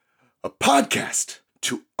a podcast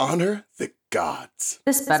to honor the gods.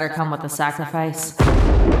 This better come with a sacrifice.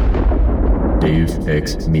 Dave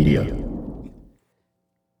X Media.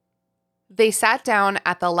 They sat down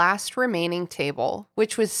at the last remaining table,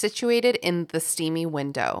 which was situated in the steamy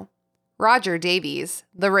window. Roger Davies,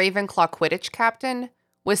 the Ravenclaw Quidditch captain,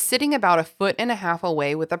 was sitting about 1.5 feet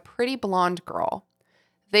away with a pretty blonde girl.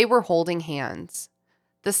 They were holding hands.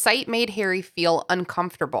 The sight made Harry feel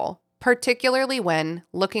uncomfortable, particularly when,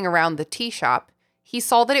 looking around the tea shop, he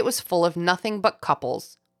saw that it was full of nothing but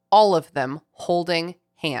couples, all of them holding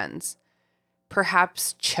hands.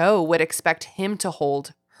 Perhaps Cho would expect him to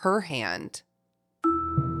hold her hand.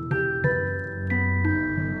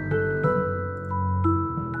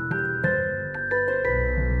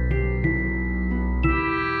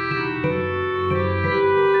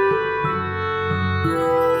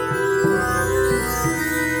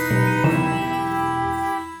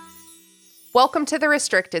 Welcome to the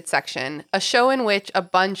Restricted Section, a show in which a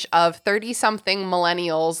bunch of 30-something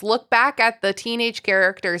millennials look back at the teenage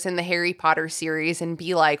characters in the Harry Potter series and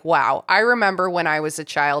be like, wow, I remember when I was a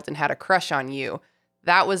child and had a crush on you.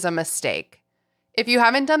 That was a mistake. If you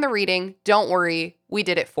haven't done the reading, don't worry, we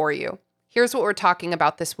did it for you. Here's what we're talking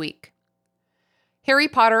about this week. Harry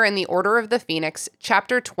Potter and the Order of the Phoenix,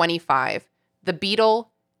 Chapter 25, The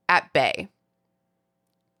Beetle at Bay.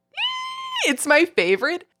 It's my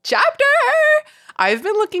favorite chapter. I've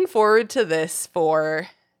been looking forward to this for,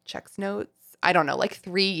 checks notes, I don't know, like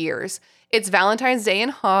 3 years. It's Valentine's Day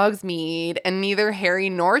in Hogsmeade, and neither Harry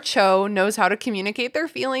nor Cho knows how to communicate their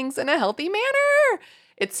feelings in a healthy manner.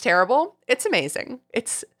 It's terrible. It's amazing.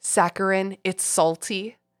 It's saccharine. It's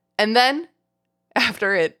salty. And then,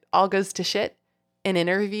 after it all goes to shit, an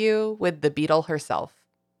interview with the Beetle herself.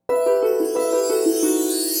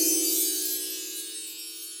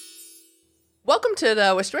 Welcome to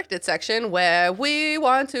the Restricted Section, where we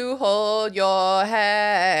want to hold your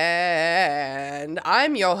hand.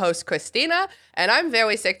 I'm your host, Christina, and I'm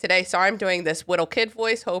very sick today, so I'm doing this little kid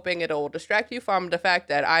voice, hoping it'll distract you from the fact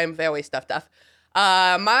that I'm very stuffed up.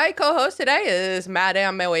 My co-host today is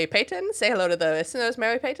Madame Mary Payton. Say hello to the listeners,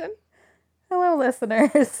 Mary Payton. Hello,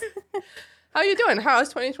 listeners. How you doing? How's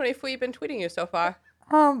 2023 been tweeting you so far?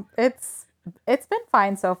 It's been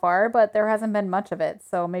fine so far, but there hasn't been much of it,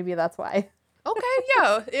 so maybe that's why.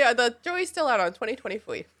 Okay, yeah, the jury's still out on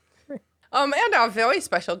 2023. And our very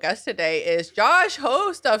special guest today is Josh,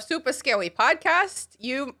 host of Super Scary Podcast.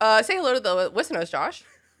 You say hello to the listeners, Josh.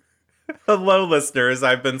 Hello, listeners.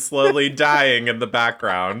 I've been slowly dying in the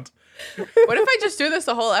background. What if I just do this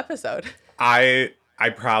the whole episode? I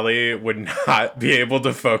probably would not be able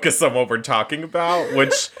to focus on what we're talking about,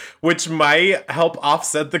 which might help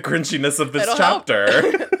offset the cringiness of this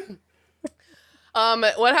chapter.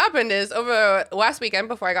 What happened is over last weekend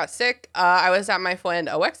before I got sick, I was at my friend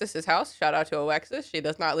Alexis's house. Shout out to Alexis. She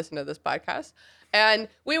does not listen to this podcast. And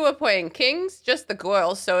we were playing Kings, just the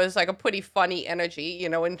girls. So it was like a pretty funny energy, you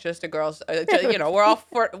know, and just the girls, we're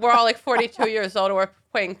all like 42 years old. And we're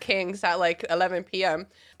playing Kings at like 11 p.m.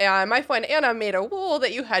 And my friend Anna made a rule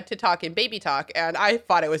that you had to talk in baby talk. And I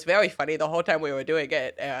thought it was very funny the whole time we were doing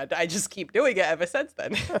it. And I just keep doing it ever since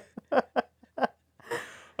then.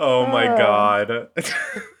 Oh my God.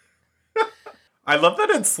 I love that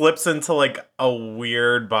it slips into like a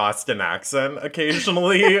weird Boston accent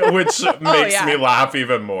occasionally, which makes me laugh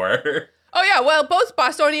even more. Oh yeah, well, both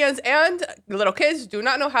Bostonians and little kids do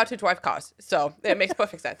not know how to drive cars, so it makes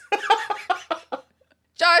perfect sense.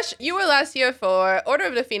 Josh, you were last year for Order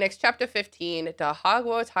of the Phoenix, Chapter 15, The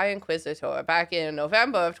Hogwarts High Inquisitor, back in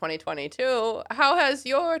November of 2022. How has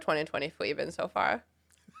your 2023 been so far?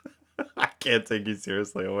 I can't take you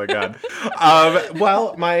seriously. Oh my God.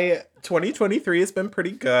 Well, my 2023 has been pretty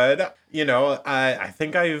good. You know, I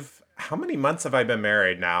think how many months have I been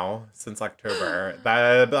married now since October?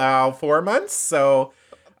 About 4 months. So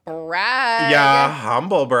brag. Yeah,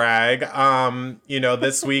 humble brag.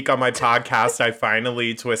 This week on my podcast, I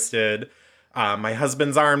finally twisted my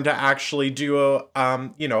husband's arm to actually do a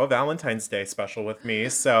Valentine's Day special with me.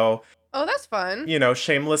 So, oh, that's fun.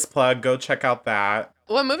 Shameless plug. Go check out that.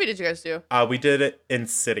 What movie did you guys do? We did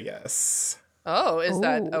Insidious. Oh, is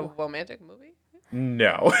that a romantic movie?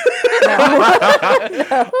 No.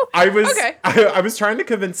 I was trying to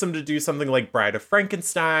convince him to do something like Bride of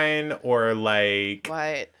Frankenstein or like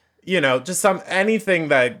what? Just anything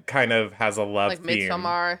that kind of has a love like theme.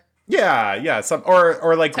 Midsommar. Yeah, some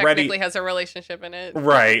or like technically Ready has a relationship in it.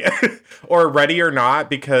 Right. Or Ready or Not,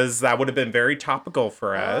 because that would have been very topical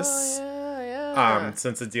for us. Yeah.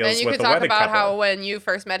 Since it deals with a wedding couple. And you could talk about how when you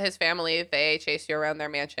first met his family, they chased you around their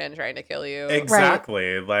mansion trying to kill you.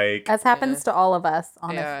 Exactly. Right. Like, as happens to all of us,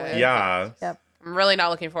 honestly. Yeah. Yep. I'm really not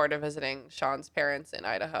looking forward to visiting Sean's parents in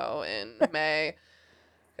Idaho in May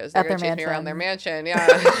because they're At going to their chase me around their mansion.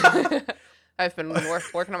 mansion. Yeah. I've been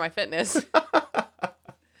working on my fitness.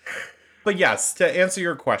 But yes, to answer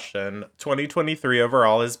your question, 2023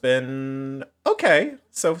 overall has been okay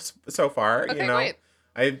so far. Okay, You know, great.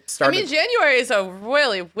 I started. January is a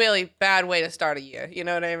really, really bad way to start a year. You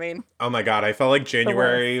know what I mean? Oh my god, I felt like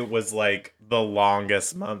January was like the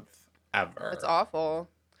longest month ever. It's awful.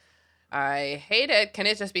 I hate it. Can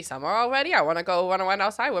it just be summer already? I want to go run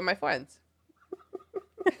outside with my friends.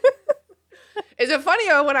 Is it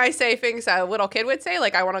funnier when I say things that a little kid would say,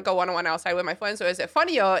 like I want to go one-on-one outside with my friends, or is it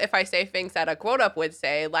funnier if I say things that a grown-up would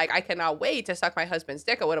say, like I cannot wait to suck my husband's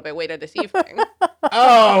dick a little bit later this evening?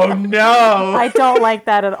 Oh no! I don't like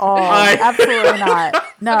that at all. Absolutely not.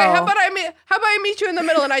 No. Okay, how about I meet you in the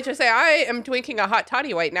middle and I just say I am drinking a hot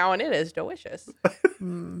toddy right now and it is delicious.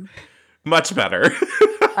 Much better.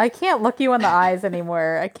 I can't look you in the eyes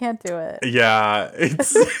anymore. I can't do it. Yeah,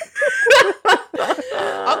 it's.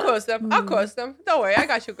 I'll close them. Don't worry, I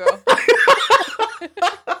got you, girl.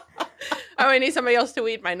 I might need somebody else to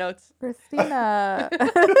read my notes. Christina.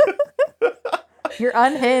 You're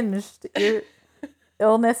unhinged. Your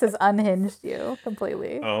illness has unhinged you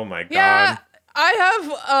completely. Oh my god. Yeah, I have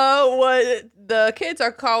what the kids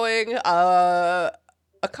are calling a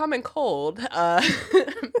common cold.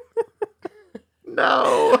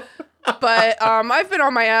 No. But I've been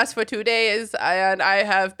on my ass for 2 days, and I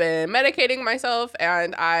have been medicating myself,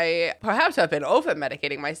 and I perhaps have been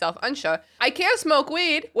over-medicating myself, unsure. I can't smoke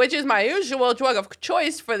weed, which is my usual drug of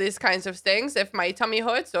choice for these kinds of things. If my tummy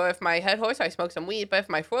hurts or if my head hurts, I smoke some weed. But if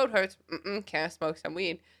my throat hurts, can't smoke some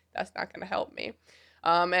weed. That's not going to help me.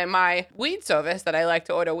 And my weed service that I like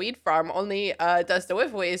to order weed from only does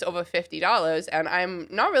deliveries over $50, and I'm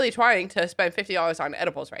not really trying to spend $50 on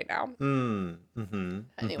edibles right now.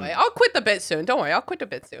 Anyway, I'll quit the bit soon. Don't worry, I'll quit the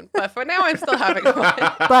bit soon. But for now, I'm still having fun.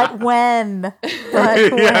 But when?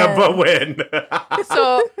 Yeah, but when?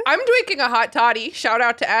 So I'm drinking a hot toddy. Shout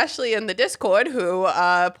out to Ashley in the Discord who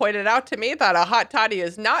pointed out to me that a hot toddy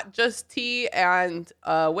is not just tea and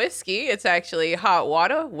whiskey. It's actually hot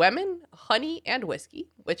water, lemon, honey, and whiskey,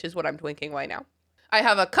 which is what I'm drinking right now. I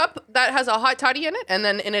have a cup that has a hot toddy in it, and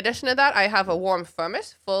then in addition to that, I have a warm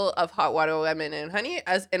thermos full of hot water, lemon, and honey,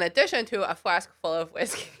 as in addition to a flask full of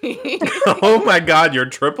whiskey. Oh my god, you're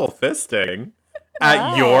triple fisting.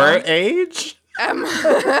 At your age?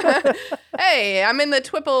 Hey, I'm in the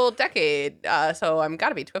twipple decade, so I'm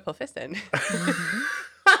gotta be twipple fisting.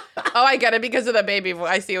 Oh, I get it because of the baby voice.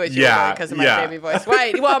 I see what you're doing because of my baby voice.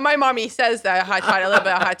 Right. Well, my mommy says that a little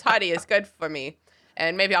bit of hot toddy is good for me.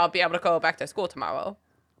 And maybe I'll be able to go back to school tomorrow.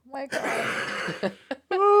 Oh my God.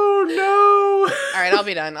 Oh no. All right, I'll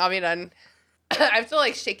be done. I have to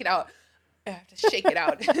like shake it out. I have to shake it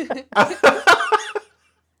out.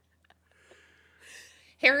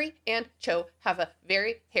 Harry and Cho have a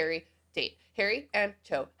very hairy date. Harry and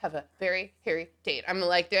Cho have a very hairy date. I'm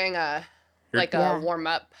like doing a warm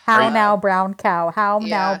up. How now, brown cow? How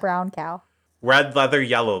now, brown cow? Red leather,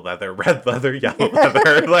 yellow leather. Red leather, yellow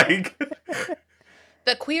leather. Like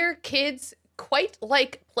the queer kids quite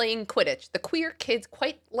like playing Quidditch.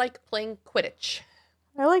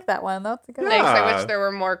 I like that one. That's a good Thanks. one. I wish there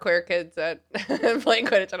were more queer kids at playing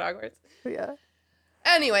Quidditch at Hogwarts. Yeah.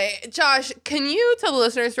 Anyway, Josh, can you tell the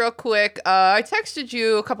listeners real quick? I texted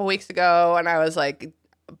you a couple weeks ago, and I was like,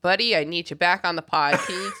 "Buddy, I need you back on the pod."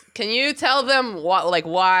 Can you tell them what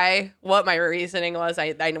my reasoning was?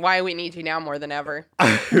 Why we need you now more than ever?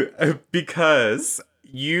 because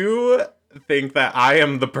you think that I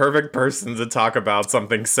am the perfect person to talk about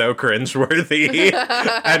something so cringeworthy,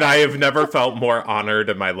 and I have never felt more honored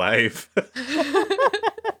in my life.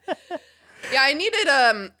 Yeah, I needed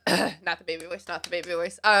not the baby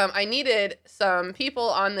voice. I needed some people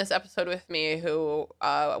on this episode with me who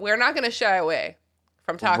we're not going to shy away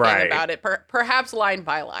from talking about it, perhaps line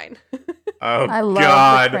by line. Oh, I love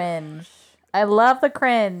God. the cringe. I love the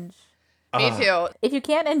cringe. Me too. If you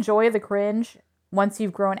can't enjoy the cringe once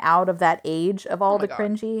you've grown out of that age of all the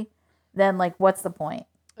cringy, then like, what's the point?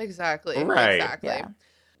 Exactly. Right. Exactly. Yeah.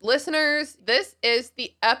 Listeners, this is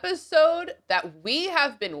the episode that we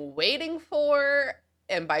have been waiting for.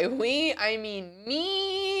 And by we, I mean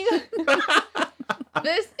me.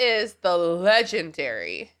 This is the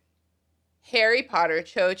legendary Harry Potter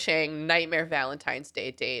Cho Chang Nightmare Valentine's Day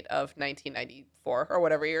date of 1994 or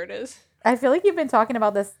whatever year it is. I feel like you've been talking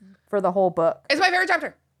about this for the whole book. It's my favorite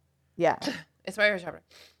chapter. Yeah. It's my favorite chapter.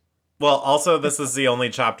 Well, also, this is the only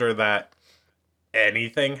chapter that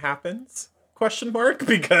anything happens? ?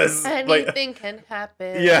 Because anything can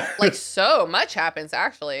happen. Yeah. Like so much happens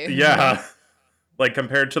actually. Yeah. Like,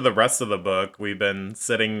 compared to the rest of the book, we've been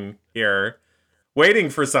sitting here waiting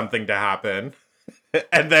for something to happen.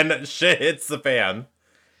 And then shit hits the fan.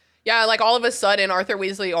 Yeah, like all of a sudden, Arthur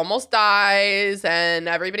Weasley almost dies, and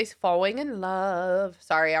everybody's falling in love.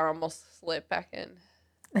 Sorry, I almost slipped back in.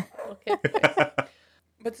 Okay.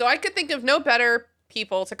 But so I could think of no better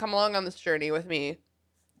people to come along on this journey with me.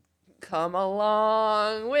 Come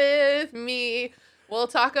along with me. We'll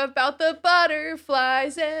talk about the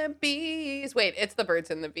butterflies and bees. Wait, it's the birds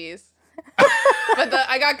and the bees. But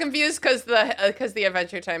I got confused because the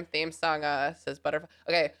Adventure Time theme song says butterfly.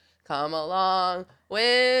 Okay, come along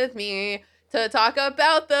with me to talk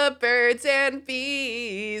about the birds and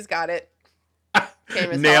bees. Got it. Can't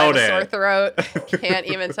even Nailed tell I have it. a sore throat. Can't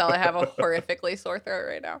even tell I have a horrifically sore throat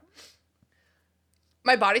right now.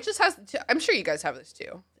 My body just has. I'm sure you guys have this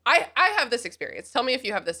too. I have this experience. Tell me if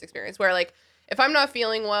you have this experience where like if I'm not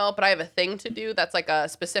feeling well, but I have a thing to do that's like a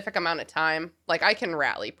specific amount of time, like I can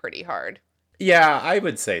rally pretty hard. Yeah, I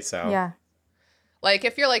would say so. Yeah. Like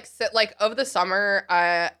if you're like over the summer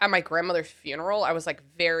at my grandmother's funeral, I was like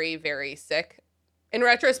very, very sick. In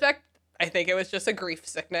retrospect, I think it was just a grief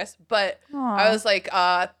sickness, but I was like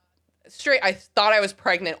straight. I thought I was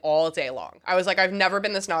pregnant all day long. I was like, I've never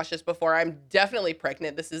been this nauseous before. I'm definitely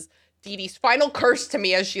pregnant. This is Dee Dee's final curse to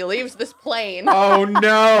me as she leaves this plane. Oh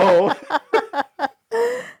no.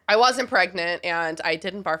 I wasn't pregnant and I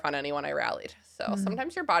didn't barf on anyone. I rallied. So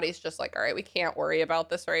sometimes your body's just like, all right, we can't worry about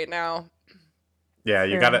this right now. Yeah,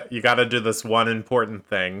 you gotta do this one important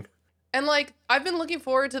thing. And like, I've been looking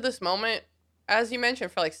forward to this moment, as you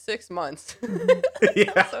mentioned, for like 6 months.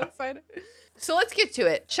 Yeah. I'm so excited. So let's get to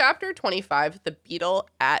it. Chapter 25, The Beetle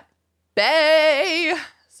at Bay.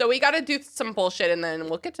 So we got to do some bullshit and then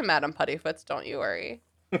we'll get to Madame Puttyfoots, don't you worry.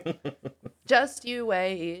 Just you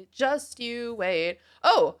wait. Just you wait.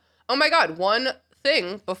 Oh my God. One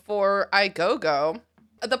thing before I go.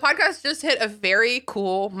 The podcast just hit a very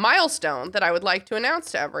cool milestone that I would like to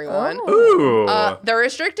announce to everyone. Ooh. The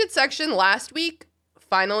restricted section last week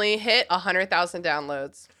finally hit 100,000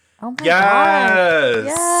 downloads. Oh my Yes. God.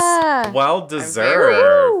 Yeah. Well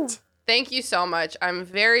deserved. Thank you so much. I'm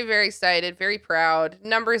very, very excited, very proud.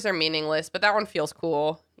 Numbers are meaningless, but that one feels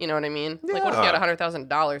cool. You know what I mean? Like, what if you had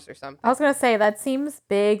 $100,000 or something? I was going to say, that seems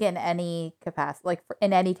big in any capacity, like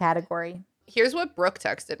in any category. Here's what Brooke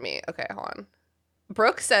texted me. Okay, hold on.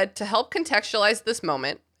 Brooke said, to help contextualize this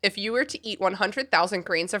moment, if you were to eat 100,000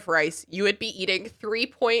 grains of rice, you would be eating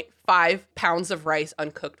 3.5 pounds of rice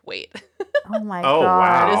uncooked weight. Oh my Oh, God.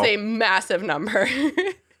 wow. That is a massive number.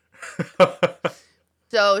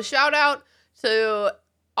 So shout out to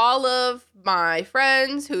all of my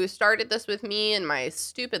friends who started this with me in my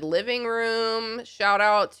stupid living room. Shout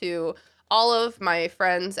out to all of my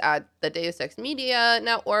friends at the Deus Ex Media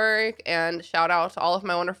Network. And shout out to all of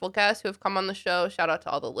my wonderful guests who have come on the show. Shout out to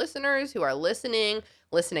all the listeners who are listening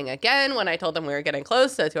again when I told them we were getting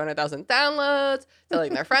close to 200,000 downloads,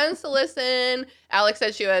 telling their friends to listen. Alex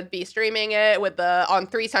said she would be streaming it on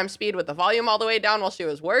 3 times speed with the volume all the way down while she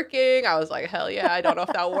was working. I was like, hell yeah, I don't know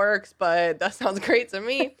if that works, but that sounds great to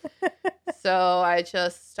me. So I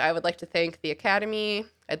would like to thank the Academy.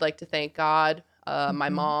 I'd like to thank God, my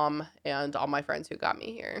mom, and all my friends who got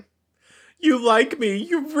me here. You like me.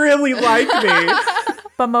 You really like me.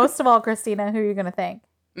 But most of all, Christina, who are you going to thank?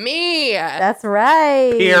 Me! That's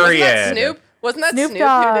right. Period. Wasn't that Snoop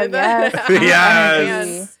Dogg, who did that? yes.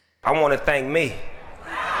 Yes. I want to thank me.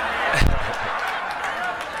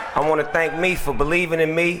 I want to thank me for believing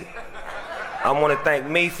in me. I want to thank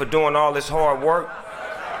me for doing all this hard work.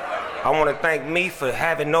 I want to thank me for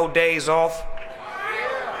having no days off.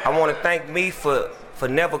 I want to thank me for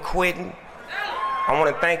never quitting. I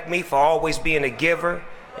want to thank me for always being a giver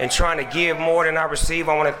and trying to give more than I receive.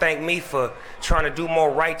 I want to thank me for trying to do more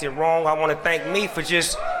right than wrong. I want to thank me for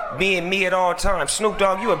just being me at all times. Snoop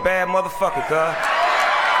Dogg, you a bad motherfucker, cuz.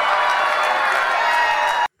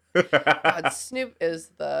 God, Snoop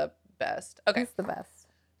is the best. Okay. It's the best.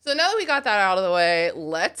 So now that we got that out of the way,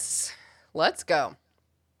 let's go.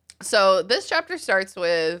 So this chapter starts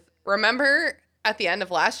with, remember at the end of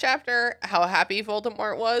last chapter how happy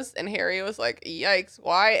Voldemort was? And Harry was like, yikes,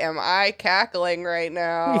 why am I cackling right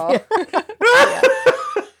now? Yeah.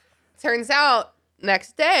 Turns out,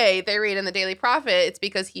 next day, they read in the Daily Prophet, it's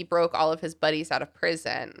because he broke all of his buddies out of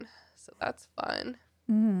prison. So that's fun.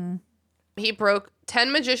 Mm. He broke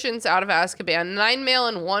 10 magicians out of Azkaban, 9 male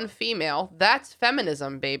and 1 female. That's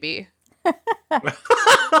feminism, baby.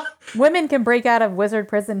 Women can break out of wizard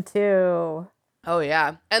prison too. Oh,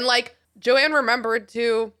 yeah. And, like, Joanne remembered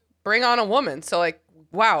to bring on a woman. So, like,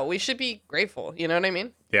 wow, we should be grateful. You know what I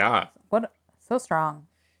mean? Yeah. What? So strong.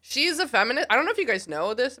 She's a feminist. I don't know if you guys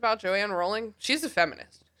know this about Joanne Rowling. She's a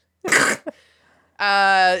feminist.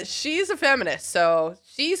 She's a feminist, so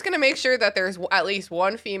she's going to make sure that there's at least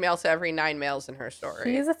one female to every 9 males in her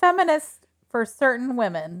story. She's a feminist for certain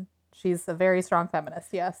women. She's a very strong feminist,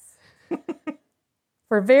 yes.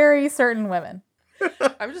 For very certain women.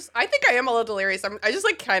 I think I am a little delirious. I just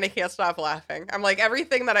like kind of can't stop laughing. I'm like,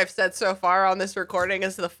 everything that I've said so far on this recording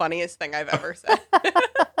is the funniest thing I've ever said.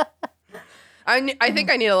 I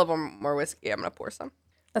think I need a little more whiskey. I'm going to pour some.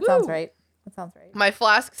 That sounds right. That sounds right. My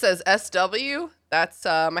flask says SW. That's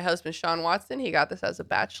my husband, Sean Watson. He got this as a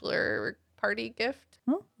bachelor party gift.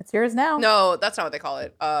 It's yours now. No, that's not what they call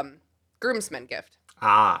it. Groomsman gift.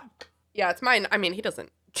 Ah. Yeah, it's mine. I mean, he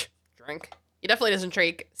doesn't drink. He definitely doesn't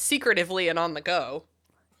drink secretively and on the go.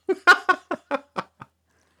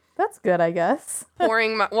 That's good, I guess.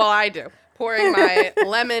 I do. Pouring my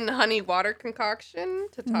lemon honey water concoction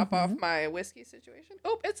to top off my whiskey situation.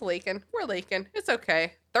 Oh, it's leaking. We're leaking. It's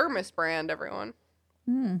okay. Thermos brand, everyone.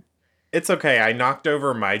 It's okay. I knocked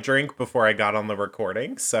over my drink before I got on the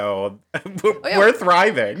recording, so we're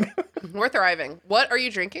thriving. We're thriving. What are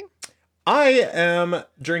you drinking? I am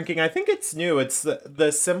drinking, I think it's new. It's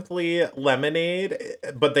the Simply Lemonade,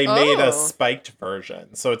 but they made a spiked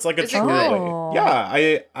version. So it's like a Is it truly. good?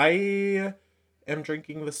 Yeah, I am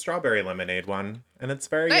drinking the strawberry lemonade one, and it's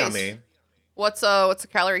very Nice. yummy. What's the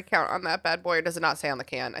calorie count on that bad boy, or does it not say on the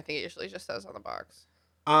can? I think it usually just says on the box.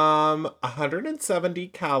 170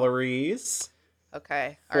 calories.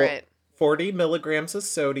 Okay. All right. 40 milligrams of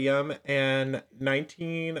sodium and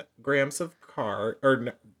 19 grams of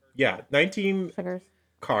 19 Sugars.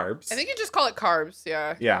 carbs. I think you just call it carbs.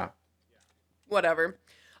 Yeah. Yeah. Whatever.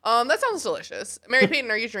 That sounds delicious. Mary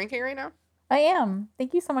Peyton, are you drinking right now? I am.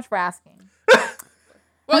 Thank you so much for asking.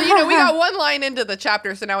 Well, we got one line into the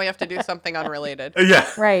chapter, so now we have to do something unrelated. Yeah.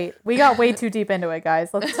 Right. We got way too deep into it,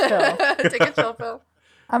 guys. Let's chill. Take a chill pill.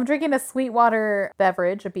 I'm drinking a Sweetwater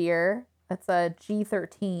beverage, a beer. It's a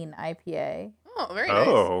G13 IPA. Oh, very nice.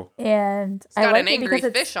 Oh. And It's got I like an it angry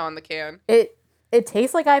because fish on the can. it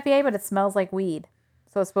tastes like IPA, but it smells like weed.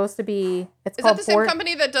 So it's supposed to be. It's Is called that the same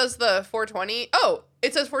company that does the 420? Oh,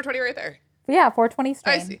 it says 420 right there. Yeah, 420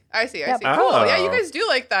 strain. I see. Yep. Cool. Yeah, you Oh. guys do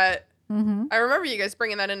like that. Mm-hmm. I remember you guys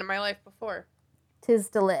bringing that into my life before. 'Tis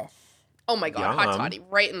delish. Oh my god, hot Yum. toddy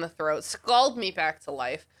right in the throat. Scald me back to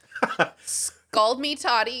life. Scald me,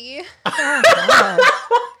 toddy. Oh, God.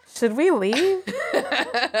 Should we leave?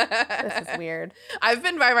 This is weird. I've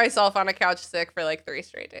been by myself on a couch sick for like 3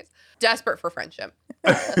 straight days. Desperate for friendship.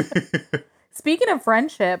 Speaking of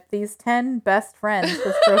friendship, these 10 best friends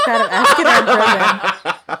just broke out of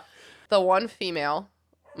Azkaban prison. The one female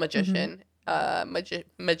magician,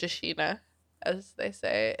 magiciana, as they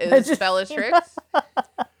say, is Magiciana. Bellatrix.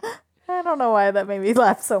 I don't know why that made me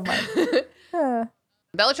laugh so much.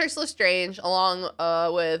 Bellatrix Lestrange, along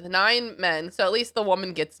with 9 men, so at least the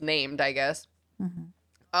woman gets named, I guess.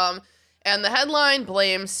 And the headline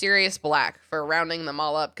blames Sirius Black for rounding them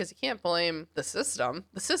all up, because you can't blame the system.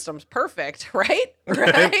 The system's perfect, right?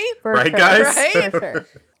 Right? For Right, sure. guys? Right? For sure.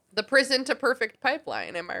 The prison to perfect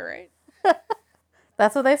pipeline, am I right?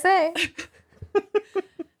 That's what they say.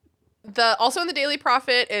 Also in the Daily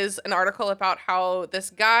Prophet is an article about how this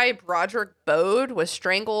guy, Broderick Bode, was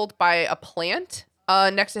strangled by a plant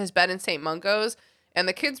next to his bed in St. Mungo's. And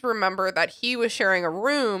the kids remember that he was sharing a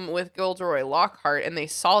room with Gilderoy Lockhart, and they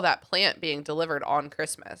saw that plant being delivered on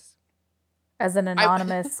Christmas. As an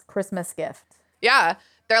anonymous Christmas gift. Yeah.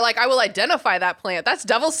 They're like, I will identify that plant. That's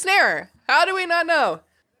Devil's Snare. How do we not know?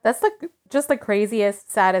 That's just the craziest,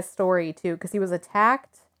 saddest story, too, because he was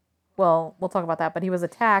attacked. Well, we'll talk about that, but he was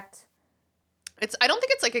attacked. I don't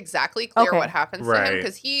think it's like exactly clear Okay. what happens to him,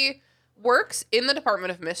 because he works in the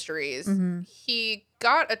Department of Mysteries. Mm-hmm. He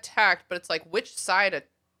got attacked, but it's like, which side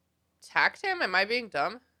attacked him? Am I being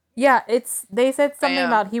dumb? Yeah, they said something am.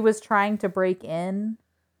 about he was trying to break in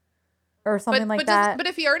or something like that. But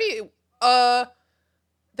if he already,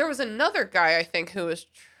 there was another guy, I think, who was,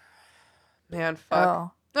 man, fuck.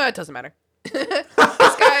 Oh. No, it doesn't matter. This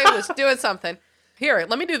guy was doing something. Here,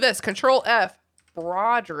 let me do this. Control F.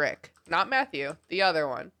 Broderick. Not Matthew. The other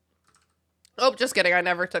one. Oh, just kidding. I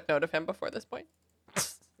never took note of him before this point.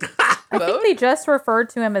 I think they just referred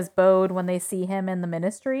to him as Bode when they see him in the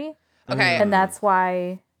ministry. Okay. And that's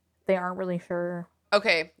why they aren't really sure.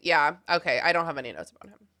 Okay. Yeah. Okay. I don't have any notes about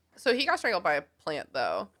him. So he got strangled by a plant,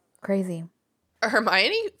 though. Crazy.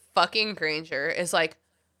 Hermione fucking Granger is like,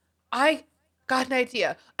 I got an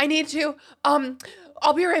idea. I need to,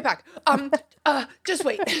 I'll be right back. Just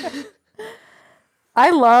wait. I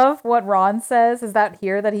love what Ron says is that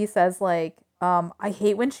he says like, I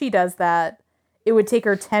hate when she does that. it would take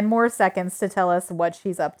her 10 more seconds to tell us what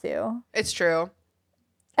she's up to. It's true.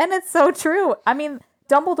 And it's so true. I mean,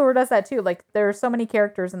 Dumbledore does that too. Like, there are so many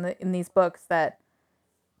characters in these books that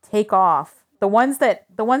take off. The ones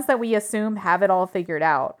that we assume have it all figured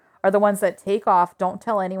out are the ones that take off, don't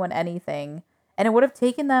tell anyone anything, and it would have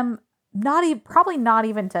taken them probably not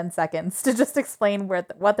even 10 seconds to just explain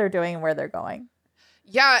what they're doing and where they're going.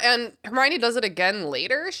 Yeah, and Hermione does it again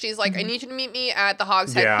later. She's like, I need you to meet me at the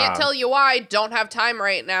Hogshead. Yeah. Can't tell you why. Don't have time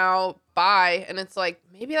right now. Bye. And it's like,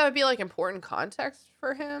 maybe that would be like important context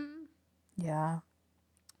for him. Yeah.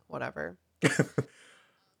 Whatever.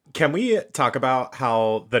 Can we talk about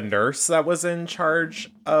how the nurse that was in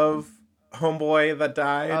charge of Homeboy that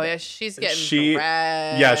died? Oh, yeah, she's getting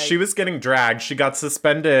dragged. Yeah, she was getting dragged. She got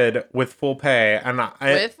suspended with full pay.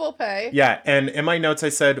 With full pay? Yeah, and in my notes I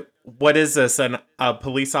said, what is this, a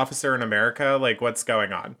police officer in America? Like, what's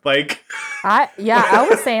going on? Like... I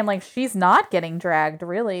was saying, like, she's not getting dragged,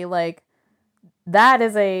 really. Like, that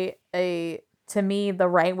is to me, the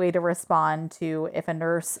right way to respond to if a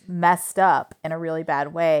nurse messed up in a really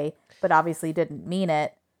bad way, but obviously didn't mean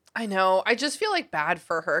it. I know. I just feel like bad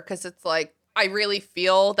for her because it's like, I really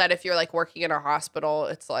feel that if you're like working in a hospital,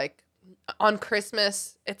 it's like on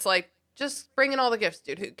Christmas, it's like, just bring in all the gifts,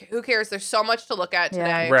 dude. Who cares? There's so much to look at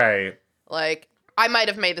today. Yeah. Right. Like, I might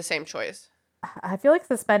have made the same choice. I feel like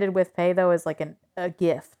suspended with pay, though, is like a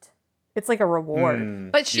gift. It's like a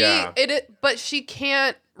reward. But she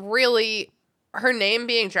can't really, her name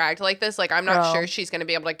being dragged like this, like, I'm not sure she's going to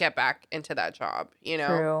be able to get back into that job, you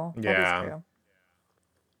know? True. Yeah. That is true.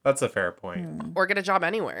 That's a fair point. Or get a job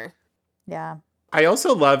anywhere. Yeah. I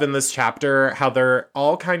also love in this chapter how they're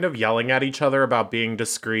all kind of yelling at each other about being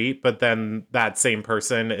discreet, but then that same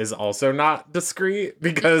person is also not discreet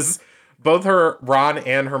because both Ron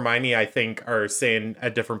and Hermione, I think, are saying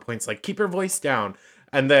at different points, like, keep your voice down.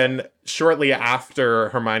 And then shortly after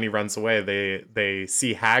Hermione runs away, they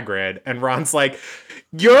see Hagrid, and Ron's like,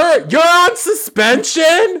 "You're on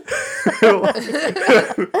suspension?"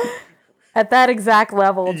 At that exact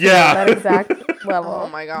level. Too. Yeah. That exact level. Oh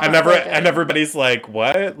my god. And everybody's like,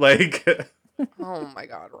 "What?" Like, oh my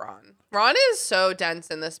god, Ron. Ron is so dense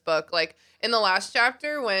in this book. Like, in the last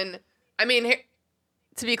chapter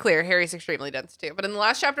to be clear, Harry's extremely dense too. But in the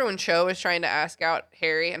last chapter when Cho is trying to ask out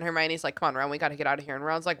Harry and Hermione's like, come on, Ron, we got to get out of here. And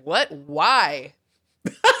Ron's like, what? Why?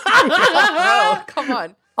 Bro, come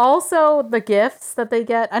on. Also, the gifts that they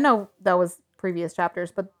get. I know that was previous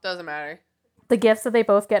chapters, but... Doesn't matter. The gifts that they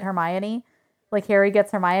both get Hermione. Like, Harry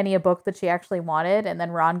gets Hermione a book that she actually wanted, and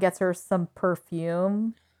then Ron gets her some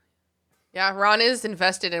perfume. Yeah, Ron is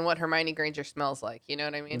invested in what Hermione Granger smells like. You know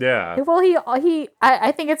what I mean? yeah. Well,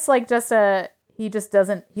 I think it's like just he just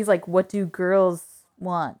doesn't, he's like, what do girls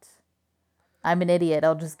want? I'm an idiot.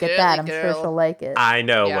 I'll just get Girly that. I'm girl. sure she'll like it. I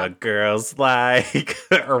know what girls like,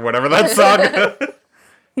 or whatever that song.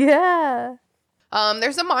 Yeah.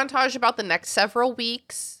 There's a montage about the next several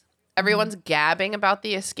weeks. Everyone's gabbing about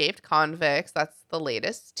the escaped convicts. That's the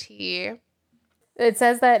latest tea. It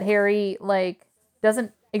says that Harry, like,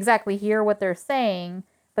 doesn't exactly hear what they're saying,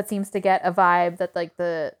 but seems to get a vibe that, like,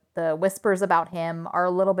 the whispers about him are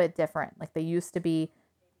a little bit different. Like, they used to be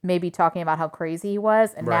maybe talking about how crazy he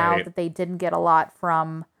was, and now that they didn't get a lot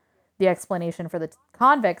from the explanation for the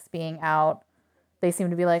convicts being out, they seem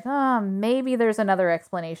to be like, maybe there's another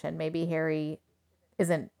explanation. Maybe Harry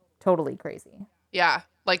isn't totally crazy. Yeah,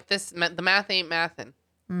 like the math ain't mathin'.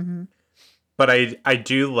 Mm-hmm. But I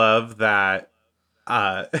do love that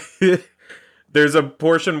there's a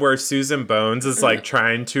portion where Susan Bones is like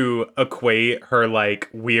trying to equate her like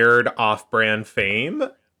weird off-brand fame,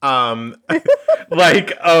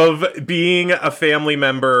 like of being a family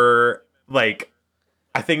member. Like,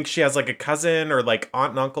 I think she has like a cousin or like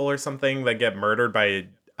aunt and uncle or something that get murdered by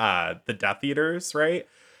the Death Eaters, right?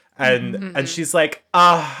 And she's like,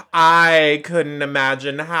 oh, I couldn't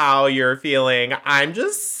imagine how you're feeling. I'm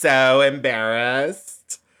just so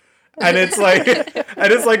embarrassed. And it's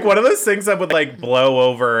like one of those things that would like blow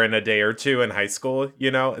over in a day or two in high school,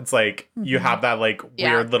 you know? It's like you have that like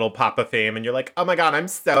weird little pop of fame and you're like, oh my God, I'm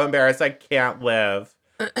so embarrassed. I can't live.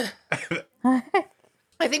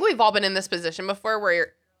 I think we've all been in this position before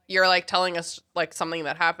where you're like telling us like something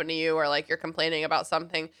that happened to you or like you're complaining about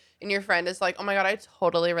something and your friend is like, oh my God, I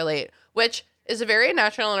totally relate, which is a very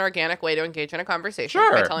natural and organic way to engage in a conversation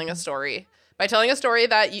by telling a story. By telling a story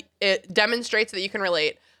that it demonstrates that you can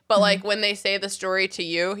relate. But, like, when they say the story to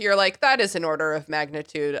you, you're like, that is an order of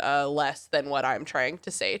magnitude less than what I'm trying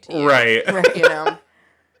to say to you. Right. You know?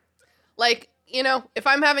 Like, you know, if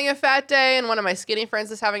I'm having a fat day and one of my skinny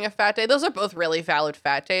friends is having a fat day, those are both really valid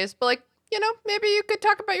fat days. But, like, maybe you could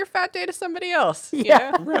talk about your fat day to somebody else.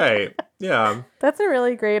 Yeah. Right. Yeah. That's a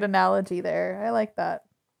really great analogy there. I like that.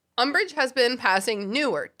 Umbridge has been passing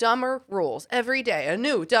newer, dumber rules every day. A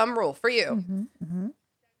new, dumb rule for you. Mm-hmm, mm-hmm.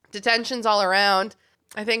 Detentions all around.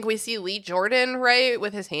 I think we see Lee Jordan, right,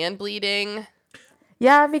 with his hand bleeding.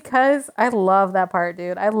 Yeah, because I love that part,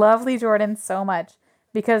 dude. I love Lee Jordan so much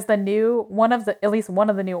because at least one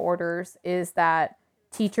of the new orders is that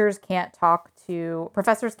professors can't talk to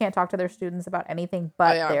their students about anything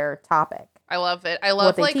but their topic. I love it. I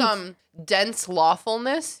love What they dense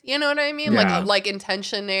lawfulness. You know what I mean? Yeah. Like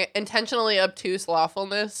intentionally obtuse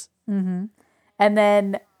lawfulness. Mm-hmm. And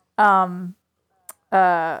then, oh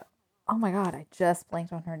my God, I just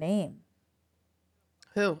blanked on her name.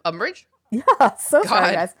 Who? Umbridge? Yeah, so sorry,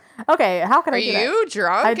 God. guys. Okay, how can Are I do that? you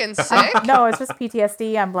drunk and sick? No, it's just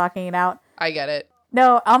PTSD. I'm blocking it out. I get it.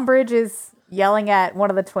 No, Umbridge is yelling at one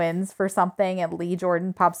of the twins for something, and Lee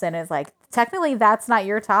Jordan pops in and is like, technically, that's not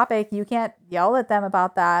your topic. You can't yell at them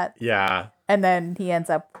about that. Yeah. And then he ends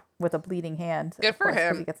up with a bleeding hand. Good for him.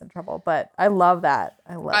 Because he gets in trouble. But I love that.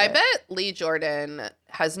 I bet Lee Jordan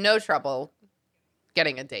has no trouble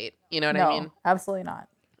getting a date. You know what I mean? Absolutely not.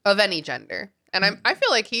 Of any gender. And I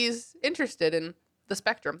feel like he's interested in the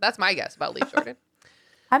spectrum. That's my guess about Lee Jordan.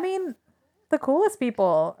 I mean, the coolest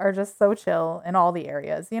people are just so chill in all the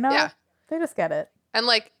areas, you know? Yeah. They just get it. And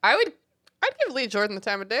I'd give Lee Jordan the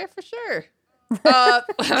time of day for sure.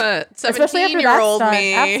 17-year-old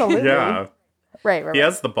me. Absolutely. Yeah. Right. He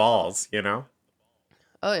has the balls, you know?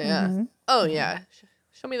 Oh, yeah. Mhm. Oh, yeah.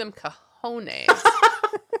 Show me them cojones.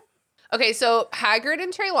 Okay, so Hagrid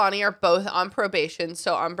and Trelawney are both on probation,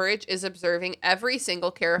 so Umbridge is observing every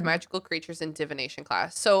single care of magical creatures in divination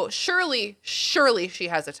class. So surely she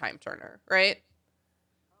has a time turner, right?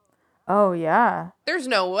 Oh, yeah. There's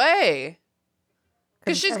no way.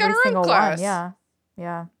 Because she's got every her own single class. one, yeah.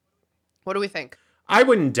 Yeah. What do we think? I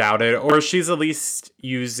wouldn't doubt it. Or she's at least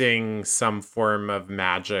using some form of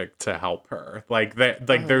magic to help her. Like,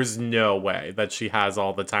 there's no way that she has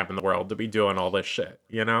all the time in the world to be doing all this shit,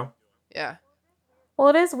 you know? Yeah. Well,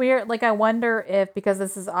 it is weird. Like, I wonder if, because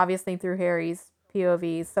this is obviously through Harry's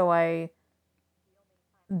POV,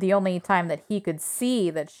 the only time that he could see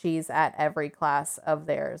that she's at every class of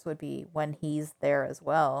theirs would be when he's there as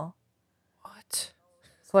well. What?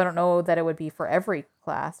 So I don't know that it would be for every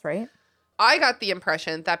class, right? I got the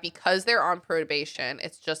impression that because they're on probation,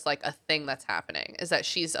 it's just like a thing that's happening, is that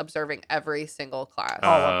she's observing every single class.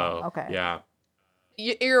 All of them. Okay. Yeah.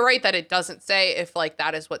 You're right that it doesn't say if like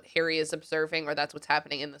that is what Harry is observing or that's what's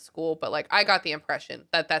happening in the school, but like I got the impression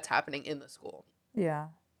that that's happening in the school. Yeah.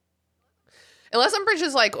 Unless Umbridge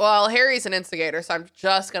is like, well, Harry's an instigator, so I'm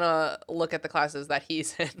just gonna look at the classes that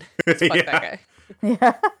he's in. Fuck that guy.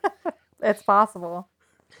 Yeah. It's possible.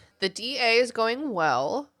 The DA is going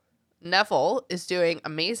well. Neville is doing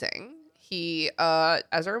amazing. He,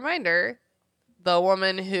 as a reminder, the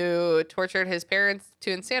woman who tortured his parents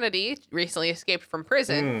to insanity recently escaped from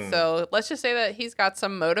prison. So let's just say that he's got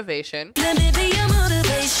some motivation.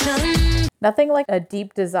 Nothing like a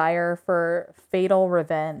deep desire for fatal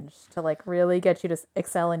revenge to like really get you to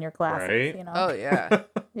excel in your classes, Right? you know? Oh, yeah.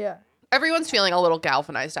 Yeah. Everyone's feeling a little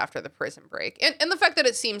galvanized after the prison break. And the fact that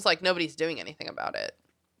it seems like nobody's doing anything about it.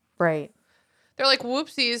 Right. They're like,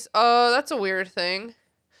 whoopsies. Oh, that's a weird thing.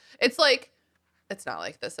 It's like, it's not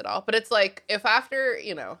like this at all. But it's like, if after,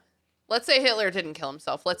 let's say Hitler didn't kill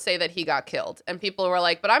himself. Let's say that he got killed. And people were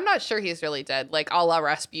like, but I'm not sure he's really dead. Like, a la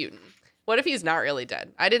Rasputin. What if he's not really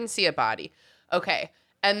dead? I didn't see a body. Okay.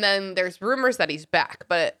 And then there's rumors that he's back.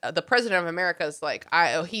 But the president of America is like,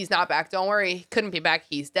 he's not back. Don't worry. He couldn't be back.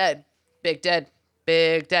 He's dead. Big dead.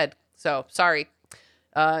 Big dead. So, sorry.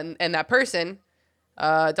 And that person,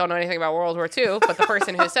 don't know anything about World War II, but the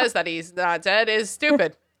person who says that he's not dead is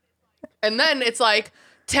stupid. And then it's like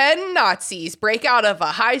 10 Nazis break out of a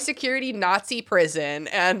high security Nazi prison.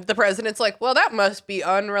 And the president's like, well, that must be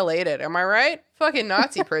unrelated. Am I right? Fucking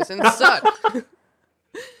Nazi prisons suck.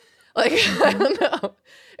 Like, I don't know.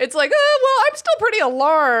 It's like, well, I'm still pretty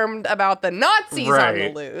alarmed about the Nazis on the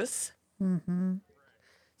loose. Mm-hmm.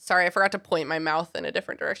 Sorry, I forgot to point my mouth in a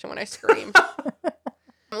different direction when I screamed.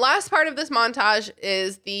 Last part of this montage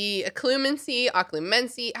is the occlumency.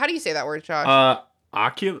 How do you say that word, Josh?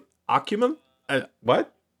 Occupant?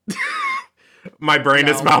 What? My brain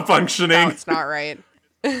is malfunctioning. No, it's not right.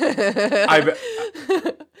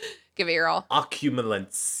 Give it your all.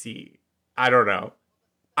 Occumulency. I don't know.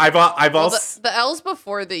 I've also the L's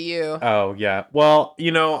before the U. Oh yeah. Well,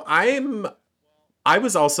 I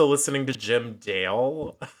was also listening to Jim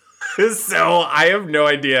Dale, so I have no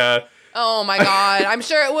idea. Oh my god! I'm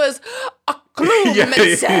sure it was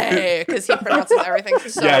Aklumense, because he pronounces everything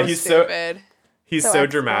so he's stupid. He's So so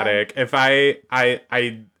extra. dramatic. If I'm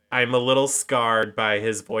a little scarred by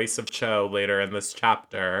his voice of Cho later in this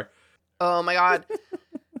chapter. Oh my god.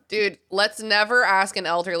 Dude, let's never ask an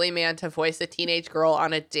elderly man to voice a teenage girl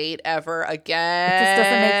on a date ever again. It just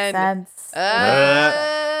doesn't make sense.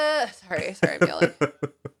 Sorry, I'm yelling.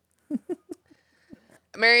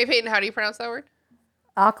 Mary Peyton, how do you pronounce that word?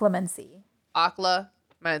 Occlumency.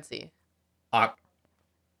 Occlumency.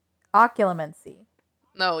 Occlumency.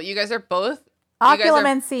 No, you guys are both.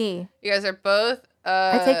 Occlumency. You guys are both.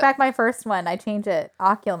 I take back my first one. I change it.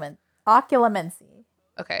 Occlumency.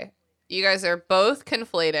 Okay. You guys are both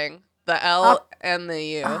conflating the L and the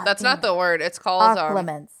U. That's not the word. It's called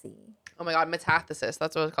Occlumency. oh my god, metathesis.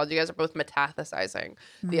 That's what it's called. You guys are both metathesizing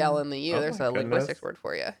the L and the U. There's a linguistics word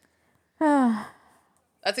for you.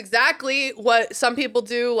 That's exactly what some people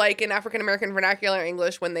do, like in African American vernacular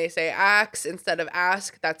English, when they say ax instead of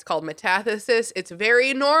ask. That's called metathesis. It's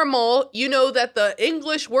very normal. You know that the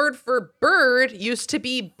English word for bird used to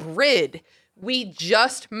be brid. We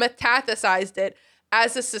just metathesized it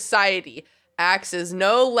as a society. Ax is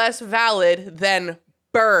no less valid than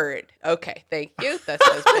bird. Okay, thank you. This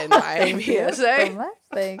has been my PSA. So much.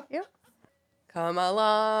 Thank you. Come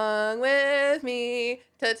along with me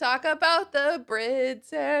to talk about the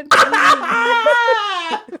Brits and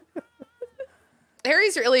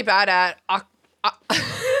Harry's really bad at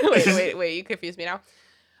wait, you confused me now.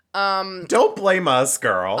 Don't blame us,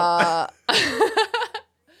 girl.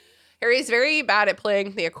 Harry's very bad at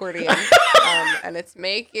playing the accordion, and it's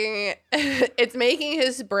making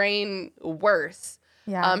his brain worse.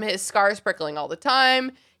 Yeah. His scar's prickling all the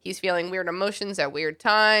time. He's feeling weird emotions at weird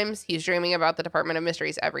times. He's dreaming about the Department of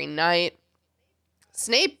Mysteries every night.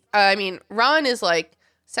 Ron is like,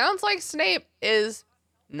 sounds like Snape is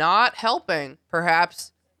not helping,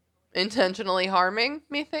 perhaps intentionally harming,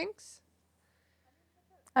 methinks.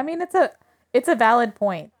 I mean, it's a valid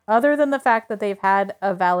point. Other than the fact that they've had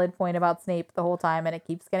a valid point about Snape the whole time, and it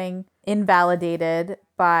keeps getting invalidated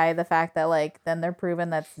by the fact that, like, then they're proven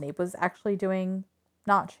that Snape was actually doing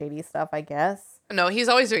not shady stuff, I guess. No, he's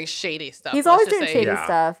always doing shady stuff. He's always doing shady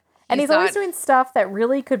stuff. And he's always not- doing stuff that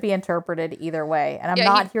really could be interpreted either way. And I'm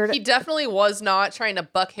not here to... He definitely was not trying to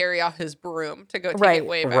buck Harry off his broom to go take it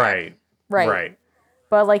way back. Right.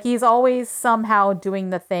 But, like, he's always somehow doing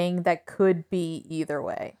the thing that could be either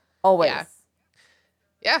way. Always.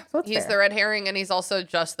 Yeah, So it's he's fair. the red herring, and he's also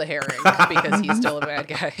just the herring because he's still a bad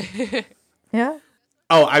guy. Yeah.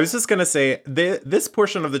 Oh, I was just going to say, this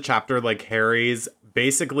portion of the chapter, like, Harry's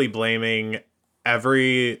basically blaming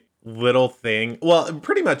every little thing. Well,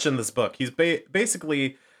 pretty much in this book, he's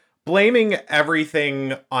basically blaming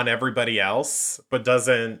everything on everybody else, but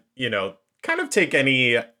doesn't, kind of take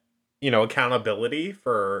any, accountability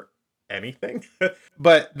for anything.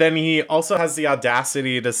 But then he also has the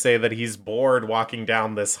audacity to say that he's bored walking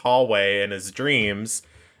down this hallway in his dreams.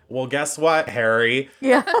 Well, guess what, Harry?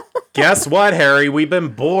 Yeah. Guess what, Harry? We've been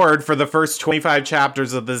bored for the first 25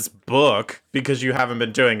 chapters of this book because you haven't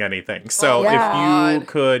been doing anything. So Yeah. if you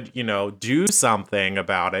could, do something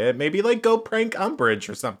about it, maybe like go prank Umbridge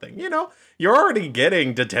or something, you're already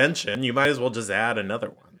getting detention. You might as well just add another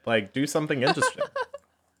one. Like, do something interesting.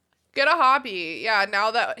 Get a hobby. Yeah,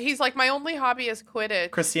 now that he's like, my only hobby is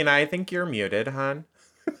Quidditch. Christina, I think you're muted, hon.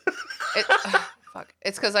 Fuck.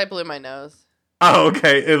 It's because I blew my nose. Oh,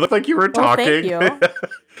 okay. It looked like you were Well, talking. thank you.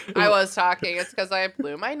 I was talking. It's because I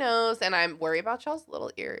blew my nose, and I'm worried about y'all's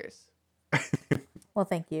little ears. Well,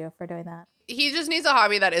 thank you for doing that. He just needs a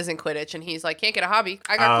hobby that isn't Quidditch, and he's like, can't get a hobby.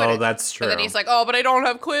 I got Quidditch. Oh, that's true. But then he's like, oh, but I don't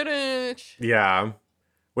have Quidditch. Yeah.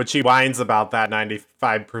 Which he whines about that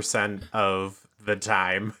 95% of the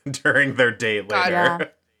time during their date God.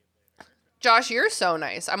 later. Yeah. Josh, you're so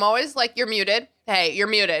nice. I'm always like, you're muted. Hey, you're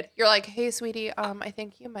muted. You're like, hey, sweetie, I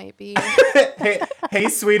think you might be. hey,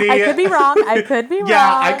 sweetie. I could be wrong. I could be wrong.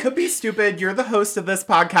 Yeah, I could be stupid. You're the host of this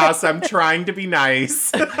podcast. I'm trying to be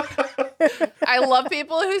nice. I love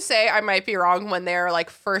people who say I might be wrong when they're like,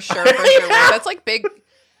 for sure. That's like big.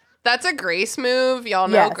 That's a Grace move. Y'all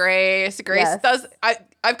know Yes. Grace. Grace Yes. does.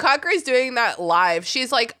 I've caught Grace doing that live.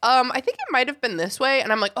 She's like, I think it might have been this way.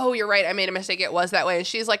 And I'm like, oh, you're right. I made a mistake. It was that way. And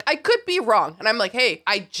she's like, I could be wrong. And I'm like, hey,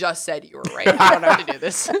 I just said you were right. You don't have to do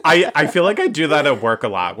this. I feel like I do that at work a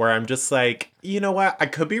lot where I'm just like, you know what? I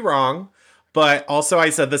could be wrong. But also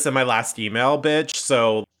I said this in my last email, bitch.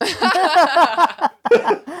 So I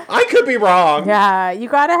could be wrong. Yeah, you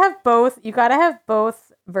gotta have both. You gotta have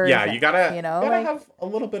both versions. Yeah, you gotta like, have a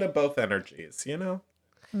little bit of both energies,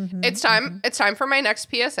 mm-hmm, It's time for my next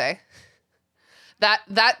PSA.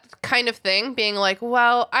 that kind of thing, being like,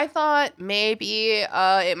 well, I thought maybe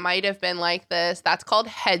it might have been like this. That's called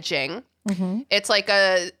hedging. Mm-hmm. It's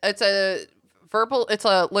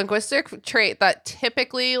a linguistic trait that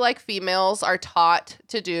typically like females are taught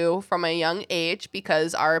to do from a young age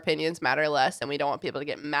because our opinions matter less and we don't want people to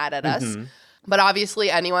get mad at us. But obviously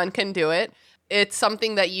anyone can do it. It's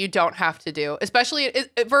something that you don't have to do, especially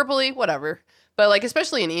verbally, whatever. But like,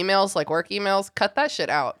 especially in emails, like work emails, cut that shit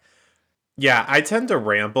out. Yeah, I tend to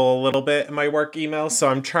ramble a little bit in my work emails, so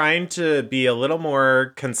I'm trying to be a little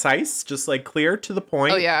more concise, just like clear to the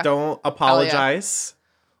point. Oh, yeah. Don't apologize.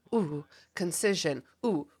 Ooh, concision.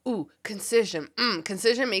 Ooh, concision.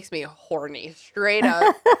 Concision makes me horny, straight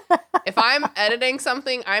up. If I'm editing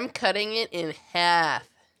something, I'm cutting it in half.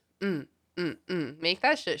 Make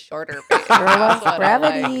that shit shorter, baby. Girl loves That's what I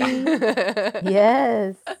brevity. like.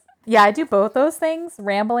 Yes. Yeah, I do both those things,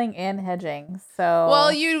 rambling and hedging. So Well,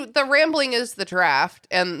 the rambling is the draft,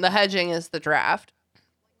 and the hedging is the draft.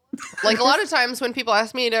 Like a lot of times when people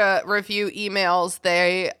ask me to review emails,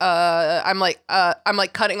 I'm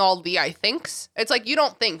like cutting all the I thinks. It's like, you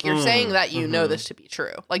don't think. You're saying that you know this to be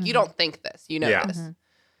true. Like you don't think this. You know this.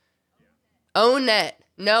 Own it.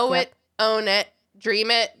 Know it. Own it.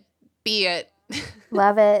 Dream it. Be it.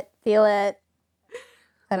 love it, feel it.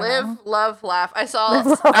 I don't Live, know. love, laugh. I saw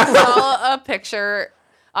a picture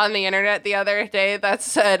on the internet the other day that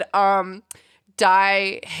said,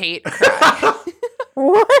 die, hate, cry.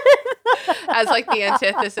 What? As like the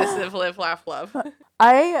antithesis of live, laugh, love.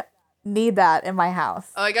 I need that in my house.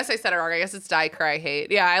 Oh, I guess I said it wrong. I guess it's die, cry, hate.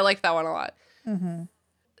 Yeah, I like that one a lot. Mm-hmm.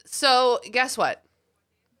 So, guess what?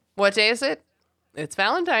 What day is it? It's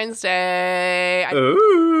Valentine's Day.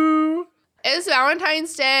 Ooh. It's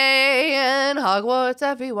Valentine's Day in Hogwarts.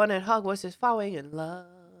 Everyone in Hogwarts is falling in love.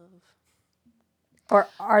 Or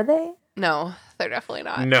are they? No, they're definitely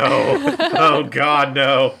not. No. Oh, God,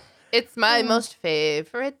 no. It's my most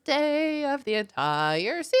favorite day of the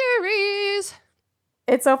entire series.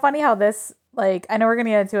 It's so funny how this, like, I know we're going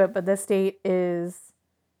to get into it, but this date is,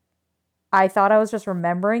 I thought I was just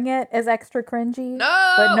remembering it as extra cringy.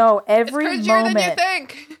 No! But no, It's cringier than you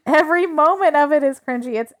think. every moment of it is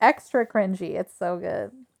cringy. It's extra cringy. It's so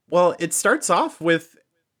good. Well, it starts off with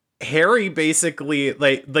Harry basically,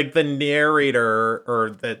 like the narrator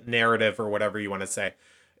or the narrative or whatever you want to say,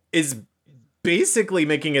 is basically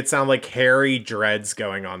making it sound like Harry dreads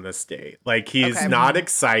going on this date. Like, he's Okay. not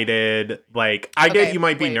excited. Like, I get Okay, you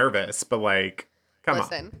might be wait. nervous, but like, come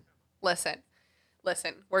on. Listen.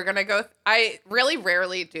 We're going to go. I really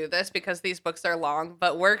rarely do this because these books are long,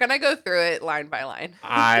 but we're going to go through it line by line.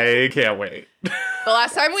 I can't wait. The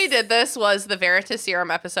last time we did this was the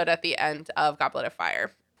Veritaserum episode at the end of Goblet of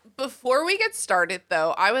Fire. Before we get started,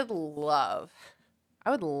 though, I would love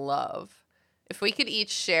if we could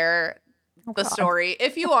each share the story,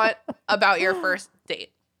 if you want, about your first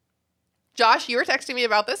date. Josh, you were texting me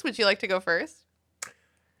about this. Would you like to go first?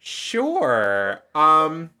 Sure.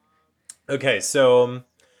 Okay, so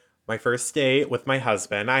my first date with my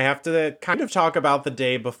husband, I have to kind of talk about the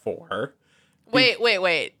day before. Wait.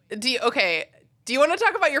 Do you want to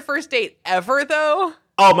talk about your first date ever, though?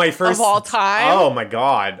 Oh, my first Of all time? Oh my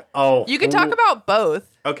God. Oh, You can talk about both.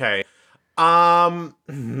 Okay.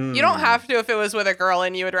 You don't have to if it was with a girl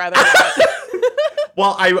and you would rather not.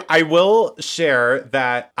 Well, I will share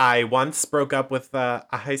that I once broke up with a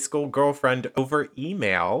high school girlfriend over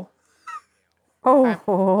email.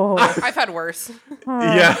 Oh. I've had worse.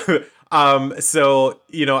 Yeah. So,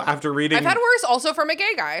 after reading, I've had worse also from a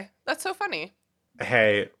gay guy. That's so funny.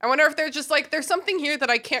 hey, I wonder if they're just like, there's something here that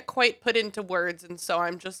I can't quite put into words, and so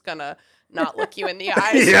I'm just gonna not look you in the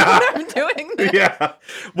eyes Yeah. when I'm doing this. yeah.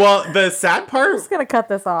 Well, the sad I'm part just going to cut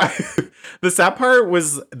this off. the sad part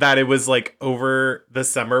was that it was like over the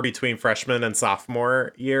summer between freshman and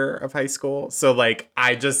sophomore year of high school. So like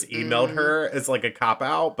I just emailed her as like a cop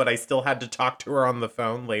out, but I still had to talk to her on the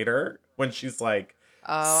phone later when she's like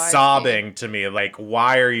I see. sobbing to me like,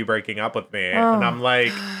 why are you breaking up with me? And I'm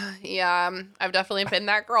like, Yeah, I've definitely been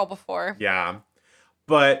that girl before. yeah.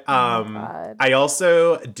 But God. I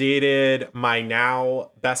also dated my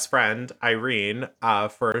now best friend, Irene,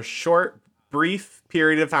 for a short, brief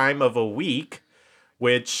period of time of a week,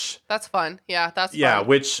 which, That's fun. Yeah, that's yeah, fun.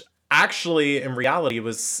 which actually in reality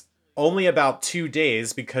was only about 2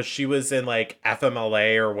 days because she was in like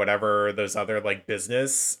FMLA or whatever those other like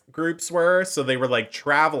business groups were. So they were like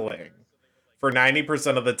traveling for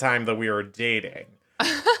 90% of the time that we were dating.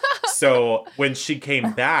 So when she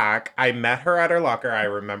came back, I met her at her locker. I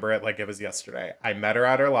remember it like it was yesterday. I met her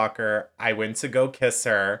at her locker. I went to go kiss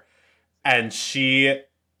her, and she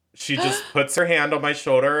she just puts her hand on my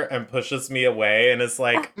shoulder and pushes me away and is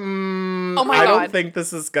like, Oh my I god. don't think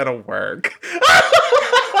this is gonna work.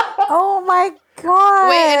 Oh my god.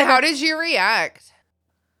 Wait, and how did you react?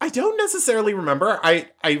 I don't necessarily remember. I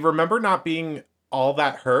remember not being all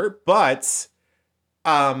that hurt, but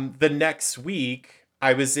the next week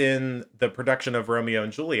I was in the production of Romeo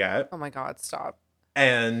and Juliet, Oh my god, stop.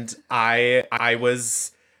 and I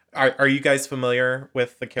was. Are you guys familiar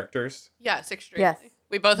with the characters? Yes, extremely. Yes.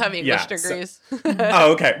 We both have English Yeah, so- degrees.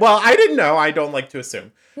 Oh, okay. Well, I didn't know. I don't like to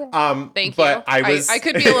assume. Thank but you. I was. I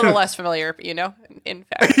could be a little less familiar, in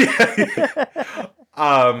fact.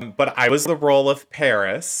 But I was the role of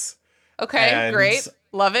Paris. Okay, And- great.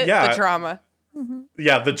 Love it. yeah. The drama.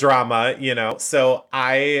 Yeah, the drama. So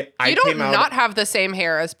I You don't came out. not have the same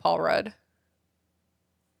hair as Paul Rudd.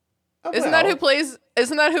 Oh, Isn't that well.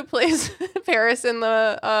 who plays Paris in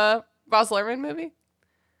the Baz Luhrmann movie?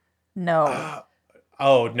 No.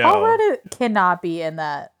 Oh no. Paul Rudd cannot be in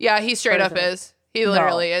that. Yeah, he straight up Version. is. He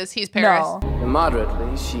literally is. He's Paris. No.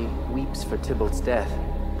 Immoderately, she weeps for Tybalt's death.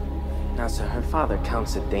 Now, sir, her father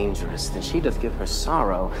counts it dangerous that she doth give her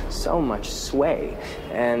sorrow so much sway,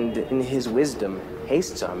 and in his wisdom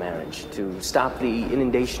hastes our marriage to stop the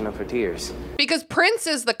inundation of her tears. Because Prince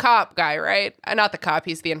is the cop guy, right? Not the cop,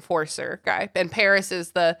 he's the enforcer guy. And Paris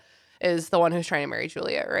is the one who's trying to marry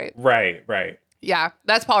Juliet, right? Right. Yeah,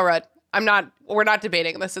 that's Paul Rudd. We're not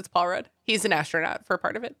debating this, it's Paul Rudd. He's an astronaut for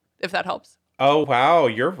part of it, if that helps. Oh wow,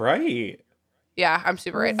 you're right. Yeah, I'm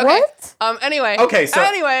super right. Okay. What? Anyway. Okay, so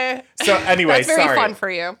anyway, that's very sorry. fun for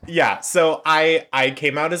you. Yeah, so I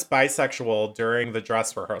came out as bisexual during the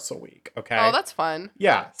dress rehearsal week. Okay. Oh, that's fun.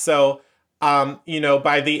 Yeah. So, by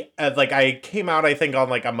the I came out, I think on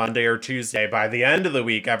like a Monday or Tuesday. By the end of the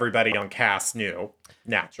week, everybody on cast knew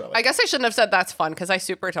naturally. I guess I shouldn't have said that's fun because I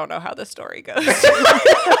super don't know how this story goes.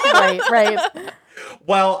 Right.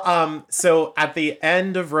 Well, so at the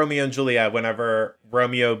end of Romeo and Juliet, whenever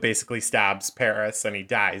Romeo basically stabs Paris and he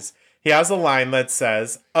dies, he has a line that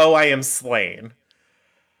says, "Oh, I am slain."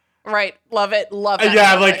 Right. Love it. Love it.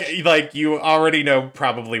 Yeah, love it. like you already know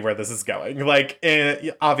probably where this is going. Like,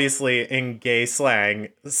 obviously in gay slang,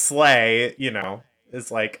 slay,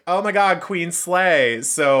 is like, oh my god, Queen Slay.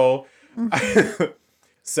 So,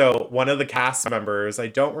 so one of the cast members, I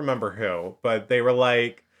don't remember who, but they were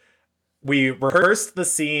like, we rehearsed the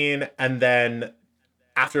scene, and then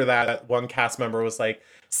after that, one cast member was like,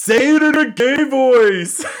 say it in a gay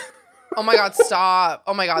voice. Oh my god, stop.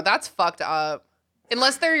 Oh my god, that's fucked up.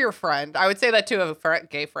 Unless they're your friend. I would say that to a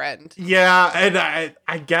gay friend. Yeah, and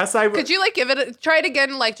I guess I would. Could you try it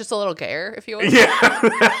again, like just a little gayer, if you would? Yeah.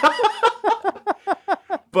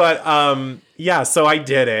 But yeah, so I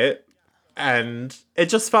did it, and it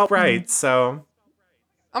just felt right. So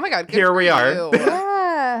Oh my god, good Here for we are. you.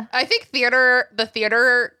 Yeah. I think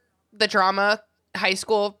the drama, high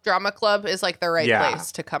school drama club is like the right Yeah.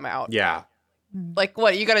 place to come out. yeah. Like,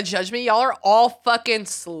 what, you gonna judge me? Y'all are all fucking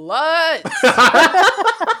sluts.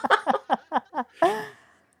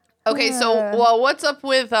 Okay, so, well, what's up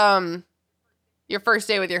with your first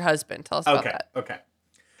day with your husband? Tell us about that. Okay.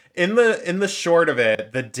 In the short of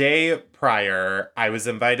it, the day prior, I was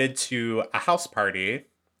invited to a house party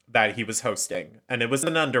that he was hosting, and it was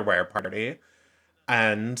an underwear party,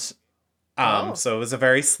 and so it was a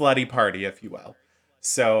very slutty party, if you will.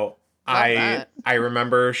 So that. I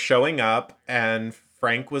remember showing up, and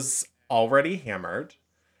Frank was already hammered,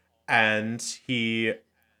 and And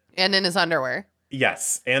in his underwear.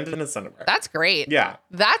 yes, and in his underwear. That's great. Yeah.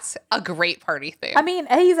 That's a great party thing. I mean,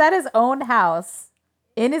 he's at his own house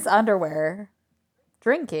in his underwear,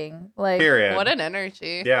 drinking. Like, Period. what an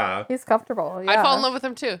energy. Yeah. he's comfortable. Yeah. I'd fall in love with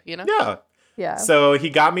him too, you know? Yeah. Yeah. So he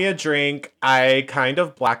got me a drink. I kind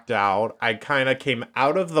of blacked out. I kind of came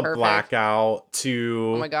out of the Perfect. blackout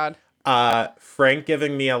to Oh my god. Frank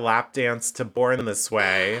giving me a lap dance to Born This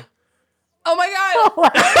Way. Oh my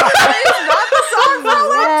god. That is not the song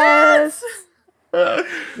for yes.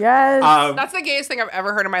 Yes. That's the gayest thing I've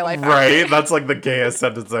ever heard in my life. Right? That's like the gayest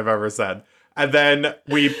sentence I've ever said. And then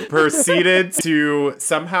we proceeded to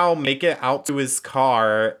somehow make it out to his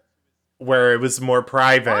car where it was more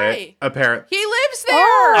private. Why? Apparently. He lives there.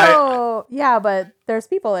 Oh, yeah, but there's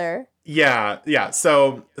people there. Yeah.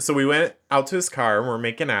 So we went out to his car and we're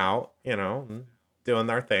making out, doing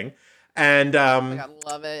our thing. And Oh my god,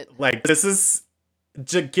 love it. like, this is,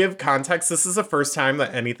 to give context, this is the first time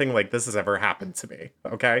that anything like this has ever happened to me.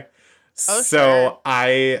 Okay. Oh, so sure.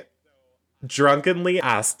 I drunkenly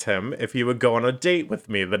asked him if he would go on a date with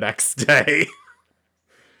me the next day.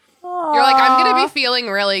 You're like, I'm gonna be feeling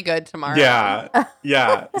really good tomorrow.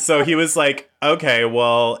 Yeah. So he was like, okay,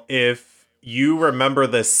 well, if you remember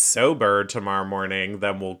this sober tomorrow morning,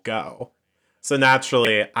 then we'll go. So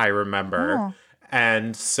naturally, I remember. Oh.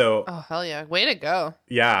 And so, Oh, hell yeah. Way to go.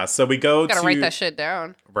 yeah, so we go Gotta to... write that shit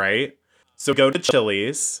down. Right? So we go to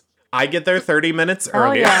Chili's. I get there 30 minutes Oh,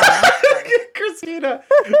 earlier. yeah. Christina.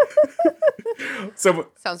 So,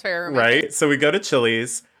 Sounds very romantic. right? So we go to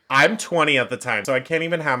Chili's. I'm 20 at the time, so I can't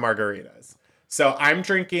even have margaritas. So I'm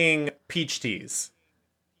drinking peach teas.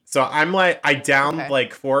 So I'm like, I downed Okay.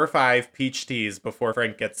 like 4 or 5 peach teas before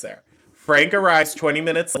Frank gets there. Frank arrives 20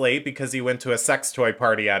 minutes late because he went to a sex toy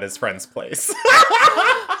party at his friend's place.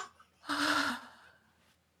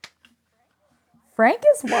 Frank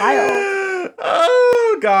is wild.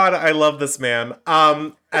 Oh God, I love this man.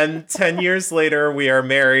 And 10 years later, we are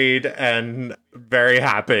married and very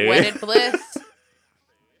happy. Wedded bliss.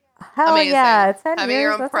 Hell Amazing. yeah. 10 Having years,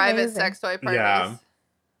 your own that's private amazing. sex toy parties. Yeah.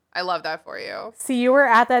 I love that for you. So you were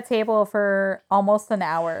at that table for almost an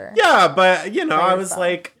hour. Yeah, but you know, By I was yourself.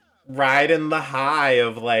 like riding the high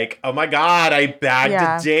of like, oh my God, I bagged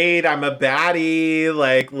Yeah. a date. I'm a baddie.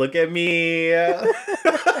 Like, look at me. That's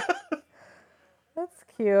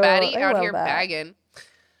cute. Baddie I out love here that. bagging.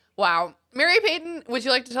 Wow. Mary Payton, would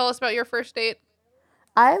you like to tell us about your first date?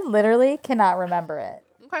 I literally cannot remember it.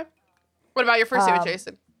 Okay. What about your first date with Um,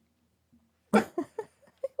 Jason?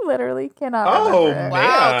 Literally cannot Oh, remember it.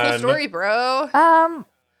 Wow, cool man. story, bro.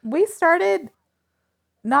 We started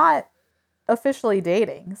not officially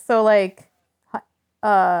dating. So like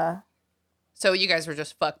So you guys were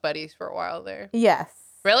just fuck buddies for a while there. yes.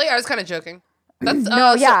 Really? I was kind of joking. That's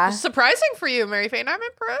No, yeah. surprising for you, Mary Payton. I'm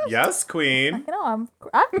impressed. Yes, queen. You know,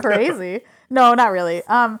 I'm crazy. No, not really.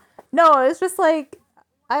 No, it's just like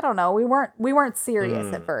I don't know. We weren't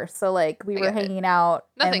serious at first. So like we I were get it. hanging out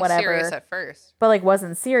and Nothing whatever. serious at first. But like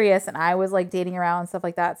wasn't serious, and I was like dating around and stuff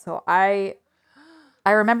like that. So I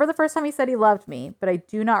remember the first time he said he loved me, but I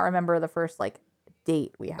do not remember the first like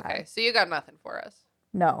date we had. Okay, so you got nothing for us.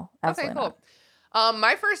 No, absolutely Okay, cool.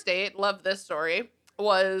 My first date, love this story,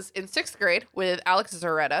 was in 6th grade with Alex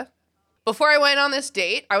Zaretta. Before I went on this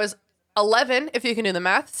date, I was 11, if you can do the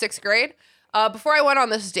math, 6th grade. Before I went on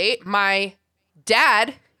this date, my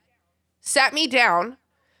dad sat me down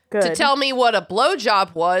Good. to tell me what a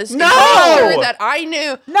blowjob was. No! To make sure that I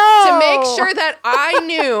knew. No! To make sure that I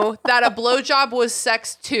knew that a blowjob was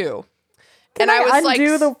sex too. Can and I was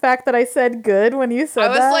undo like, the fact that I said good when you said I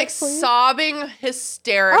was that? like please? sobbing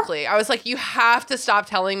hysterically. I was like, you have to stop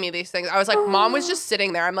telling me these things. I was like, mom was just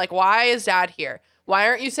sitting there. I'm like, why is dad here? Why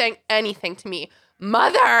aren't you saying anything to me?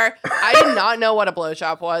 Mother, I did not know what a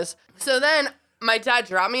blowjob was. So then my dad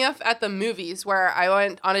dropped me off at the movies where I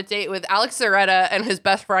went on a date with Alex Zaretta and his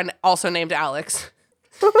best friend, also named Alex.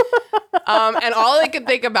 And all I could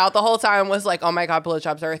think about the whole time was like, oh my God,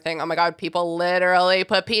 blowjobs are a thing. Oh my God, people literally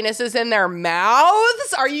put penises in their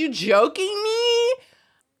mouths. Are you joking me?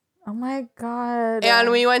 Oh my god.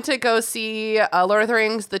 And we went to go see Lord of the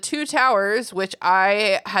Rings, The Two Towers, which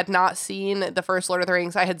I had not seen the first Lord of the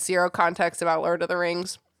Rings. I had zero context about Lord of the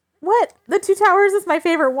Rings. What? The Two Towers is my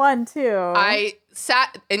favorite one too. I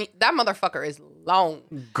sat, and that motherfucker is long.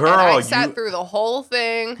 Girl, and I sat you- through the whole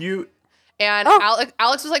thing. You And Oh.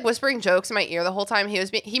 Alex was like whispering jokes in my ear the whole time.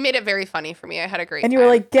 He made it very funny for me. I had a great and you time.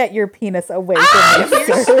 were like, get your penis away Get from me.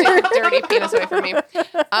 your sir." dirty penis away from me.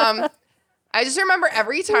 I just remember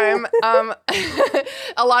every time,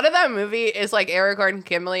 a lot of that movie is like Aragorn,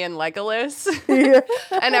 Gimli, and Legolas.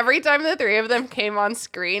 And every time the three of them came on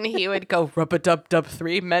screen, he would go, rub-a-dub-dub,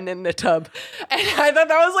 3 men in the tub. And I thought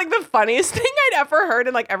that was like the funniest thing I'd ever heard.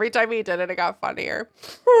 And like every time he did it, it got funnier.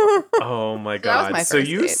 Oh my that was god. my So first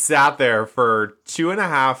you date. sat there for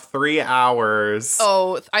 2.5, 3 hours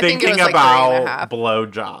Oh, I think it thinking was like 3.5. about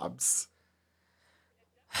blowjobs.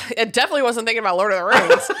 It definitely wasn't thinking about Lord of the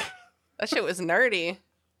Rings. That shit was nerdy.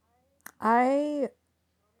 I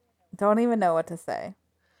don't even know what to say.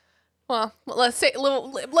 Well, let's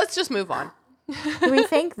just move on. Do we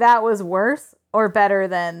think that was worse or better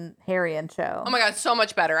than Harry and Cho? Oh my God, so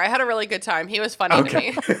much better. I had a really good time. He was funny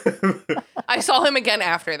Okay. to me. I saw him again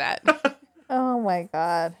after that. Oh my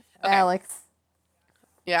god. Okay. Alex.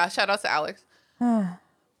 Yeah, shout out to Alex.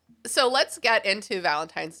 So let's get into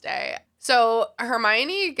Valentine's Day. So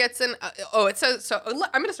Hermione gets in. It says so.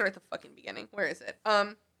 I'm gonna start at the fucking beginning. Where is it?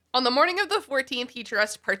 On the morning of the 14th, he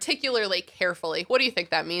dressed particularly carefully. What do you think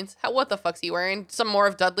that means? What the fuck's he wearing? Some more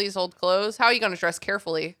of Dudley's old clothes? How are you gonna dress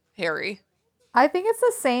carefully, Harry? I think it's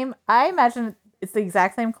the same. I imagine it's the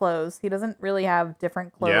exact same clothes. He doesn't really have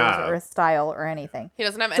different clothes Yeah. or a style or anything. He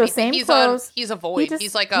doesn't have So anything. same He's clothes. he's a void. just-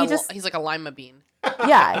 he's like he a just- he's like a lima bean.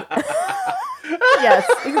 Yeah. Yes,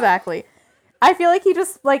 exactly. I feel like he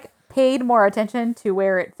just like paid more attention to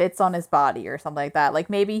where it fits on his body or something like that. Like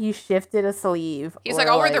maybe he shifted a sleeve. He's or, like,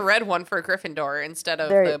 I'll wear the red one for Gryffindor instead of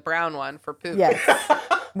There- the brown one for poop. Yes.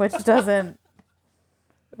 Which doesn't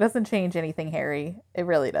change anything, Harry. It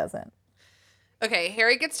really doesn't. Okay,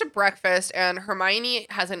 Harry gets to breakfast, and Hermione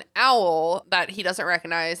has an owl that he doesn't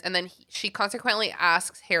recognize, and then she consequently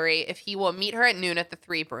asks Harry if he will meet her at noon at the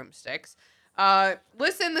Three Broomsticks.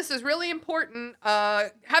 Listen, this is really important.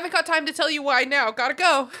 Haven't got time to tell you why now. Gotta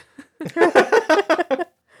go.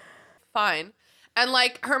 Fine. And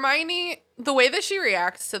like Hermione, the way that she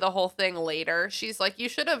reacts to the whole thing later, she's like, you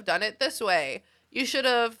should have done it this way. You should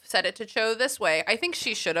have said it to Cho this way. I think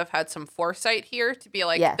she should have had some foresight here to be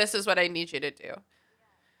like, Yes. this is what I need you to do.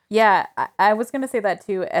 Yeah, I was going to say that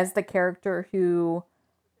too, as the character who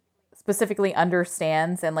specifically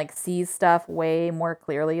understands and like sees stuff way more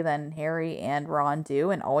clearly than Harry and Ron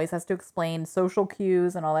do and always has to explain social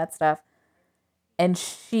cues and all that stuff. And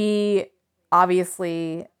she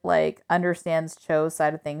obviously like understands Cho's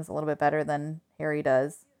side of things a little bit better than Harry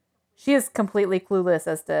does. She is completely clueless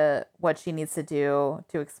as to what she needs to do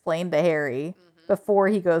to explain to Harry before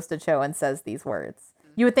he goes to Cho and says these words.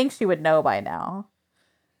 You would think she would know by now.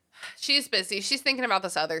 She's busy. She's thinking about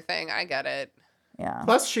this other thing. I get it. Yeah.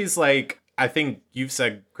 Plus, she's like, I think you've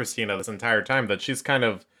said, Christina, this entire time that she's kind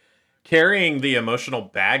of carrying the emotional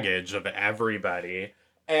baggage of everybody.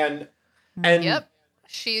 And Yep.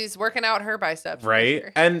 She's working out her biceps. right? For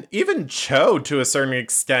sure. And even Cho, to a certain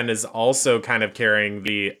extent, is also kind of carrying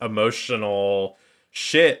the emotional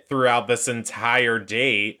shit throughout this entire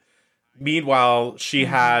date. Meanwhile, she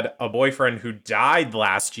had a boyfriend who died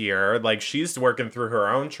last year. Like, she's working through her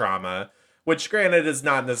own trauma, which, granted, is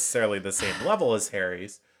not necessarily the same level as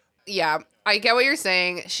Harry's. Yeah, I get what you're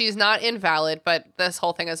saying. She's not invalid, but this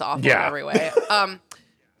whole thing is awful Yeah. in every way.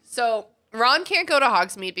 So Ron can't go to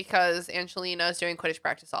Hogsmeade because Angelina is doing Quidditch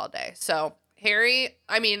practice all day. So Harry,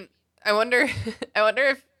 I mean, I wonder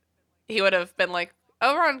if he would have been like,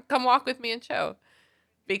 "Oh, Ron, come walk with me and Cho,"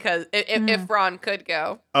 because if Ron could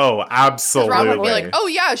go, Oh, absolutely. Ron would be like, "Oh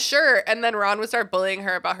yeah, sure," and then Ron would start bullying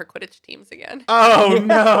her about her Quidditch teams again. Oh,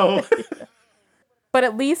 no. But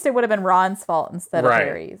at least it would have been Ron's fault instead of Right.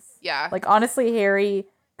 Harry's. Yeah, Like, honestly, Harry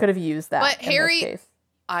could have used that. But in this Harry- case.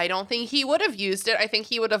 I don't think he would have used it. I think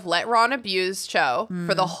he would have let Ron abuse Cho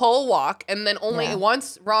for the whole walk, and then only Yeah.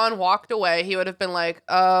 once Ron walked away, he would have been like,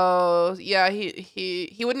 "Oh, yeah."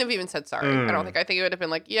 He wouldn't have even said sorry. I don't think. I think he would have been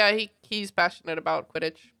like, "Yeah, he's passionate about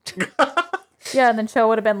Quidditch." Yeah, and then Cho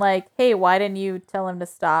would have been like, hey, why didn't you tell him to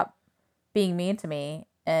stop being mean to me?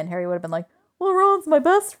 And Harry would have been like, well, Ron's my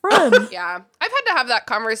best friend. Yeah, I've had to have that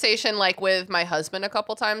conversation like with my husband a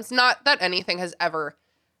couple times. Not that anything has ever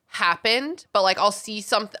happened, but like I'll see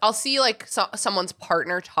like someone's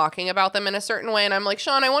partner talking about them in a certain way, and I'm like,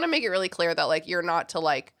 Sean, I want to make it really clear that like you're not to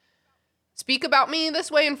like speak about me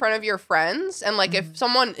this way in front of your friends, and like if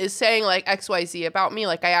someone is saying like XYZ about me,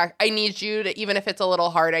 like I need you to, even if it's a little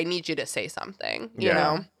hard, I need you to say something, you Yeah.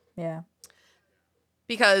 know, Yeah.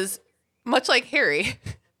 because much like Harry,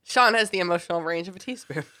 Sean has the emotional range of a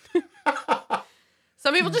teaspoon.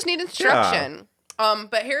 Some people just need instruction.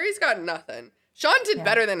 But Harry's got nothing. Sean did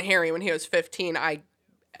better than Harry when he was 15, I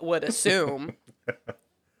would assume.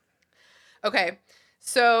 Okay,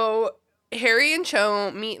 so Harry and Cho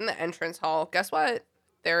meet in the entrance hall. Guess what?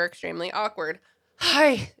 They're extremely awkward.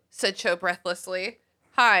 Hi, said Cho breathlessly.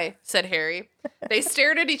 Hi, said Harry. They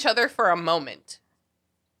stared at each other for a moment.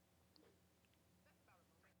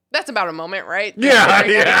 That's about a moment, right? Yeah,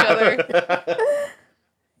 Staring at each other. yeah.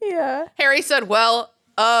 Yeah. Harry said, well,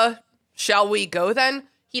 shall we go then?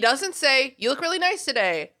 He doesn't say, you look really nice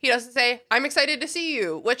today. He doesn't say, I'm excited to see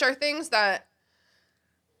you, which are things that,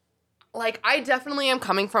 like, I definitely am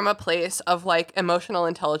coming from a place of, like, emotional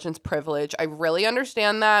intelligence privilege. I really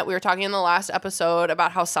understand that. We were talking in the last episode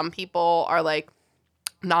about how some people are, like,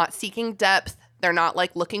 not seeking depth. They're not,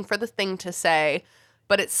 like, looking for the thing to say.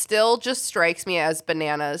 But it still just strikes me as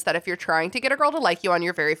bananas that if you're trying to get a girl to like you on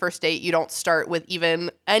your very first date, you don't start with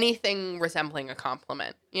even anything resembling a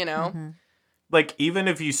compliment, you know? Mm-hmm. Like, even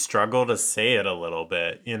if you struggle to say it a little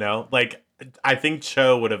bit, you know? Like, I think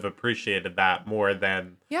Cho would have appreciated that more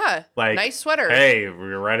than, Yeah. like, Nice sweater. hey,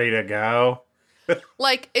 we're ready to go.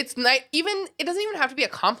 Like, it's nice. Even, it doesn't even have to be a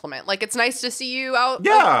compliment. Like, it's nice to see you out,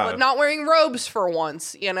 Yeah. like, not wearing robes for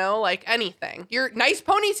once, you know? Like, anything. Your nice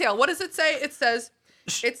ponytail. What does it say? It says,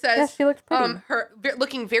 Yeah, she looked pretty.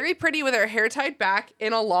 looking very pretty with her hair tied back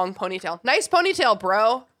in a long ponytail. Nice ponytail,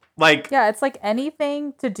 bro. Like, Yeah, it's like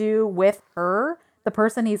anything to do with her, the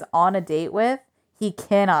person he's on a date with, he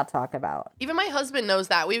cannot talk about. Even my husband knows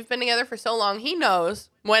that. We've been together for so long. He knows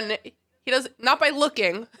when he does, not by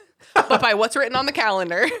looking, but by what's written on the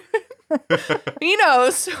calendar. He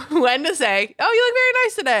knows when to say, "Oh, you look very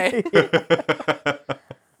nice today."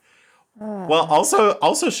 Well,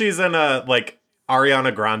 also she's in a like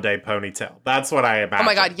Ariana Grande ponytail. That's what I imagine. Oh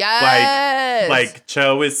my God, yes. Like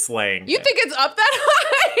Cho is slaying. You it. think it's up that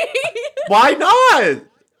high? Why not?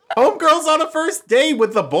 Homegirl's on a first date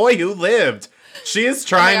with the boy who lived. She is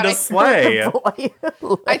trying to slay.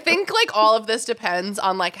 I think like all of this depends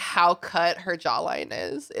on like how cut her jawline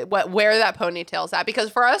is, where that ponytail's at. Because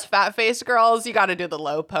for us fat-faced girls, you got to do the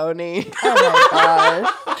low pony. Oh my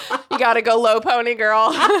gosh. You got to go low pony,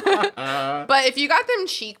 girl. But if you got them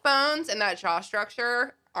cheekbones and that jaw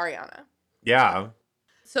structure, Ariana. Yeah.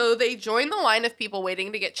 So they join the line of people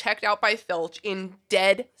waiting to get checked out by Filch in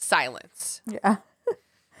dead silence. Yeah.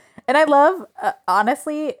 And I love,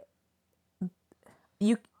 honestly,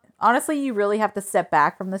 you really have to step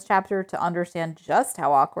back from this chapter to understand just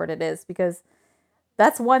how awkward it is, because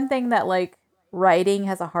that's one thing that like writing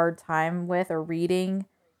has a hard time with, or reading,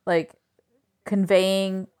 like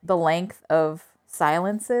conveying the length of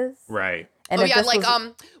silences. Right. And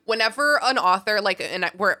whenever an author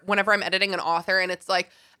whenever I'm editing an author and it's like,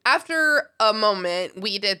 after a moment,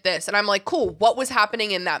 we did this. And I'm like, cool, what was happening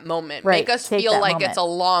in that moment? Right, Make us take feel that like moment. it's a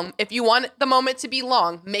long, if you want the moment to be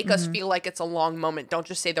long, make us feel like it's a long moment. Don't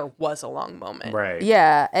just say there was a long moment. Right.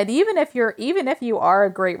 Yeah. And even if you are a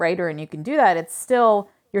great writer and you can do that,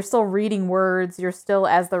 you're still reading words. You're still,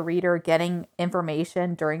 as the reader, getting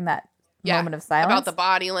information during that moment of silence. About the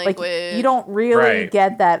body language. Like, you don't really Right.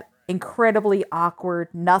 get that incredibly awkward,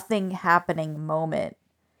 nothing happening moment.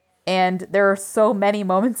 And there are so many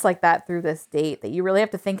moments like that through this date that you really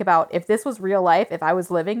have to think about, if this was real life, if I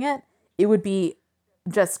was living it, it would be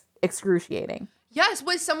just excruciating. Yes,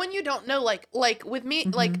 with someone you don't know, like with me,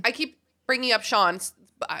 like I keep bringing up Sean's.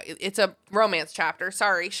 It's a romance chapter.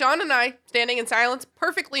 Sorry, Sean and I standing in silence,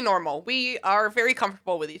 perfectly normal. We are very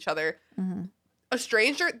comfortable with each other. A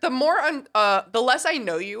stranger, the less I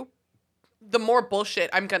know you, the more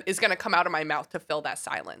bullshit is gonna come out of my mouth to fill that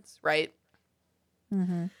silence, right?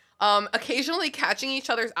 Occasionally catching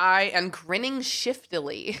each other's eye and grinning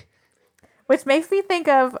shiftily. Which makes me think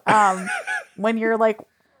of when you're like,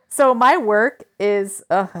 so my work is,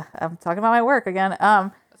 I'm talking about my work again.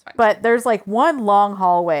 That's fine. But there's like one long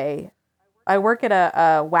hallway. I work at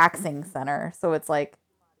a waxing center, so it's like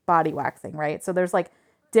body waxing, right? So there's like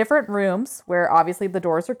different rooms where obviously the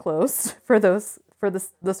doors are closed for the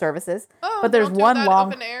services. Oh, but there's don't do one that long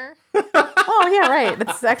open air. Oh yeah, right.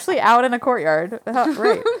 It's actually out in a courtyard.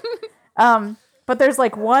 Right. But there's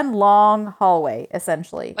like one long hallway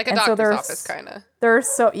essentially. Like a doctor's office kind of. There's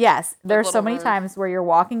so little many room. times where you're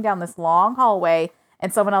walking down this long hallway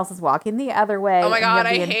and someone else is walking the other way. Oh my and God,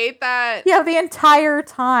 I hate that. You have the entire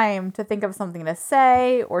time to think of something to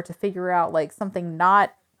say or to figure out like something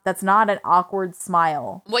that's not an awkward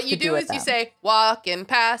smile. What you to do with is you them. say, walking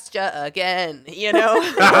past ya again, you know?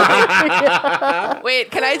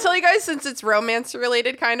 Wait, can I tell you guys, since it's romance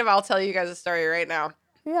related kind of, I'll tell you guys a story right now.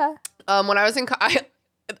 Yeah. When I was in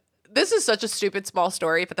this is such a stupid small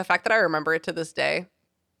story, but the fact that I remember it to this day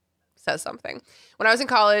says something. When I was in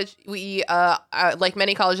college, we, like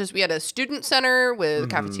many colleges, we had a student center with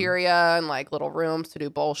cafeteria and like little rooms to do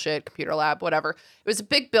bullshit, computer lab, whatever. It was a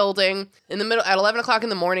big building in the middle at 11 o'clock in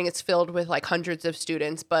the morning. It's filled with like hundreds of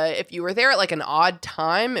students. But if you were there at like an odd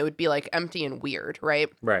time, it would be like empty and weird, right?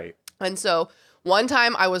 Right. And so one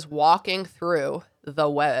time I was walking through the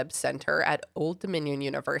Web Center at Old Dominion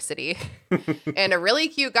University and a really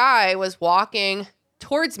cute guy was walking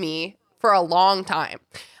towards me for a long time.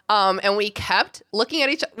 And we kept looking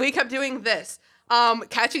at we kept doing this,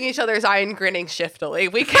 catching each other's eye and grinning shiftily.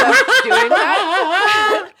 We kept doing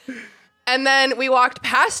that. And then we walked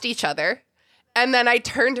past each other. And then I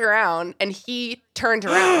turned around and he turned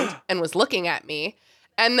around and was looking at me.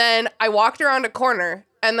 And then I walked around a corner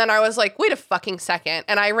and then I was like, wait a fucking second.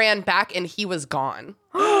 And I ran back and he was gone.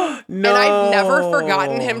 No. And I've never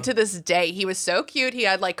forgotten him to this day. He was so cute. He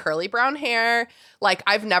had like curly brown hair. Like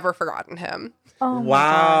I've never forgotten him. Oh my God.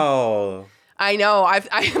 Wow. I know.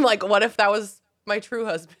 I'm like, what if that was my true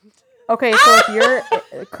husband? Okay, so if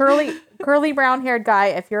you're a curly brown haired guy,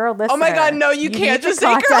 if you're a listener, Oh my God, no, you can't need to just say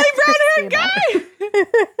curly contact brown haired Christina.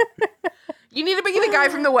 guy. You need to be the guy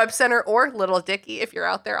from the Web Center or Little Dicky. If you're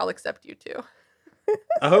out there, I'll accept you too.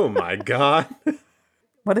 Oh my God.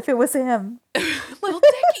 What if it was him? Little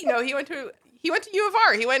Dicky. No, he went to U of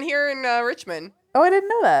R. He went here in Richmond. Oh, I didn't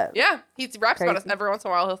know that. Yeah, he raps about us Crazy. every once in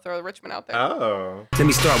a while. He'll throw Richmond out there. Oh. Let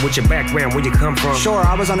me start with your background, where you come from. Sure,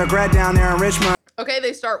 I was undergrad down there in Richmond. Okay,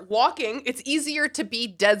 they start walking. It's easier to be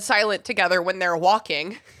dead silent together when they're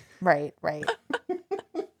walking. Right.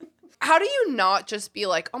 how do you not just be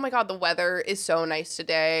like, oh my God, the weather is so nice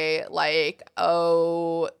today. Like,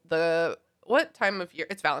 oh, what time of year?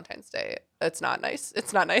 It's Valentine's Day. It's not nice.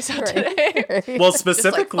 It's not nice out today. Right. Well, Just like,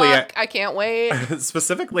 specifically, fuck, I can't wait.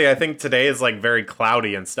 specifically, I think today is like very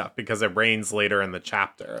cloudy and stuff because it rains later in the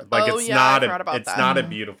chapter. Like Oh, it's yeah, not I forgot about that. not a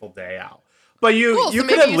beautiful day out. But you Cool, you so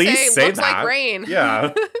could maybe at you least say, say "Looks like that. rain."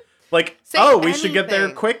 Yeah. Like, Say we should get there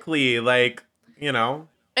anything. quickly. Like, you know.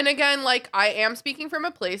 And again, like, I am speaking from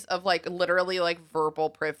a place of, like, literally, like, verbal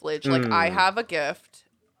privilege. Like, I have a gift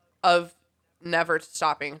of never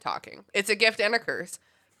stopping talking. It's a gift and a curse.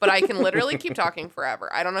 But I can literally keep talking forever.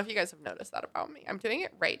 I don't know if you guys have noticed that about me. I'm doing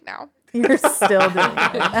it right now. You're still doing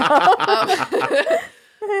it.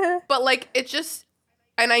 But, like, it just...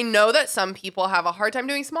 And I know that some people have a hard time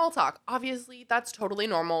doing small talk. Obviously, that's totally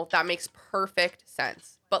normal. That makes perfect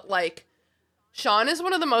sense. But, like... Sean is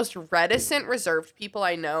one of the most reticent, reserved people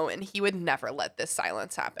I know, and he would never let this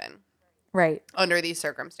silence happen Right. under these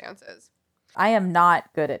circumstances. I am not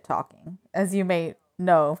good at talking, as you may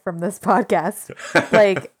know from this podcast.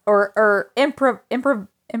 Like, or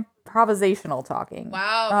improvisational talking.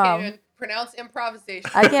 Wow, can't even pronounce improvisation.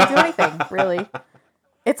 I can't do anything, really.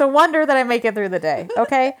 It's a wonder that I make it through the day.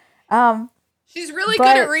 Okay. She's really but-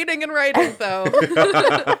 good at reading and writing, though.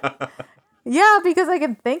 Yeah, because I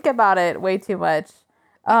can think about it way too much.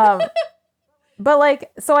 But like,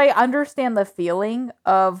 so I understand the feeling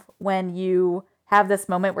of when you have this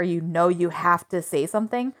moment where you know you have to say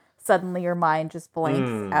something, suddenly your mind just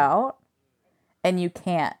blanks out and you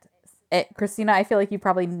can't. Christina, I feel like you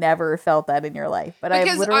probably never felt that in your life, but I've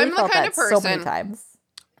Because literally I'm the felt kind that of so many person- times.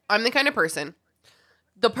 I'm the kind of person,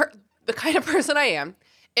 the kind of person I am.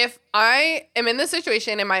 If I am in this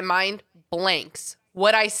situation and my mind blanks,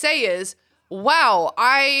 what I say is, wow,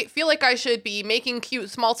 I feel like I should be making cute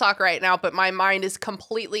small talk right now, but my mind is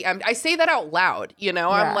completely empty. I say that out loud, you know?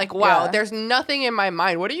 Yeah, I'm like, wow, yeah. there's nothing in my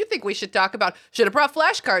mind. What do you think we should talk about? Should have brought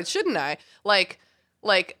flashcards, shouldn't I? Like,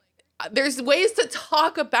 there's ways to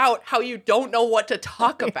talk about how you don't know what to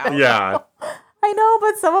talk about. Yeah. I know,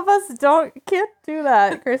 but some of us can't do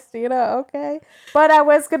that, Christina, okay? But I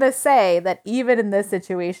was going to say that even in this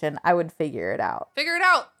situation, I would figure it out. Figure it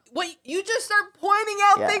out. What, you just start pointing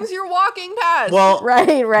out Yeah. things you're walking past. Well,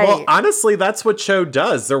 Right. Well, honestly, that's what Cho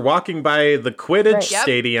does. They're walking by the Quidditch Right. Yep.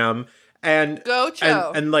 stadium, and Go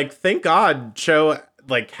Cho. and like, thank God Cho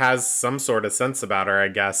like has some sort of sense about her, I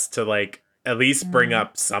guess, to like at least bring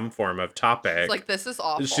up some form of topic. It's like, this is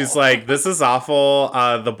awful. She's like, this is awful.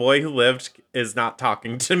 The boy who lived is not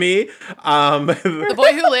talking to me. The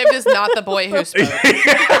boy who lived is not the boy who spoke.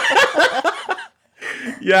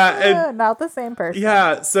 Yeah, and Not the same person.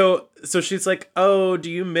 yeah, so she's like, "Oh, do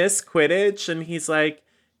you miss Quidditch?" And he's like,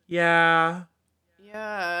 "Yeah."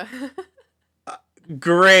 Yeah.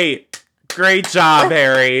 Great job,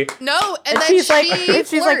 Harry. No, and And then she's like, she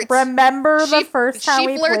she's like, flirts. remember the She- first time she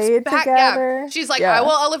we flirts played back, together? Yeah. She's like, Yeah. I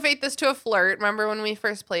will elevate this to a flirt. Remember when we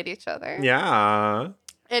first played each other? Yeah.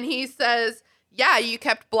 And he says, yeah, you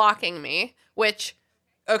kept blocking me, which,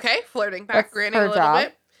 okay, flirting back, That's granting her a little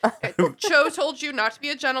job. bit. Cho told you not to be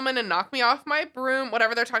a gentleman and knock me off my broom,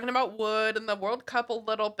 whatever they're talking about wood and the World Cup a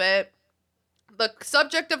little bit. The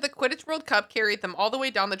subject of the Quidditch World Cup carried them all the way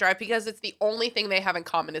down the drive because it's the only thing they have in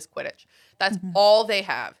common is Quidditch. That's all they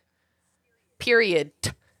have. Period.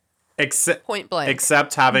 Except Point blank.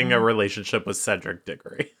 except having a relationship with Cedric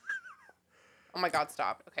Diggory. Oh my God,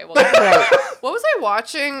 stop. Okay, well, Right. what was I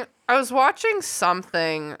watching? I was watching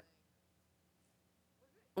something.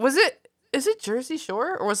 Is it Jersey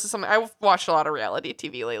Shore? Or was it something? I've watched a lot of reality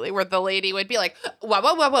TV lately where the lady would be like, wah,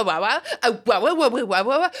 wah, wah, wah, wah, wah, wah, wah, wah, wah, wah,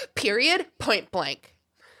 wah, period, point blank.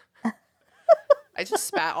 I just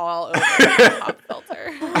spat all over the pop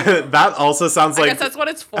filter. That also sounds I like guess that's what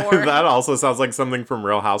it's for. that also sounds like something from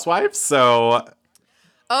Real Housewives. So,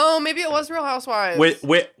 Oh, maybe it was Real Housewives. which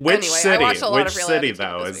Anyway, I city? watched a lot Which of reality city TV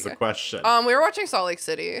though this is the weekend. question. We were watching Salt Lake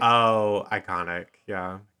City. Oh, iconic.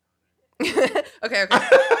 Yeah. Okay.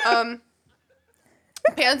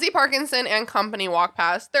 Pansy Parkinson and company walk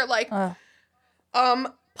past. They're like, Potter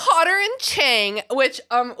and Chang, which,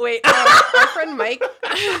 wait, our friend Mike,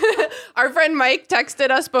 our friend Mike texted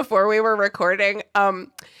us before we were recording. Oh,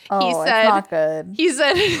 He it's said, not good. he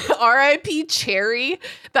said, R.I.P. Cherry.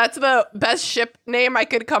 That's the best ship name I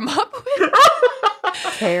could come up with.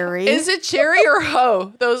 Cherry. Is it Cherry or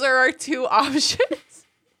Ho? Those are our two options.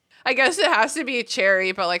 I guess it has to be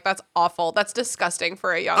Cherry, but like that's awful. That's disgusting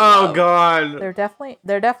for a young Oh love. God.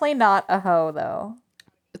 They're definitely not a hoe though.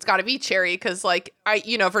 It's got to be Cherry because like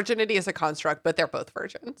virginity is a construct, but they're both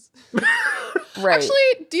virgins. Right.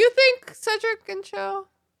 Actually, do you think Cedric and Cho?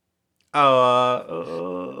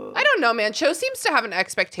 I don't know, man. Cho seems to have an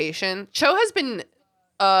expectation. Cho has been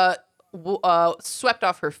swept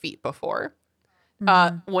off her feet before.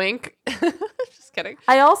 Wink. Just kidding.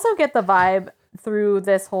 I also get the vibe through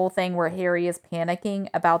this whole thing where Harry is panicking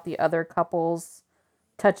about the other couples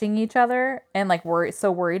touching each other and like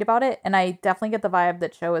worried about it. And I definitely get the vibe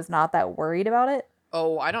that Cho is not that worried about it.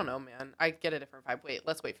 Oh, I don't know, man. I get a different vibe. Wait,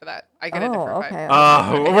 let's wait for that. I get a different okay.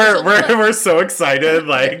 vibe. We're so excited.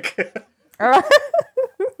 Like,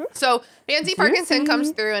 So Pansy Parkinson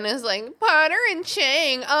comes through and is like, Potter and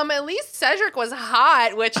Chang. At least Cedric was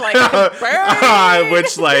hot, which like,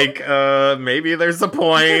 maybe there's a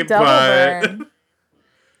point, Double but burn.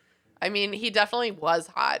 I mean, he definitely was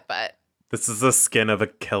hot, but this is the skin of a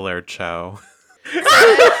killer, Cho.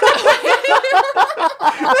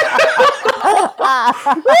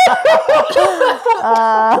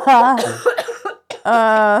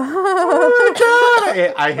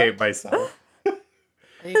 I hate myself.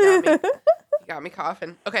 You got me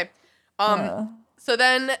coughing. Okay. So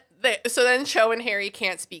then Cho and Harry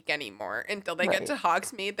can't speak anymore until they get to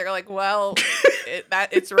Hogsmeade. They're like, well,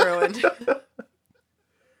 it's ruined.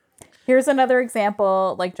 Here's another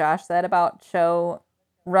example, like Josh said, about Cho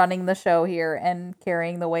running the show here and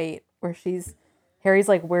carrying the weight, where Harry's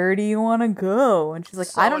like, where do you want to go? And she's like,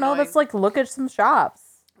 So I don't know. annoying. Let's like look at some shops.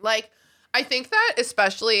 Like, I think that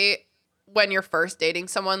especially when you're first dating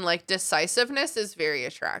someone, like decisiveness is very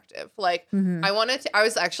attractive. Like I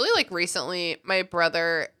was actually like recently, my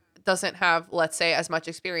brother doesn't have, let's say, as much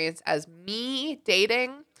experience as me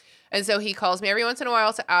dating. And so he calls me every once in a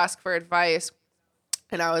while to ask for advice.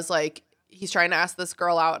 And I was like, he's trying to ask this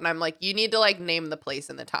girl out. And I'm like, you need to like name the place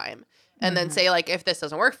and the time. And then say like, if this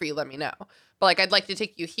doesn't work for you, let me know. But like, I'd like to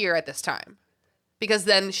take you here at this time. Because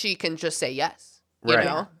then she can just say yes. You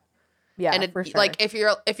know? Yeah, And for sure. like, if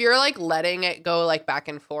you're like letting it go like back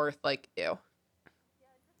and forth, like, ew.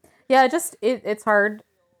 Yeah, it's hard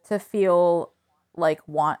to feel like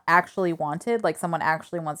actually wanted, like someone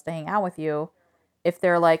actually wants to hang out with you, if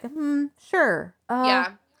they're like, sure.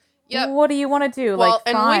 Yeah. Yep. What do you want to do? Well, like,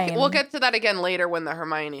 and fine. we'll get to that again later when the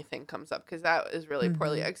Hermione thing comes up, because that is really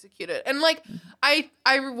poorly executed. And like, I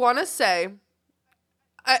want to say,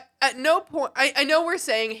 at no point, I know we're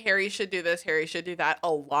saying Harry should do this, Harry should do that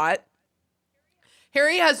a lot.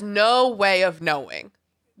 Harry has no way of knowing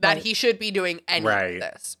that he should be doing any of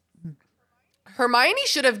this. Hermione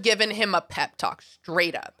should have given him a pep talk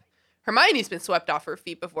straight up. Hermione's been swept off her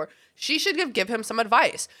feet before. She should give him some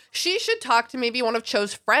advice. She should talk to maybe one of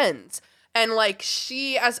Cho's friends. And like,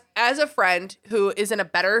 she, as a friend who is in a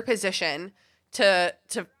better position to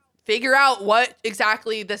figure out what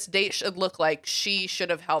exactly this date should look like, she should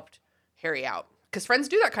have helped Harry out. Because friends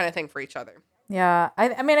do that kind of thing for each other. Yeah,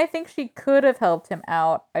 I mean, I think she could have helped him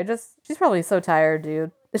out. She's probably so tired,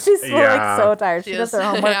 dude. She's like so tired. She does her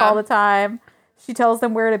homework all the time. She tells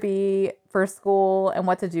them where to be for school and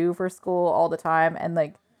what to do for school all the time. And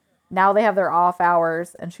like, now they have their off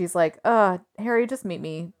hours and she's like, Harry, just meet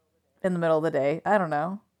me in the middle of the day. I don't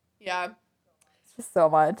know. Yeah. It's just so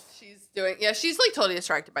much. She's like totally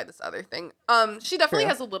distracted by this other thing. She definitely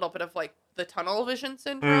has a little bit of like the tunnel vision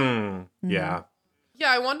syndrome. Yeah. Yeah,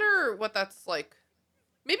 I wonder what that's like.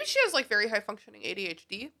 Maybe she has like very high functioning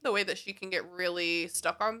ADHD, the way that she can get really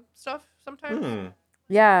stuck on stuff sometimes.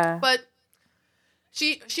 Yeah. But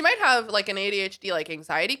she might have like an ADHD like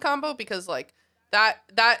anxiety combo, because like that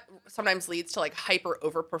sometimes leads to like hyper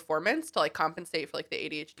overperformance to like compensate for like the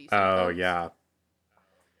ADHD symptoms. Oh, yeah.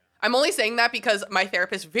 I'm only saying that because my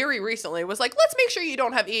therapist very recently was like, let's make sure you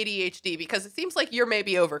don't have ADHD, because it seems like you're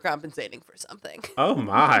maybe overcompensating for something. Oh,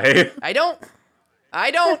 my. I don't.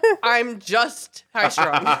 I'm just high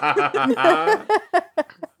strung.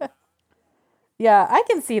 Yeah, I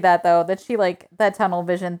can see that though, that she like that tunnel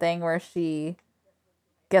vision thing where she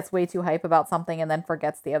gets way too hype about something and then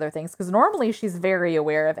forgets the other things. Because normally she's very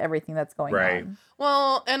aware of everything that's going on.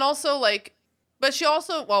 Well, and also like, but she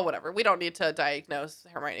also, well, whatever. We don't need to diagnose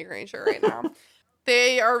Hermione Granger right now.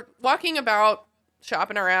 They are walking about,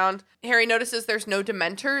 shopping around. Harry notices there's no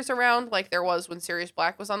Dementors around like there was when Sirius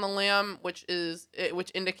Black was on the lam, which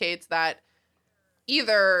indicates that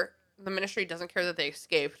either the Ministry doesn't care that they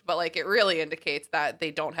escaped, but like it really indicates that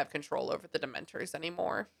they don't have control over the Dementors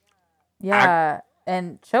anymore. Yeah,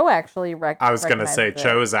 and Cho actually I was gonna say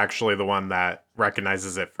Cho is actually the one that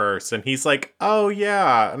recognizes it first, and he's like, "Oh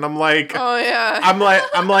yeah," and I'm like, "Oh yeah."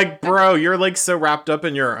 I'm like, bro, you're like so wrapped up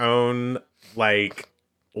in your own like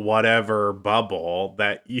whatever bubble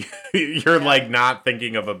that you're like not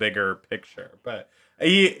thinking of a bigger picture. But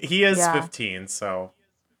he is 15, so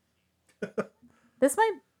this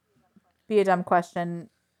might be a dumb question,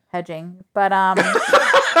 hedging, but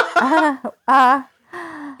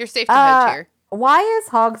You're safe to hedge here. Why is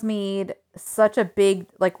Hogsmeade such a big,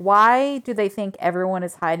 like, why do they think everyone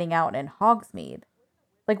is hiding out in Hogsmeade?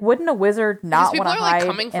 Like, wouldn't a wizard Because not people want are to hide like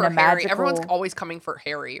coming in for a Harry. magical... Everyone's always coming for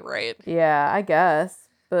Harry, right? Yeah, I guess.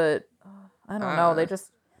 But, I don't know. They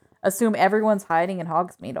just assume everyone's hiding in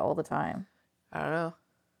Hogsmeade all the time. I don't know.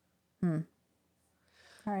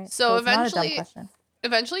 All right. So it's not a dumb eventually, question.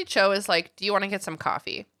 eventually Cho is like, do you want to get some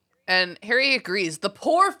coffee? And Harry agrees. The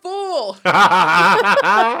poor fool.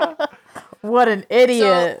 What an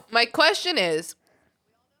idiot. So my question is,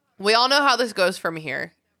 we all know how this goes from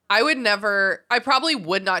here. I probably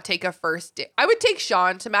would not take a first date. I would take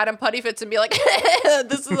Sean to Madame Puttyfits and be like,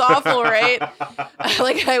 this is awful, right?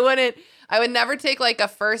 Like, I would never take like a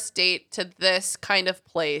first date to this kind of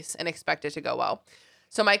place and expect it to go well.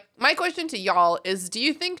 So my question to y'all is, do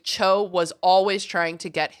you think Cho was always trying to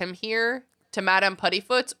get him here to Madame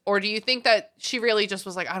Puttyfoot's? Or do you think that she really just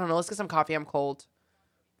was like, I don't know, let's get some coffee, I'm cold.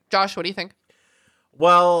 Josh, what do you think?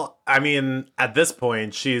 Well, I mean, at this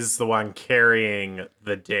point, she's the one carrying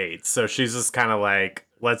the date. So she's just kind of like,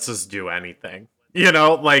 let's just do anything. You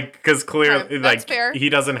know, like, because clearly, Okay, like, that's fair. he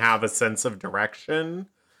doesn't have a sense of direction.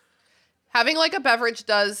 Having like a beverage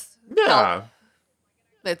does Yeah. help.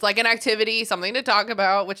 It's like an activity, something to talk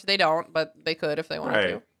about, which they don't, but they could if they wanted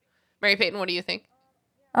to. Mary Peyton, what do you think?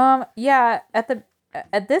 Yeah,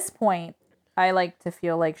 at this point, I like to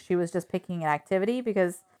feel like she was just picking an activity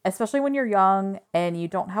because especially when you're young and you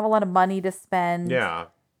don't have a lot of money to spend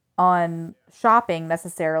on shopping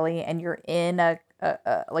necessarily, and you're in a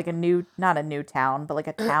new, not a new town, but like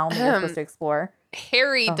a town that you're supposed to explore.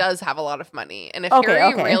 Harry does have a lot of money, and if Okay,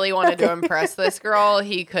 Harry okay. really wanted to impress this girl,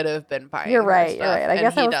 he could have been buying. You're her right. stuff, You're right. I and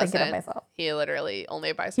guess I he was thinking of doesn't. myself. He literally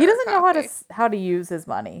only buys. He her doesn't know coffee. how to use his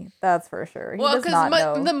money. That's for sure. He Well, does not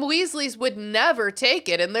know. because the Weasleys would never take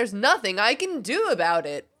it, and there's nothing I can do about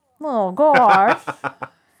it. Oh gosh. If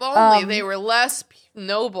only they were less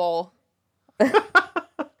noble.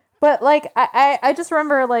 But like I just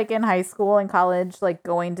remember like in high school and college, like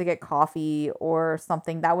going to get coffee or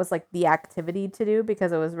something. That was like the activity to do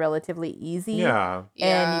because it was relatively easy. Yeah.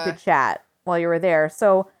 And you could chat while you were there.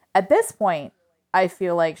 So at this point, I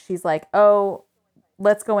feel like she's like, oh,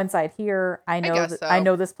 let's go inside here. I know guess so. I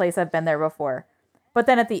know this place. I've been there before. But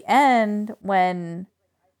then at the end, when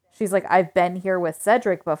she's like, I've been here with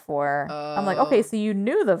Cedric before. I'm like, okay, so you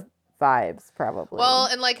knew the vibes probably. Well,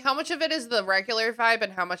 and like how much of it is the regular vibe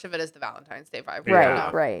and how much of it is the Valentine's Day vibe? Yeah.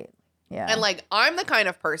 right, right. Yeah. And like I'm the kind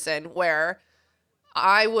of person where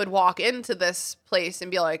I would walk into this place and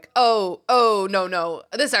be like, oh, no,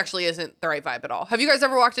 this actually isn't the right vibe at all. Have you guys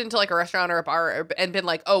ever walked into like a restaurant or a bar and been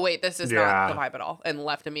like, oh wait, this is not the vibe at all, and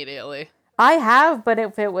left immediately? I have, but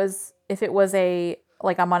if it was a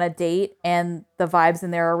like I'm on a date and the vibes in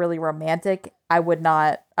there are really romantic, I would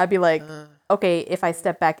not. I'd be like, okay, if I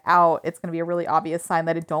step back out, it's gonna be a really obvious sign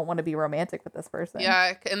that I don't want to be romantic with this person.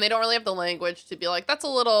 Yeah, and they don't really have the language to be like, that's a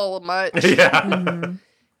little much. Yeah.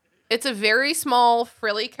 It's a very small,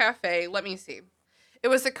 frilly cafe. Let me see. It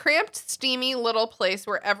was a cramped, steamy little place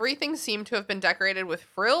where everything seemed to have been decorated with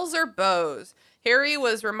frills or bows. Harry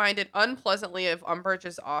was reminded unpleasantly of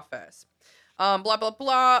Umbridge's office. Blah, blah,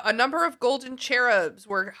 blah. A number of golden cherubs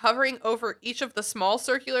were hovering over each of the small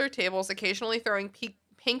circular tables, occasionally throwing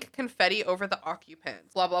pink confetti over the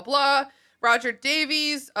occupants. Blah, blah, blah. Roger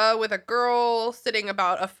Davies with a girl sitting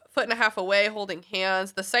about a foot and a half away holding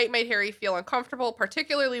hands. The sight made Harry feel uncomfortable,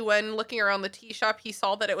 particularly when looking around the tea shop, he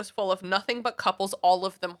saw that it was full of nothing but couples, all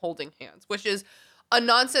of them holding hands, which is a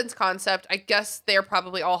nonsense concept. I guess they're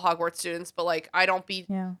probably all Hogwarts students, but like I don't be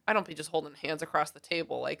just holding hands across the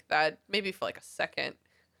table like that. Maybe for like a second.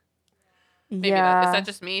 Maybe not. Is that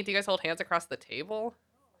just me? Do you guys hold hands across the table?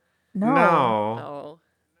 No.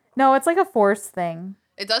 No, it's like a force thing.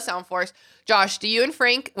 It does sound forced. Josh, do you and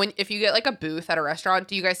Frank, if you get like a booth at a restaurant,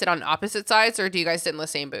 do you guys sit on opposite sides or do you guys sit in the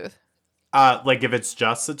same booth? Like if it's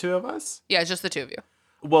just the two of us? Yeah, just the two of you.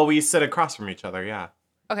 Well, we sit across from each other, yeah.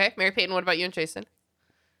 Okay, Mary Peyton, what about you and Jason?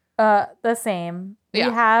 The same. Yeah,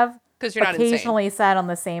 We have 'cause you're not occasionally sat on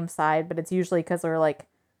the same side, but it's usually because we're like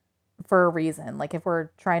for a reason. Like if we're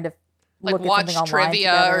trying to Like look watch at something online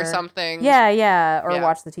trivia together. or something. Yeah, or Yeah.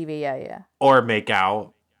 watch the TV. Yeah. Or make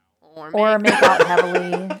out. Or make out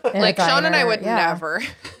heavily. in a Like Sean and I diner. would Yeah. never.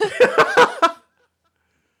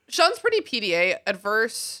 Sean's pretty PDA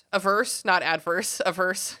averse, not adverse,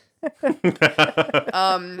 averse.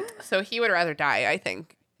 So he would rather die, I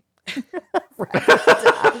think.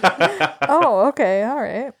 Oh, okay, all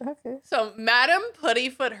right, okay. So Madame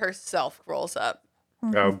Puttyfoot herself rolls up.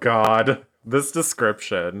 Oh God, this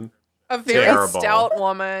description. A very Terrible. stout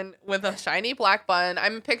woman with a shiny black bun.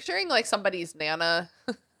 I'm picturing like somebody's Nana.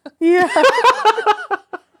 Yeah.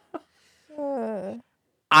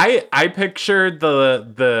 I pictured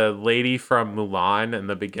the lady from Mulan in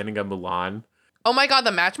the beginning of Mulan. Oh my god,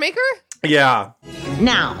 the matchmaker? Yeah.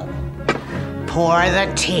 Now, pour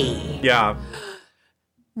the tea. Yeah.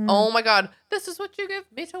 Oh my god, this is what you give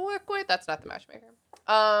me to work with. That's not the matchmaker.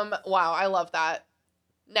 Wow, I love that.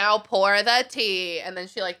 Now pour the tea, and then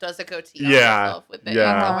she like does a goatee on herself with it.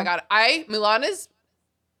 Yeah. Oh my god, Mulan is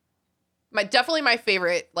definitely my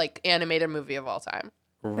favorite like animated movie of all time.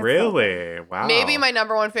 Really? Wow. Maybe my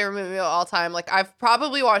number one favorite movie of all time. Like I've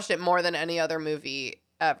probably watched it more than any other movie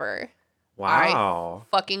ever. Wow.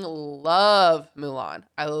 I fucking love Mulan.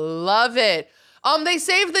 I love it. They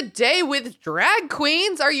saved the day with drag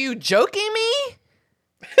queens. Are you joking me?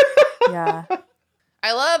 Yeah.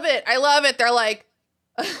 I love it. I love it. They're like,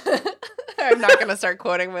 I'm not going to start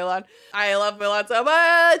quoting Mulan. I love Mulan so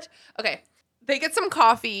much. Okay. They get some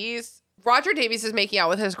coffees. Roger Davies is making out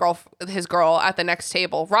with his girl at the next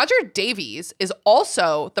table. Roger Davies is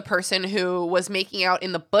also the person who was making out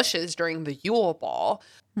in the bushes during the Yule Ball.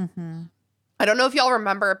 Mm-hmm. I don't know if y'all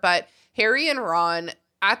remember, but Harry and Ron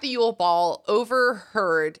at the Yule Ball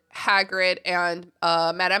overheard Hagrid and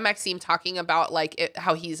Madame Maxime talking about like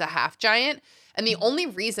how he's a half giant. And the only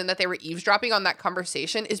reason that they were eavesdropping on that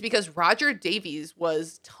conversation is because Roger Davies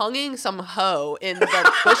was tonguing some hoe in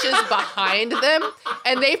the bushes behind them,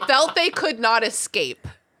 and they felt they could not escape.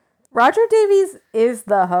 Roger Davies is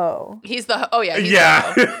the hoe. He's the oh yeah he's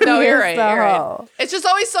Yeah. the hoe. No, He you're is right. the You're right. hoe. It's just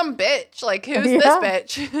always some bitch. Like who's this Yeah.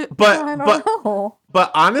 bitch? I don't know.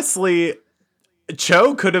 But honestly,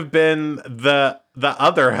 Cho could have been the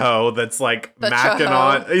other hoe that's like The macking Cho.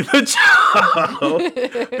 on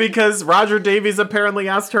the Cho. Because Roger Davies apparently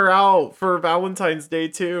asked her out for Valentine's Day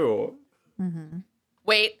too. Mm-hmm.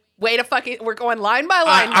 Wait a fucking. We're going line by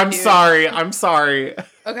line. I'm dude. sorry. I'm sorry.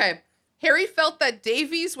 Okay. Harry felt that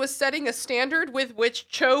Davies was setting a standard with which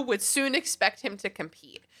Cho would soon expect him to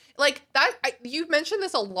compete. Like that, you mentioned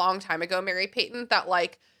this a long time ago, Mary Peyton, that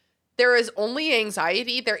like there is only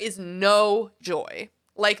anxiety, there is no joy.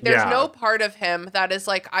 Like there's Yeah. no part of him that is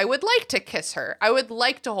like, I would like to kiss her. I would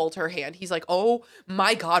like to hold her hand. He's like, oh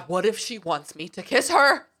my God, what if she wants me to kiss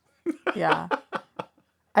her? Yeah.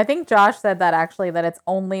 I think Josh said that actually, that it's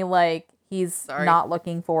only like he's not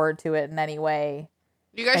looking forward to it in any way.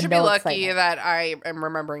 You guys And should be no lucky excitement. that I am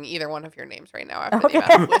remembering either one of your names right now after the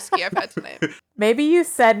amount of whiskey I've had tonight. Maybe you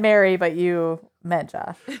said Mary, but you meant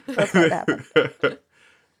Josh. That's what happened.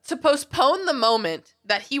 To postpone the moment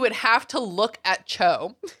that he would have to look at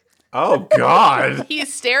Cho, Oh God. he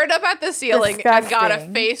stared up at the ceiling and got a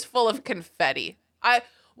Disgusting. face full of confetti.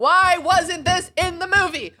 Why wasn't this in the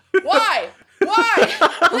movie? Why?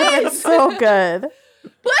 Please, It's so good.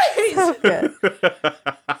 please. So good.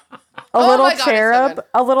 Oh little my God, it's so cherub, good.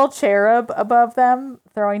 a little cherub above them,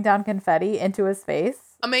 throwing down confetti into his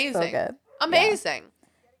face. Amazing. So good. Amazing.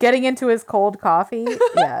 Getting into his cold coffee.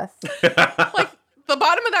 Yes. Like the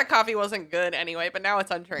bottom of that coffee wasn't good anyway, but now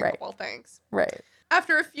it's undrinkable. Thanks. Right.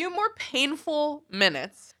 After a few more painful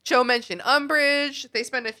minutes, Cho mentioned Umbridge. They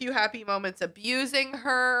spend a few happy moments abusing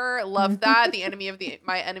her. Love that.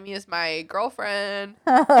 My enemy is my girlfriend.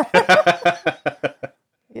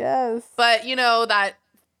 Yes. But you know that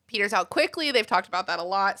peters out quickly. They've talked about that a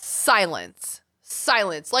lot. Silence.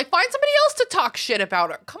 Like find somebody else to talk shit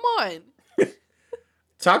about her. Come on.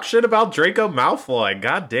 Talk shit about Draco Malfoy.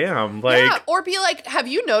 Goddamn. Like, Yeah, or be like, have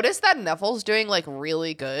you noticed that Neville's doing like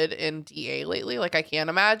really good in DA lately? Like I can't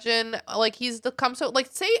imagine like he's come so like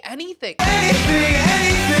say anything.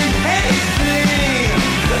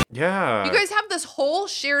 yeah. You guys have this whole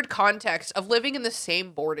shared context of living in the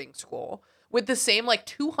same boarding school with the same like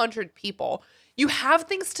 200 people. You have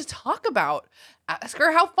things to talk about. Ask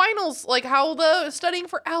her how finals, like how the studying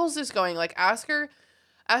for owls is going. Like ask her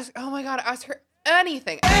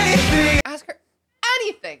anything. Ask her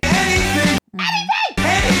anything.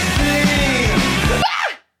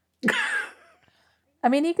 I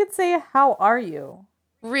mean, he could say, "How are you?"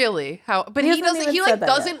 Really? How? But He he hasn't doesn't. even He said like that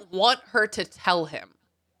doesn't want her to tell him.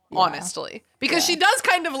 Honestly, because she does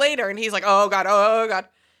kind of later, and he's like, "Oh God, oh God."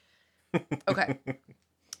 Okay.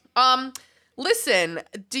 Listen.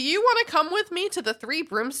 Do you want to come with me to the Three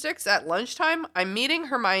Broomsticks at lunchtime? I'm meeting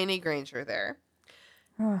Hermione Granger there.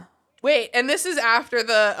 Wait, and this is after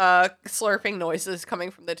the slurping noises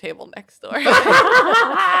coming from the table next door.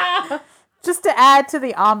 Just to add to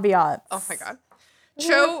the ambiance. Oh my God.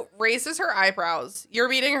 Cho raises her eyebrows. You're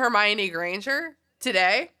meeting Hermione Granger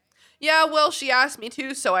today? Yeah, well, she asked me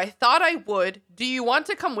to, so I thought I would. Do you want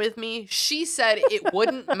to come with me? She said it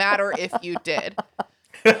wouldn't matter if you did.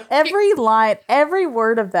 Every line, every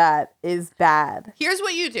word of that is bad. Here's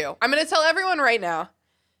what you do. I'm going to tell everyone right now.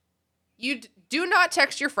 do not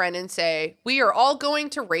text your friend and say, we are all going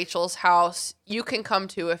to Rachel's house. You can come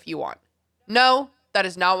too if you want. No, that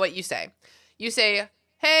is not what you say. You say,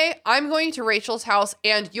 hey, I'm going to Rachel's house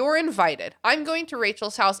and you're invited. I'm going to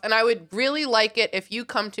Rachel's house and I would really like it if you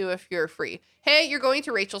come too if you're free. Hey, you're going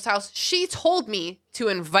to Rachel's house. She told me to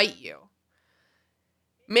invite you.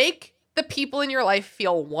 Make the people in your life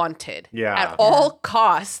feel wanted at all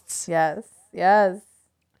costs. Yes. Yes.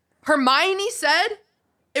 Hermione said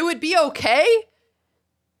it would be okay.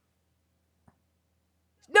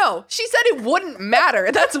 No, she said it wouldn't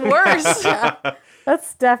matter. That's worse.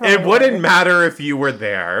 That's definitely It wouldn't matter if you were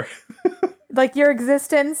there. Like, your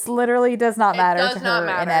existence literally does not matter does to her not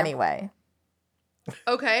matter. in any way.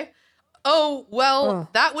 Okay. Oh, well,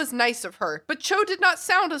 that was nice of her. But Cho did not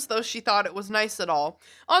sound as though she thought it was nice at all.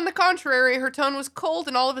 On the contrary, her tone was cold,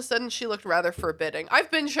 and all of a sudden she looked rather forbidding.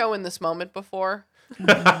 I've been Cho in this moment before.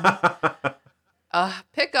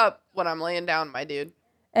 Pick up when I'm laying down, my dude.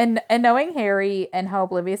 And knowing Harry and how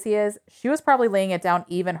oblivious he is, she was probably laying it down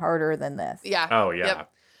even harder than this. Yeah. Oh, yeah.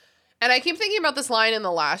 Yep. And I keep thinking about this line in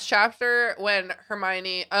the last chapter when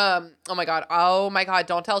Hermione, oh my God,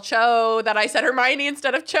 don't tell Cho that I said Hermione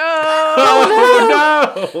instead of Cho.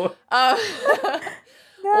 Oh, no.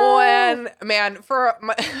 No. When, man, for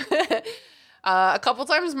my, a couple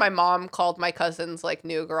times my mom called my cousin's like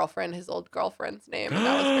new girlfriend his old girlfriend's name. And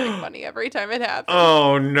that was very funny every time it happened.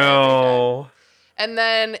 Oh, no. And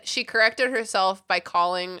then she corrected herself by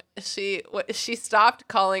she stopped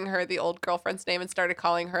calling her the old girlfriend's name and started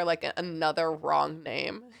calling her like another wrong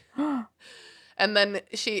name. And then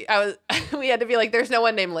we had to be like, there's no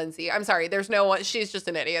one named Lindsay. I'm sorry. There's no one. She's just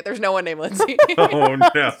an idiot. There's no one named Lindsay. Oh,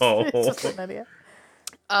 no. She's just an idiot.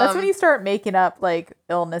 That's when you start making up like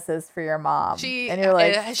illnesses for your mom. And you're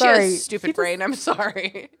like, she sorry. has a stupid brain. I'm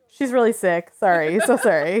sorry. She's really sick. Sorry. So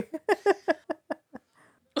sorry.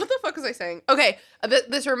 What the fuck was I saying? Okay,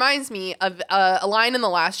 this reminds me of a line in the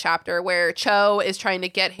last chapter where Cho is trying to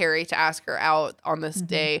get Harry to ask her out on this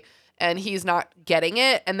day, and he's not getting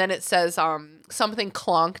it. And then it says something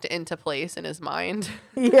clonked into place in his mind.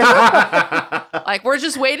 Yeah. Like, we're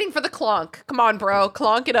just waiting for the clonk. Come on, bro.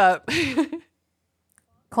 Clonk it up.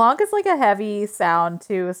 Clonk is like a heavy sound,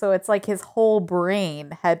 too. So it's like his whole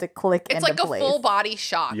brain had to click into place. It's like a full body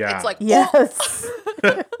shock. Yeah. It's like, yes.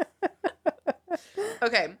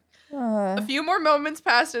 Okay. A few more moments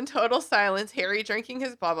passed in total silence. Harry drinking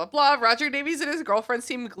his blah, blah, blah. Roger Davies and his girlfriend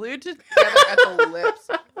seemed glued together at the lips.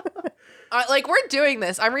 Like, we're doing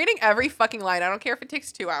this. I'm reading every fucking line. I don't care if it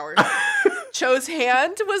takes 2 hours. Cho's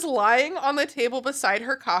hand was lying on the table beside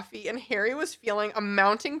her coffee, and Harry was feeling a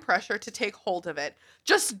mounting pressure to take hold of it.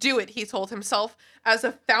 Just do it, he told himself, as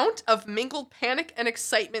a fount of mingled panic and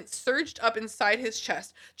excitement surged up inside his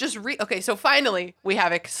chest. Okay, so finally, we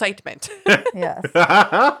have excitement. Yes.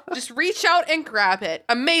 Just reach out and grab it.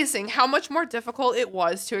 Amazing how much more difficult it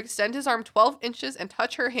was to extend his arm 12 inches and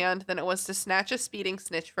touch her hand than it was to snatch a speeding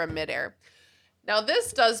snitch from midair. Now,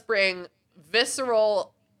 this does bring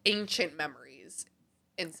visceral, ancient memories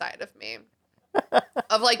inside of me.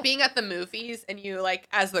 Of like being at the movies and you like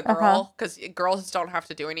as the girl, because girls don't have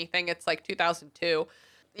to do anything. It's like 2002.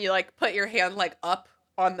 You like put your hand like up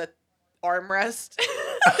on the armrest.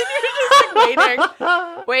 And you're just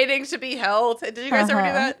like waiting to be held. Did you guys ever do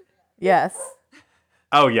that? Yes.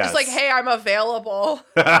 Oh, yes. Just like, hey, I'm available.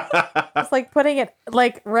 Just like putting it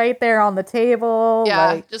like right there on the table.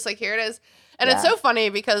 Yeah, like, just like here it is. And it's so funny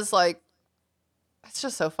because like, it's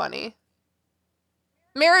just so funny.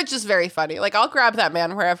 Marriage is very funny. Like, I'll grab that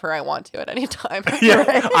man wherever I want to at any time.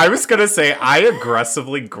 Yeah, I was going to say, I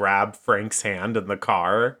aggressively grab Frank's hand in the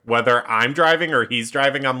car, whether I'm driving or he's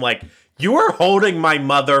driving. I'm like, you are holding my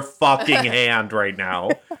motherfucking hand right now.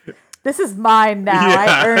 This is mine now. Yeah.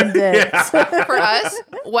 I earned it. Yeah. For us,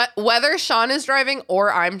 whether Sean is driving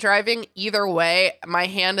or I'm driving, either way, my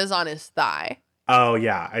hand is on his thigh. Oh,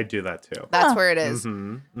 yeah, I do that too. That's where it is.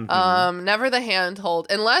 Mm-hmm, mm-hmm. Never the hand hold,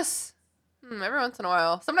 unless... every once in a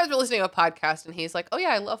while. Sometimes we're listening to a podcast and he's like, oh yeah,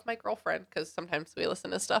 I love my girlfriend. Because sometimes we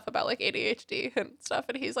listen to stuff about like ADHD and stuff.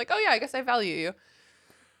 And he's like, oh yeah, I guess I value you.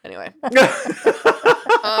 Anyway.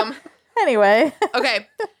 Anyway. Okay.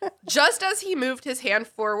 Just as he moved his hand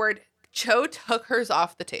forward, Cho took hers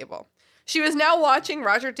off the table. She was now watching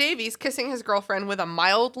Roger Davies kissing his girlfriend with a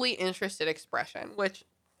mildly interested expression. Which,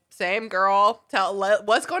 same girl.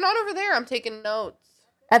 What's going on over there? I'm taking notes.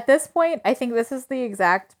 At this point, I think this is the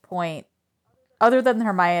exact point. Other than the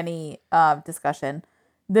Hermione discussion,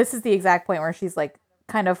 this is the exact point where she's like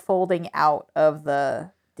kind of folding out of the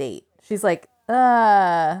date. She's like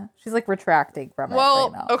retracting from it. Well,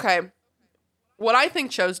 right now. okay. What I think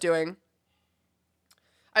Cho's doing,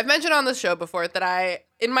 I've mentioned on this show before that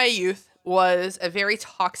in my youth, was a very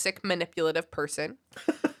toxic, manipulative person.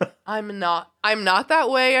 I'm not that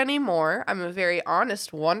way anymore. I'm a very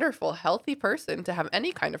honest, wonderful, healthy person to have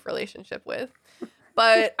any kind of relationship with.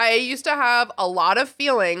 But I used to have a lot of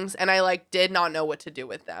feelings and I did not know what to do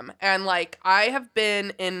with them. And I have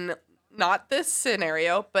been in not this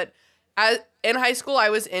scenario, but in high school I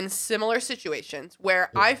was in similar situations where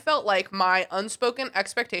I felt like my unspoken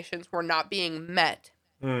expectations were not being met.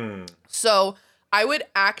 So I would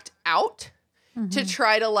act out to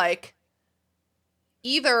try to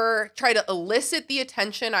either try to elicit the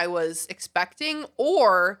attention I was expecting,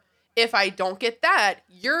 or if I don't get that,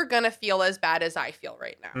 you're going to feel as bad as I feel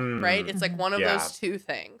right now, right? It's one of those two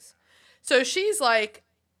things. So she's like,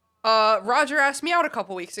 Roger asked me out a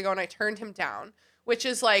couple weeks ago and I turned him down, which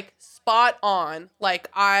is spot on.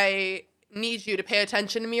 I need you to pay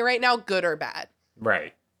attention to me right now, good or bad.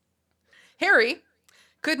 Right. Harry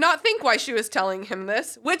could not think why she was telling him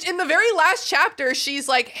this, which in the very last chapter, she's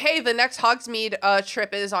like, hey, the next Hogsmeade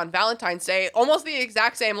trip is on Valentine's Day. Almost the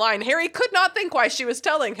exact same line. Harry could not think why she was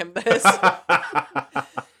telling him this.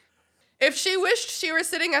 If she wished she were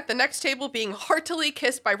sitting at the next table being heartily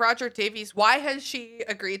kissed by Roger Davies, why has she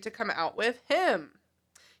agreed to come out with him?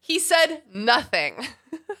 He said nothing.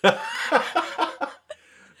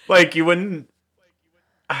 You wouldn't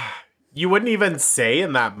even say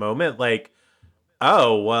in that moment,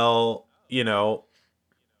 oh, well,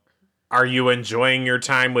 are you enjoying your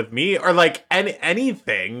time with me? Or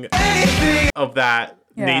anything of that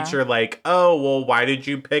nature, oh, well, why did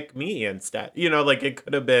you pick me instead? It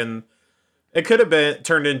could have been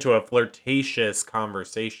turned into a flirtatious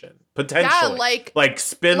conversation, potentially. Yeah,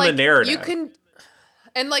 spin the narrative. You can,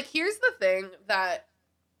 and here's the thing that,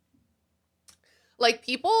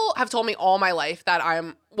 people have told me all my life that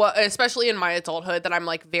I'm, well, especially in my adulthood, that I'm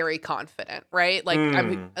very confident, right?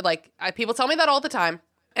 People tell me that all the time,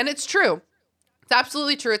 and it's true. It's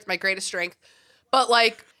absolutely true. It's my greatest strength, but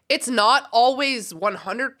it's not always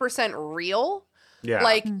 100% real.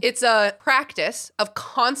 Yeah. It's a practice of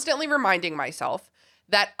constantly reminding myself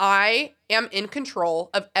that I am in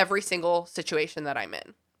control of every single situation that I'm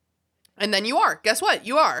in. And then you are. Guess what?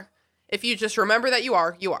 You are. If you just remember that you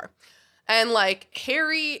are, you are. And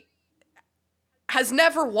Harry has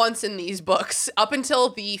never once in these books, up until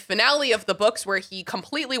the finale of the books where he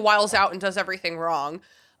completely wiles out and does everything wrong,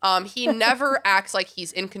 he never acts like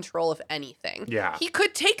he's in control of anything. Yeah. He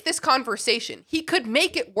could take this conversation. He could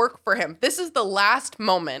make it work for him. This is the last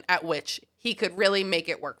moment at which he could really make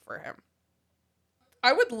it work for him.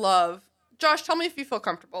 I would love... Josh, tell me if you feel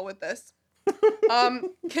comfortable with this.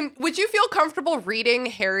 Would you feel comfortable reading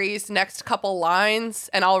Harry's next couple lines,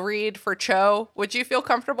 and I'll read for Cho? Would you feel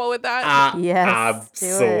comfortable with that? Yes,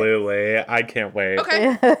 absolutely. I can't wait.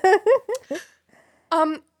 Okay.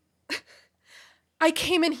 I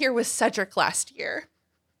came in here with Cedric last year.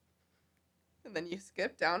 And then you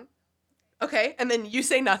skip down. Okay, and then you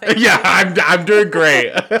say nothing. Yeah, I'm doing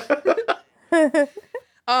great.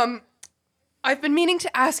 I've been meaning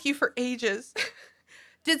to ask you for ages.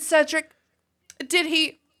 Did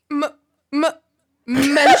he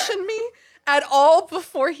mention me at all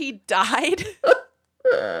before he died?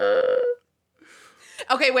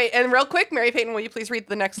 Okay, wait, and real quick, Mary Peyton, will you please read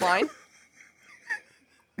the next line?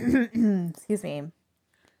 Excuse me.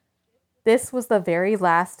 This was the very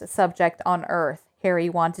last subject on Earth Harry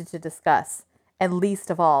wanted to discuss, and least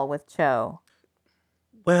of all with Cho.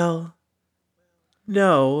 Well,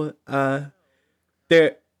 no,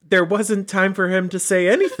 there wasn't time for him to say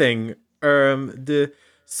anything. Do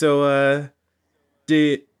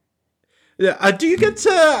you get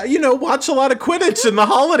to, watch a lot of Quidditch in the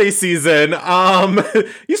holiday season?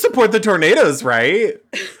 You support the Tornadoes, right?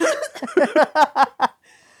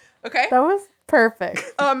 Okay. That was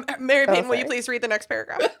perfect. Mary Payne, will you please read the next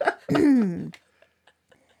paragraph?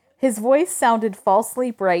 His voice sounded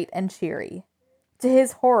falsely bright and cheery. To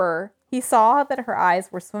his horror, he saw that her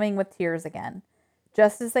eyes were swimming with tears again,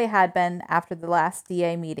 just as they had been after the last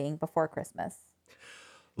DA meeting before Christmas.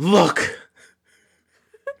 Look!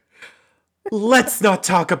 Let's not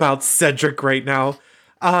talk about Cedric right now.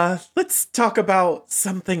 Let's talk about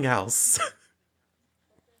something else.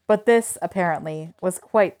 But this, apparently, was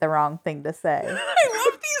quite the wrong thing to say. I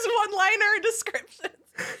love these one-liner descriptions.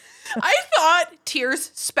 I thought,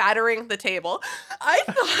 tears spattering the table, I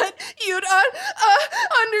thought you'd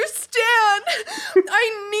understand. I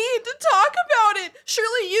need to talk about it.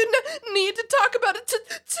 Surely you need to talk about it too.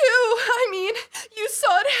 I mean, you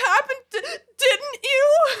saw it happen, didn't you?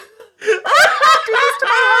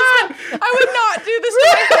 I would not do this to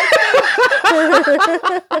my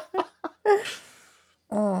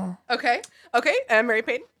husband. Okay, and Mary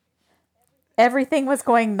Payne? Everything was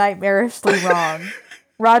going nightmarishly wrong.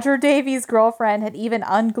 Roger Davies' girlfriend had even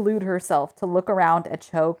unglued herself to look around at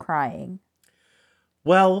Cho crying.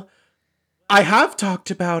 Well, I have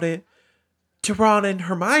talked about it to Ron and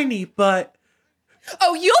Hermione, but...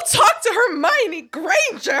 Oh, you'll talk to Hermione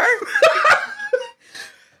Granger?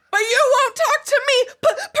 But you won't talk to me.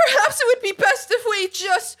 But perhaps it would be best if we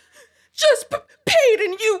just paid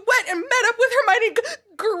and you went and met up with Hermione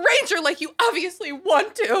Granger like you obviously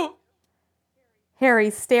want to.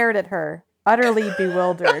 Harry stared at her, utterly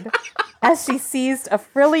bewildered, as she seized a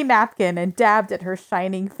frilly napkin and dabbed at her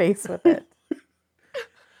shining face with it.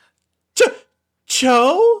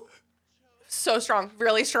 Cho? So strong,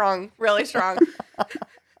 really strong, really strong.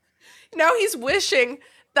 Now he's wishing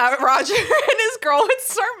that Roger and his girl would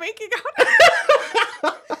start making out.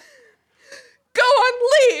 Go on,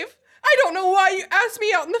 leave. I don't know why you asked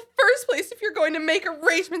me out in the first place if you're going to make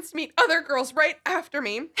arrangements to meet other girls right after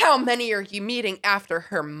me. How many are you meeting after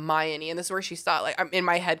Hermione? And this is where she stopped, like, I'm in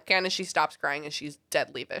my head canon, she stops crying and she's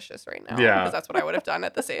deadly vicious right now. Yeah. Because that's what I would have done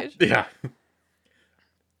at this age. Yeah.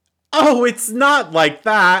 Oh, it's not like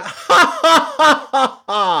that. Ha ha ha ha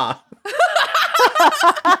ha.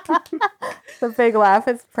 The big laugh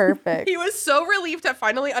is perfect. He was so relieved at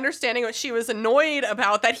finally understanding what she was annoyed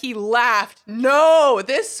about that he laughed. No,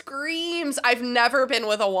 this screams, I've never been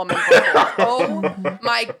with a woman before. Oh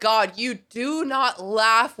my God, you do not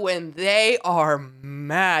laugh when they are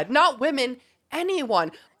mad. Not women,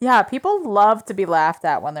 anyone. Yeah, people love to be laughed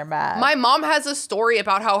at when they're mad. My mom has a story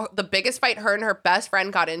about how the biggest fight her and her best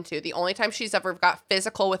friend got into, the only time she's ever got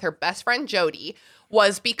physical with her best friend Jody,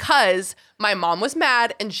 was because my mom was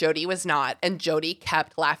mad and Jody was not. And Jody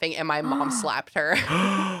kept laughing and my mom slapped her.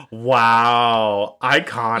 Wow.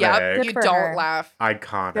 Iconic. Yep, Good you for don't her. laugh.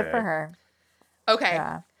 Iconic. Good for her. Okay.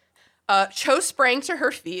 Yeah. Cho sprang to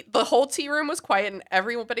her feet. The whole tea room was quiet and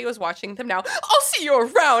everybody was watching them now. I'll see you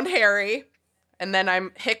around, Harry. And then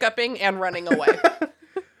I'm hiccuping and running away.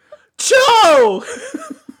 Cho!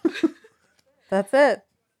 That's it.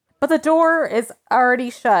 But the door is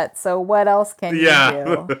already shut, so what else can you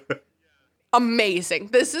do? Amazing.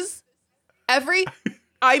 This is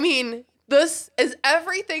this is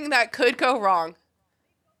everything that could go wrong.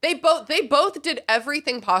 They both did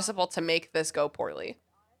everything possible to make this go poorly.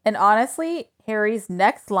 And honestly, Harry's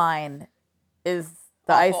next line is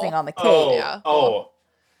the Awful. icing on the cake. Oh, Yeah.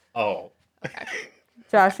 oh. Okay.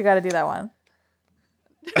 Josh, you got to do that one.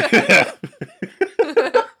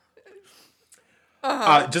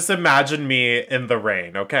 Just imagine me in the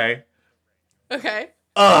rain, okay? Okay.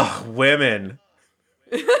 Ugh, women.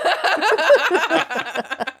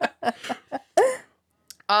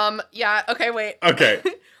 Yeah, okay, wait. Okay.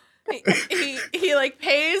 he like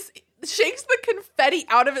shakes the confetti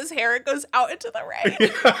out of his hair and goes out into the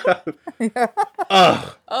rain.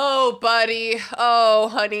 Ugh. Oh, buddy. Oh,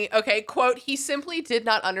 honey. Okay, quote, he simply did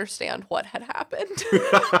not understand what had happened.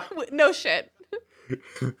 No shit.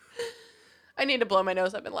 I need to blow my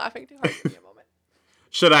nose. I've been laughing too hard. Give me a moment.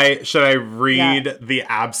 Should I read the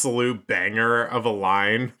absolute banger of a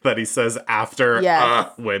line that he says after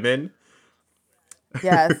women?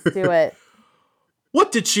 Yes, do it.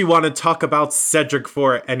 What did she want to talk about Cedric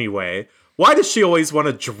for anyway? Why does she always want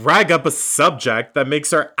to drag up a subject that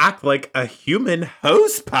makes her act like a human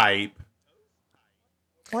hosepipe?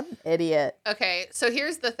 What an idiot. Okay, so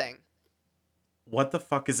here's the thing. What the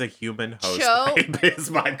fuck is a human Cho- hosepipe is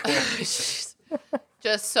my question.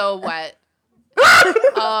 Just so wet.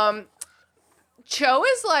 Cho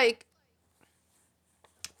is like...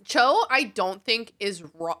 Cho, I don't think is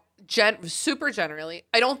wrong. Super generally,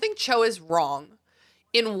 I don't think Cho is wrong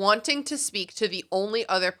in wanting to speak to the only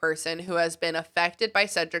other person who has been affected by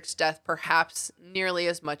Cedric's death perhaps nearly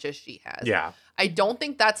as much as she has. Yeah. I don't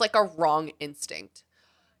think that's like a wrong instinct.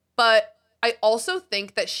 But I also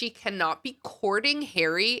think that she cannot be courting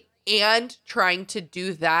Harry and trying to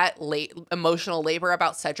do that emotional labor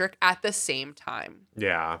about Cedric at the same time.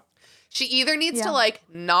 Yeah. She either needs to like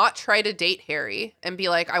not try to date Harry and be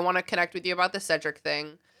like, I want to connect with you about the Cedric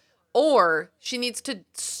thing. Or she needs to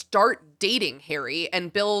start dating Harry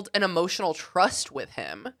and build an emotional trust with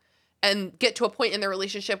him and get to a point in their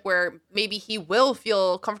relationship where maybe he will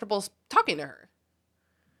feel comfortable talking to her.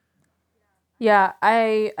 Yeah,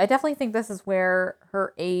 I definitely think this is where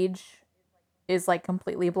her age is like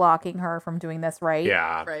completely blocking her from doing this right.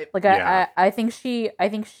 Yeah. Right. Like I think she,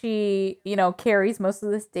 you know, carries most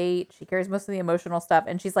of this date. She carries most of the emotional stuff,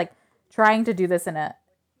 and she's like trying to do this in a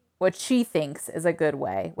what she thinks is a good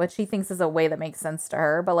way, what she thinks is a way that makes sense to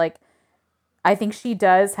her. But like, I think she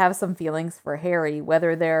does have some feelings for Harry,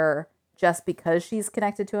 whether they're just because she's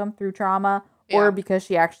connected to him through trauma or because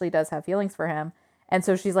she actually does have feelings for him. And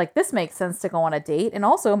so she's like, this makes sense to go on a date. And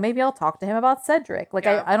also maybe I'll talk to him about Cedric. Like,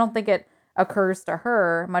 I don't think it occurs to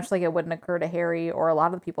her, much like it wouldn't occur to Harry or a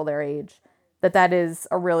lot of the people their age, that is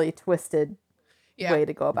a really twisted way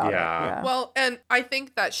to go about it. Yeah. Well, and I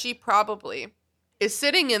think that she probably is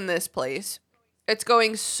sitting in this place. It's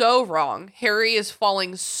going so wrong. Harry is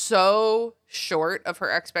falling so short of her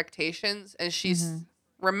expectations, and she's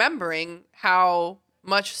remembering how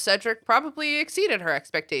much Cedric probably exceeded her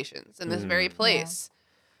expectations in this very place.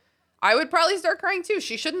 Yeah. I would probably start crying too.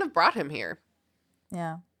 She shouldn't have brought him here.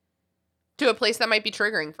 Yeah. To a place that might be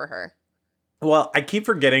triggering for her. Well, I keep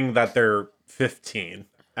forgetting that they're 15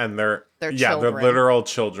 and they're literal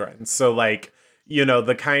children. So like, you know,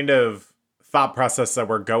 the kind of thought process that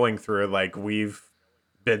we're going through, like we've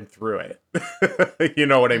been through it. You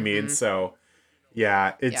know what I mean? So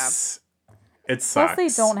yeah, it sucks. Plus they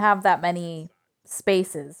don't have that many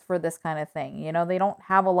spaces for this kind of thing. You know, they don't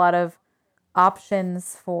have a lot of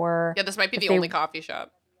options for... Yeah, this might be the only coffee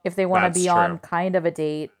shop. If they want to be on kind of a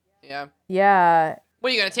date. Yeah. Yeah. What,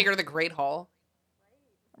 are you going to take her to the Great Hall?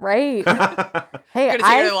 Right. Hey, you're going to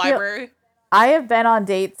take her to the library? I have been on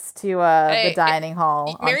dates to the dining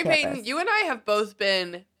hall Mary on campus. Payton, you and I have both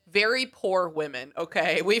been very poor women,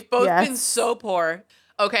 okay? We've both been so poor.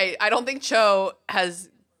 Okay, I don't think Cho has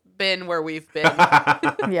been where we've been.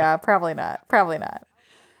 Yeah, probably not. Probably not.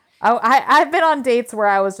 I've been on dates where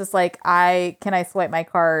I was just like, can I swipe my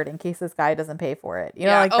card in case this guy doesn't pay for it? You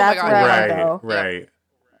know, like that's where I would go. Right.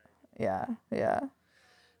 Yeah.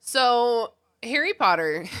 So Harry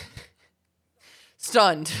Potter,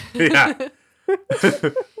 stunned. Yeah.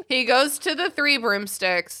 He goes to the Three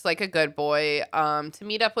Broomsticks like a good boy to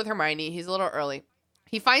meet up with Hermione. He's a little early.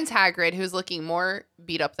 He finds Hagrid, who's looking more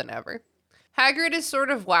beat up than ever. Hagrid is sort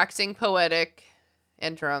of waxing poetic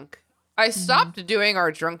and drunk. I stopped doing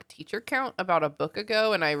our drunk teacher count about a book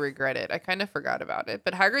ago, and I regret it. I kind of forgot about it.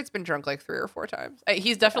 But Hagrid's been drunk like 3 or 4 times.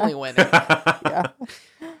 He's definitely winning.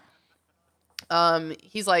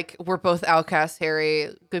 He's like, we're both outcasts, Harry.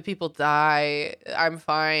 Good people die. I'm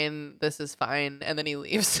fine. This is fine. And then he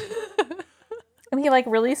leaves. And he like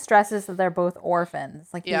really stresses that they're both orphans.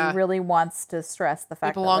 Like he really wants to stress the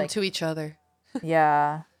fact they belong that, like, to each other.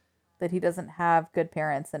 Yeah. That he doesn't have good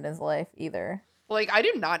parents in his life either. Like, I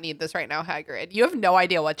do not need this right now, Hagrid. You have no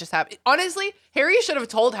idea what just happened. Honestly, Harry should have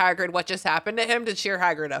told Hagrid what just happened to him to cheer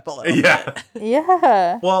Hagrid up a little bit.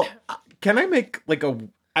 Yeah. Well, can I make like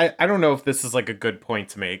I don't know if this is like a good point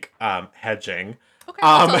to make, hedging.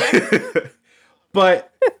 Okay.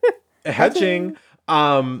 But hedging,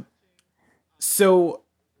 so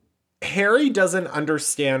Harry doesn't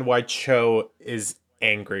understand why Cho is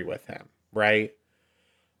angry with him, right?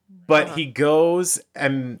 But he goes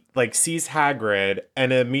and like sees Hagrid,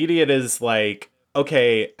 and immediate is like,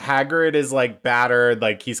 okay, Hagrid is like battered,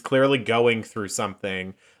 like he's clearly going through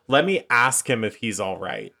something. Let me ask him if he's all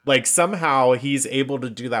right. Like somehow he's able to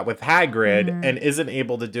do that with Hagrid and isn't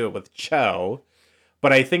able to do it with Cho.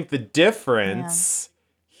 But I think the difference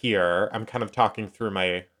here, I'm kind of talking through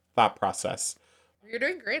my thought process. You're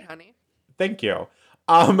doing great, honey. Thank you.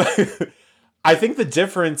 I think the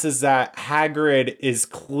difference is that Hagrid is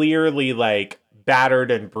clearly like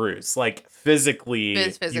battered and bruised, like physically.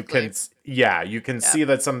 You can see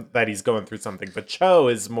that he's going through something, but Cho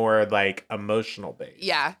is more like emotional based.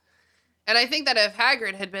 Yeah. And I think that if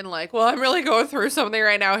Hagrid had been like, well, I'm really going through something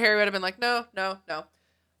right now, Harry would have been like, no.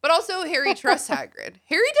 But also Harry trusts Hagrid.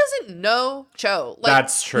 Harry doesn't know Cho. Like,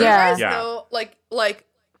 that's true. You guys know, like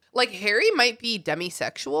Harry might be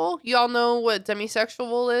demisexual. Y'all know what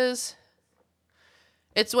demisexual is?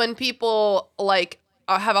 It's when people like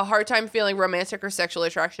have a hard time feeling romantic or sexual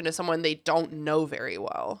attraction to someone they don't know very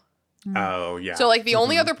well. Oh, yeah. So like the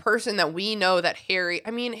only other person that we know that Harry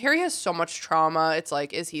has so much trauma. It's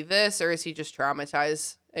like, is he this or is he just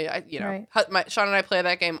traumatized? Sean and I play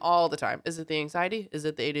that game all the time. Is it the anxiety? Is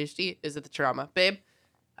it the ADHD? Is it the trauma? Babe,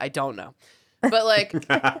 I don't know. But like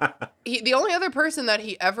the only other person that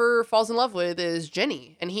he ever falls in love with is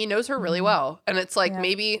Ginny, and he knows her really well. And it's like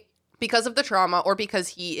maybe because of the trauma or because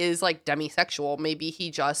he is like demisexual, maybe he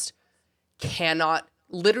just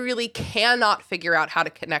literally cannot figure out how to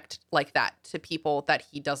connect like that to people that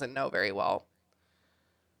he doesn't know very well.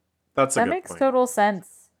 That makes total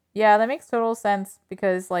sense. Yeah, that makes total sense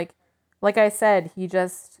because like I said, he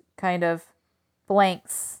just kind of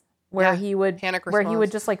blanks where he would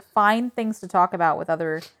just like find things to talk about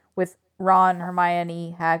with Ron,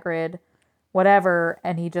 Hermione, Hagrid, whatever,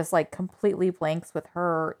 and he just like completely blanks with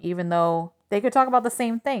her, even though they could talk about the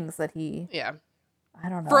same things that he. Yeah. I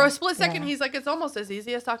don't know. For a split second, he's like, it's almost as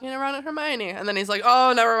easy as talking to Ron and Hermione, and then he's like,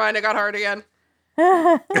 oh, never mind, it got hard again.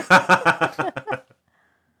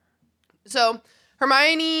 So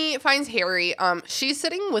Hermione finds Harry. She's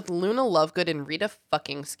sitting with Luna Lovegood and Rita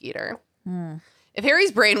fucking Skeeter. If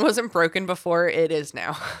Harry's brain wasn't broken before, it is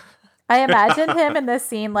now. I imagined him in this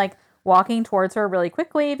scene, like, walking towards her really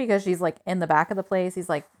quickly because she's, like, in the back of the place. He's,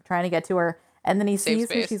 like, trying to get to her. And then he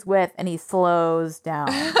sees who she's with, and he slows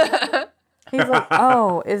down. He's like,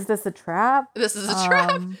 oh, is this a trap? This is a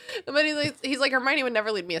trap. But he's like, Hermione would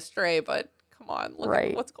never lead me astray, but come on, look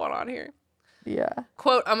at what's going on here. Yeah.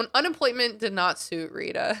 Quote, unemployment did not suit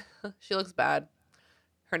Rita. She looks bad.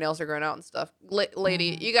 Her nails are growing out and stuff.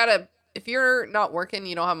 Lady, you gotta, if you're not working,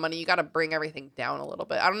 you don't have money, you gotta bring everything down a little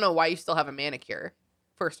bit. I don't know why you still have a manicure,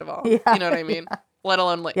 first of all. You know what I mean? Let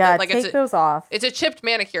alone, like, take those off. It's a chipped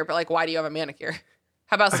manicure, but, like, why do you have a manicure?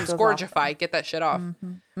 How about some Scourgify? Get that shit off.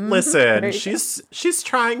 Listen, she's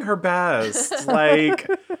trying her best. Like,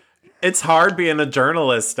 it's hard being a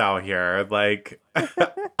journalist out here. Like,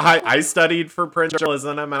 I studied for print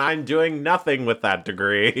journalism, and I'm doing nothing with that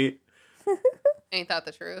degree. Ain't that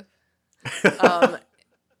the truth?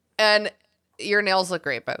 And your nails look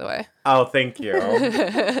great, by the way. Oh, thank you.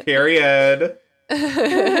 Period.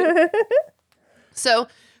 So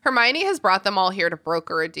Hermione has brought them all here to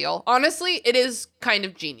broker a deal. Honestly, it is kind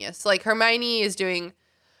of genius. Like, Hermione is doing,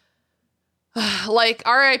 like,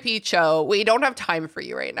 R.I.P. Cho, we don't have time for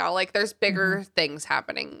you right now. Like, there's bigger things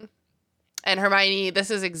happening. And Hermione,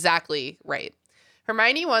 this is exactly right.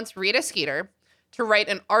 Hermione wants Rita Skeeter to write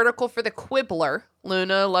an article for the Quibbler,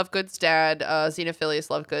 Luna Lovegood's dad, Xenophilius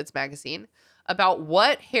Lovegood's magazine, about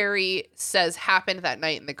what Harry says happened that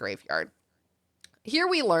night in the graveyard. Here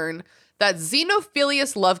we learn that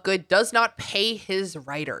Xenophilius Lovegood does not pay his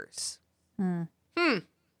writers. I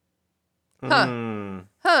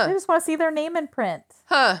just want to see their name in print.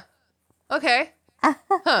 Okay.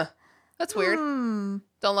 That's weird.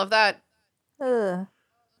 Don't love that. Ugh.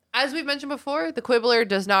 As we've mentioned before, the Quibbler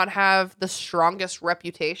does not have the strongest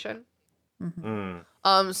reputation.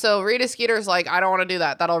 So Rita Skeeter's like, I don't want to do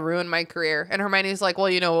that. That'll ruin my career. And Hermione's like,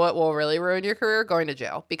 well, you know what will really ruin your career? Going to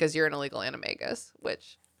jail because you're an illegal animagus,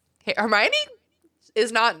 which Hermione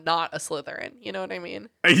is not a Slytherin. You know what I mean?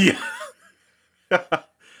 Yeah.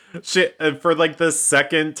 For like the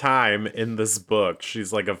second time in this book,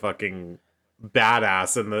 she's like a fucking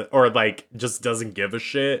badass or like just doesn't give a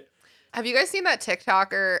shit. Have you guys seen that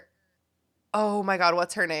TikToker? Oh my God,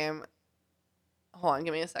 what's her name? Hold on,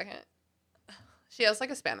 give me a second. She has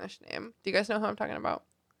like a Spanish name. Do you guys know who I'm talking about?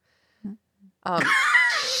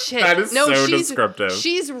 Shit. That is so descriptive.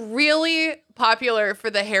 She's really popular for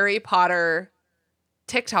the Harry Potter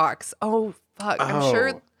TikToks. Oh fuck, I'm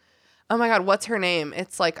sure. Oh my God, what's her name?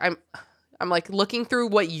 It's like I'm like looking through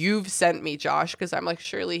what you've sent me, Josh, because I'm like,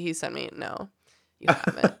 surely he sent me. No, you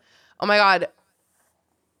haven't. Oh my God.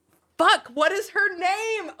 Fuck, what is her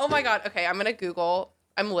name? Oh my God. Okay, I'm gonna Google.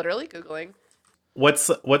 I'm literally Googling. What's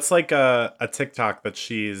like a TikTok that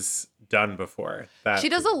she's done before? That she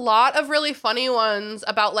does a lot of really funny ones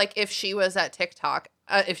about like if she was at TikTok.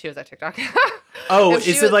 If she was at TikTok. Oh,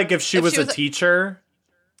 is it like if she was a teacher?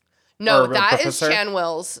 No, that is Chan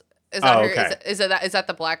Wills. Is that her? Okay. Is that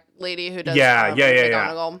the black lady who does? Yeah.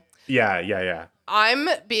 I'm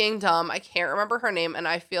being dumb. I can't remember her name, and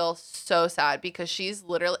I feel so sad because she's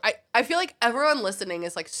literally. I feel like everyone listening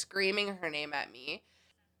is like screaming her name at me.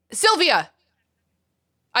 Sylvia.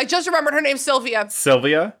 I just remembered her name, Sylvia.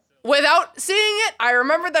 Sylvia? Without seeing it, I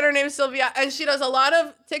remember that her name is Sylvia, and she does a lot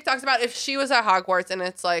of TikToks about if she was at Hogwarts, and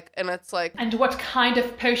it's like. And what kind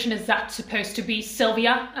of potion is that supposed to be,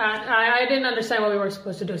 Sylvia? I didn't understand what we were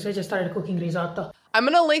supposed to do, so I just started cooking risotto. I'm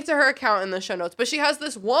gonna link to her account in the show notes, but she has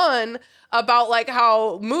this one about like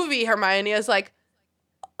how movie Hermione is like,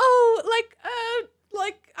 oh,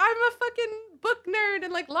 like I'm a fucking book nerd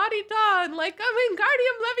and like la-di-da and like I'm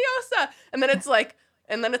Wingardium Leviosa, and then it's like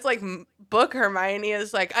book Hermione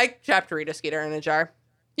is like, I trapped Rita Skeeter in a jar.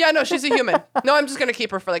 Yeah, no, she's a human. No, I'm just gonna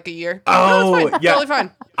keep her for like a year. Oh, no, it's fine. Yeah, totally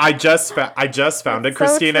fine. I just found it,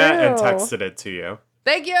 Christina, and texted it to you.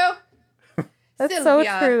 Thank you. That's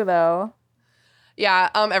Sylvia. So true, though. Yeah,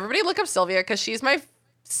 everybody look up Sylvia because she's my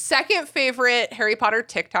second favorite Harry Potter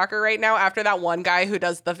TikToker right now after that one guy who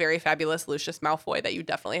does the very fabulous Lucius Malfoy that you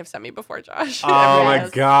definitely have sent me before, Josh. Oh my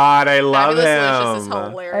God, I love him. Lucius is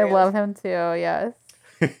hilarious. I love him too, yes.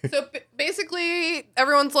 So basically,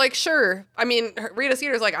 everyone's like, sure. I mean, Rita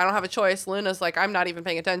Skeeter's like, I don't have a choice. Luna's like, I'm not even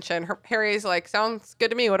paying attention. Harry's like, sounds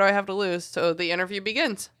good to me. What do I have to lose? So the interview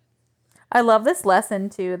begins. I love this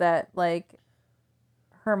lesson too that like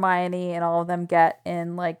Hermione and all of them get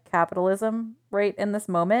in like capitalism right in this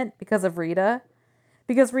moment because of Rita.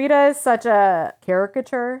 Because Rita is such a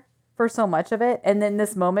caricature for so much of it. And in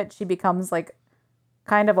this moment, she becomes like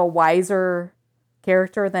kind of a wiser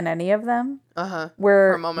character than any of them. For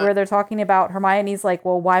Where a moment. where they're talking about Hermione's like,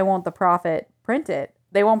 well, why won't the prophet print it?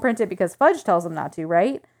 They won't print it because Fudge tells them not to,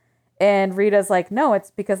 right? And Rita's like, no,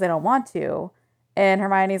 it's because they don't want to. And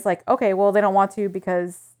Hermione's like, okay, well, they don't want to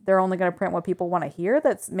because they're only going to print what people want to hear.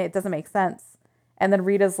 It doesn't make sense. And then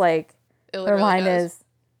Rita's like, her line is,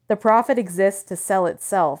 the prophet exists to sell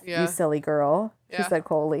itself, you silly girl. She said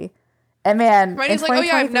coldly. And man, Hermione's in like, oh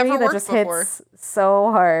yeah, I've never 2023, that worked just before. hits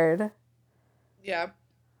so hard. Yeah.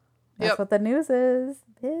 That's what the news is,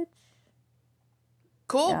 bitch.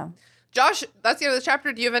 Cool. Yeah. Josh, that's the end of the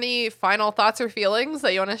chapter. Do you have any final thoughts or feelings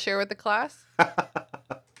that you want to share with the class?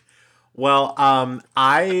 Well,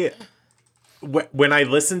 when I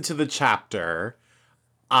listened to the chapter,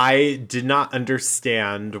 I did not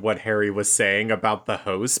understand what Harry was saying about the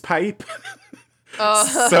hose pipe.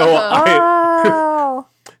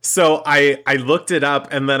 So I looked it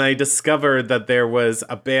up, and then I discovered that there was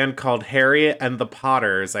a band called Harry and the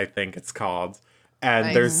Potters, I think it's called.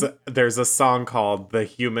 And there's a song called The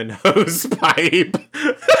Human Hose Pipe.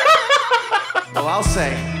 Well, I'll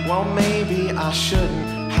say, well, maybe I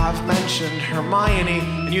shouldn't have mentioned Hermione.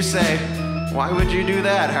 And you say, why would you do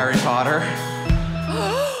that, Harry Potter?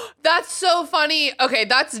 That's so funny. Okay,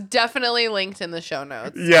 that's definitely linked in the show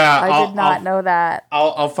notes. Yeah, I did not know that.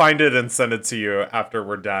 I'll find it and send it to you after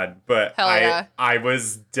we're done. But Hell yeah. I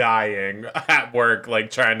was dying at work,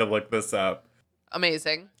 like trying to look this up.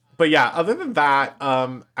 Amazing. But yeah, other than that,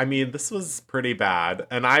 I mean, this was pretty bad.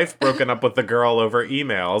 And I've broken up with the girl over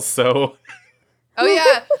emails, so... Oh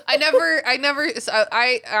yeah, I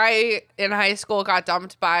in high school got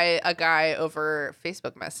dumped by a guy over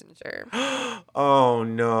Facebook Messenger. Oh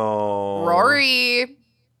no. Rory.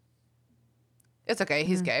 It's okay,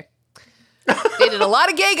 he's gay. Dated a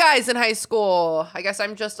lot of gay guys in high school. I guess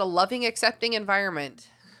I'm just a loving, accepting environment.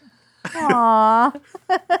 Aww.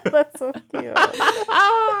 That's so cute.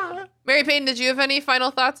 Mary Payne, did you have any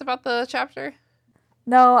final thoughts about the chapter?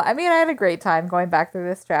 No, I mean, I had a great time going back through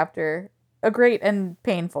this chapter. A great and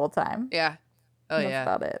painful time. Yeah. Oh, That's yeah.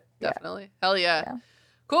 about it. Definitely. Yeah. Hell yeah.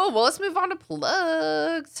 Cool. Well, let's move on to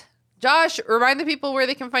plugs. Josh, remind the people where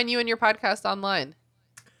they can find you and your podcast online.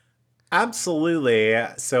 Absolutely.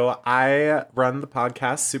 So I run the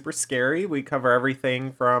podcast Super Scary. We cover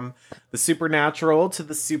everything from the supernatural to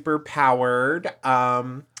the super powered.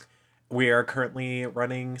 We are currently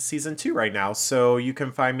running season 2 right now. So you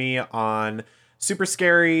can find me on Super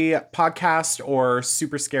Scary Podcast or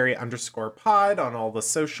Super Scary _pod on all the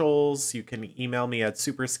socials. You can email me at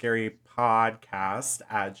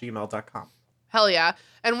superscarypodcast@gmail.com. Hell yeah.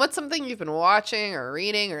 And what's something you've been watching or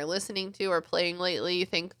reading or listening to or playing lately you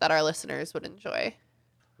think that our listeners would enjoy?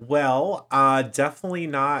 Well, definitely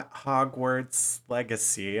not Hogwarts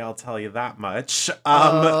Legacy. I'll tell you that much.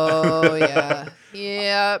 Oh, yeah.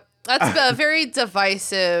 Yeah. That's a very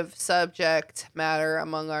divisive subject matter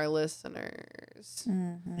among our listeners.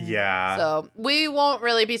 Mm-hmm. Yeah. So we won't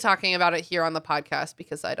really be talking about it here on the podcast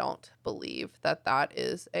because I don't believe that that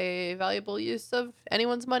is a valuable use of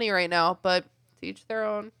anyone's money right now, but to each their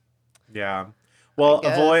own. Yeah. Well,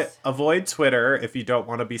 avoid Twitter if you don't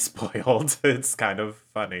want to be spoiled. It's kind of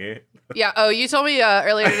funny. Yeah. Oh, you told me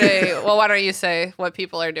earlier today. Well, why don't you say what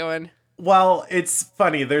people are doing? Well, it's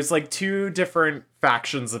funny. There's like 2 different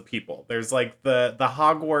factions of people. There's like the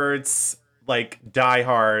Hogwarts like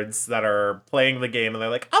diehards that are playing the game and they're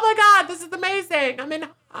like, oh my God, this is amazing. I'm in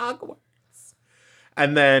Hogwarts.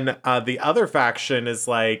 And then the other faction is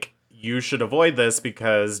like, you should avoid this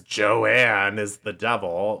because Joanne is the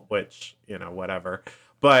devil, which, you know, whatever.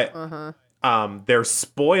 But they're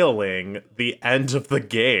spoiling the end of the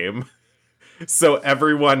game. So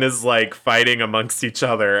everyone is like fighting amongst each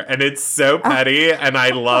other, and it's so petty, and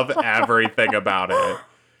I love everything about it.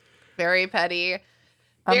 Very petty,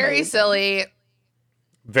 very silly,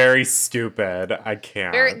 very stupid. I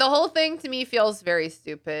can't. The whole thing to me feels very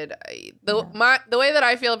stupid. The way that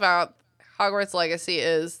I feel about Hogwarts Legacy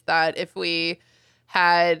is that if we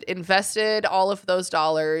had invested all of those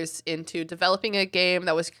dollars into developing a game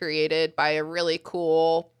that was created by a really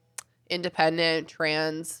cool independent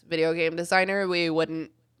trans video game designer, we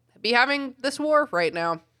wouldn't be having this war right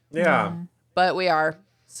now. Yeah. But we are.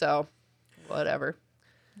 So whatever.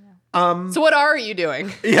 So what are you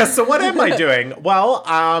doing? Yeah, so what am I doing? Well,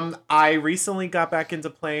 I recently got back into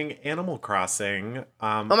playing Animal Crossing oh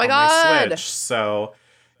my on God. my Switch. So,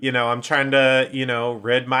 you know, I'm trying to, you know,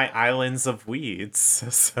 rid my islands of weeds.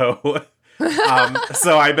 So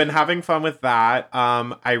so I've been having fun with that.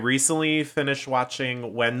 I recently finished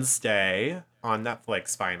watching Wednesday on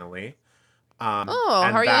Netflix finally. How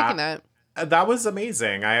are you liking that? That was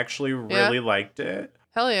amazing. I actually really liked it.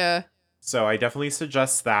 Hell yeah. So I definitely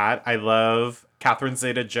suggest that. I love Catherine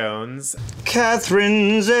Zeta-Jones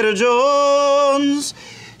Catherine Zeta-Jones,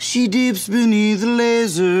 she dips beneath the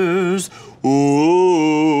lasers.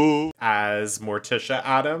 Oh. as Morticia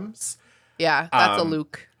Adams. Yeah, that's a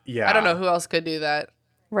Luke. Yeah. I don't know who else could do that.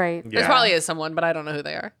 Right. Yeah. There probably is someone, but I don't know who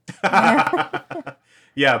they are.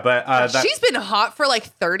 Yeah, but She's been hot for like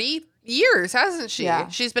 30 years, hasn't she? Yeah.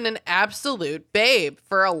 She's been an absolute babe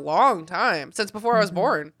for a long time, since before I was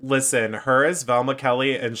born. listen, her as Velma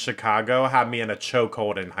Kelly in Chicago had me in a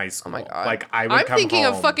chokehold in high school. Oh my God. Like I would I'm come thinking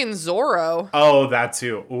home. of fucking Zorro. Oh, that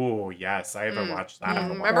too. Ooh, yes, I haven't watched that. in a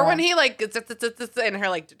while. Remember when he like and her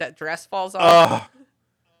like that dress falls off? Oh,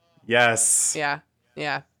 yes. Yeah.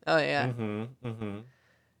 Yeah. Oh yeah. Mm-hmm.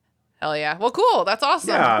 Hell yeah. Well, cool. That's awesome.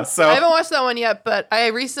 Yeah, so- I haven't watched that one yet, but I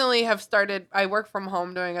recently have started. I work from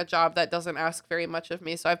home doing a job that doesn't ask very much of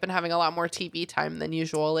me, so I've been having a lot more TV time than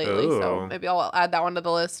usual lately. So Ooh. maybe I'll add that one to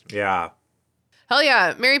the list. Yeah. Hell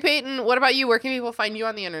yeah. Mary Peyton, what about you? Where can people find you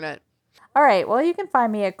on the internet? All right. Well, you can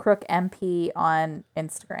find me at Crook MP on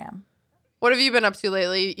Instagram. What have you been up to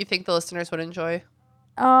lately you think the listeners would enjoy?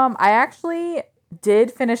 I actually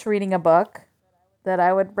did finish reading a book that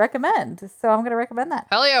I would recommend. So I'm going to recommend that.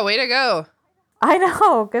 Hell yeah. Way to go. I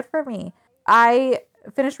know. Good for me. I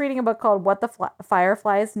finished reading a book called What the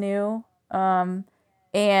Fireflies Knew. And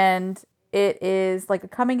it is like a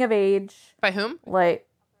coming of age. By whom? Like,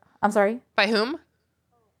 I'm sorry? By whom?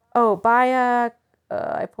 Oh, by,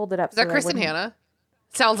 I pulled it up. Is that so Kristen wouldn't- Hanna?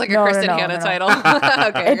 Sounds like a No, Kristen no, Hanna no. title.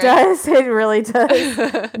 Okay, It great. does. It really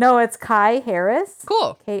does. No, it's Kai Harris.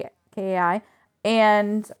 Cool. Kai.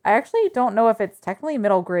 And I actually don't know if it's technically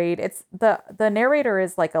middle grade. It's the narrator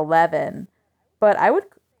is like 11, but I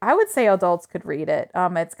would say adults could read it.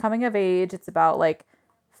 It's coming of age. It's about like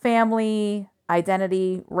family,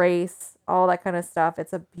 identity, race, all that kind of stuff.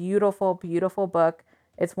 It's a beautiful, beautiful book.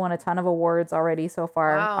 It's won a ton of awards already so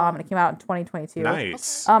far. Wow. And it came out in 2022.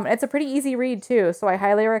 Nice. It's a pretty easy read too, so I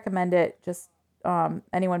highly recommend it. Just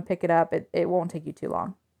anyone pick it up. It won't take you too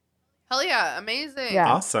long. Hell yeah. Amazing. Yeah.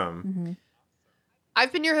 Awesome. Mm-hmm.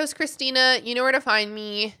 I've been your host, Christina. You know where to find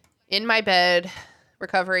me, in my bed,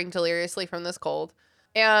 recovering deliriously from this cold.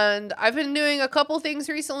 And I've been doing a couple things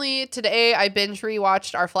recently. Today, I binge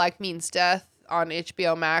rewatched Our Flag Means Death on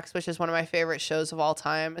HBO Max, which is one of my favorite shows of all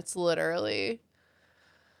time. It's literally...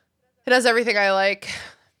 It has everything I like.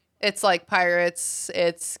 It's like pirates.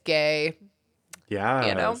 It's gay. Yeah.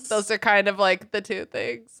 You know? Those are kind of like the two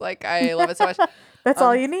things. Like, I love it so much. That's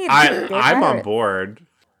all you need. I'm on board.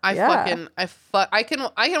 I can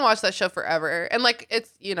watch that show forever. And like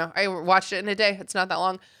it's, you know, I watched it in a day. It's not that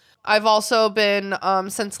long. I've also been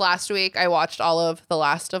since last week I watched all of The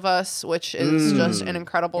Last of Us, which is just an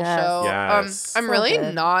incredible show. Yes. I'm So really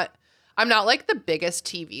good. I'm not like the biggest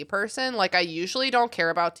TV person. Like I usually don't care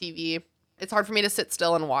about TV. It's hard for me to sit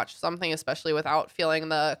still and watch something, especially without feeling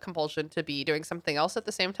the compulsion to be doing something else at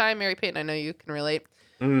the same time. Mary Peyton, I know you can relate.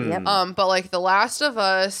 Yep. But like The Last of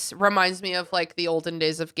Us reminds me of like the olden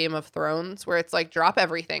days of Game of Thrones, where it's like drop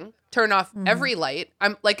everything, turn off every light.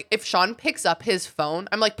 I'm like, if Sean picks up his phone,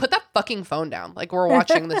 I'm like, put that fucking phone down. Like we're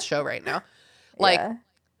watching this show right now. Like Yeah.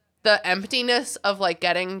 the emptiness of like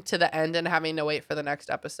getting to the end and having to wait for the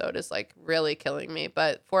next episode is like really killing me.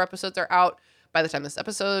 But 4 episodes are out. By the time this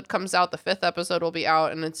episode comes out, the 5th episode will be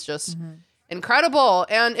out, and it's just incredible.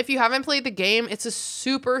 And if you haven't played the game, it's a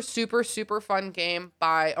super, super, super fun game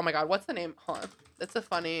by, oh my God, what's the name? Hold on. It's a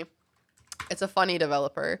funny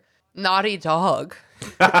developer. Naughty Dog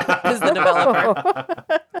is the developer.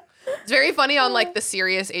 It's very funny on like the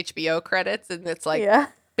serious HBO credits, and it's like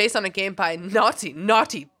based on a game by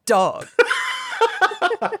Naughty Dog.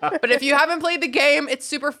 But if you haven't played the game, it's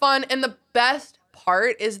super fun. And the best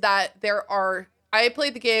part is that I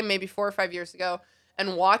played the game maybe 4 or 5 years ago,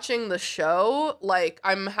 and watching the show, like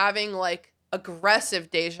I'm having like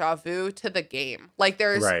aggressive deja vu to the game. Like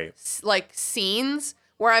there's like scenes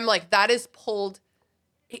where I'm like, that is pulled,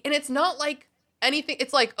 and it's not like anything.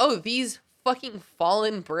 It's like, oh, these fucking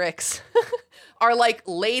fallen bricks are like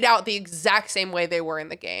laid out the exact same way they were in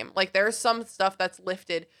the game. Like there's some stuff that's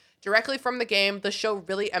lifted directly from the game. The show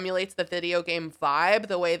really emulates the video game vibe,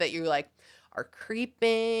 the way that you like are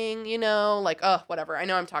creeping, you know, like, oh, whatever. I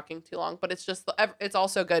know I'm talking too long, but it's just, it's all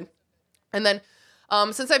so good. And then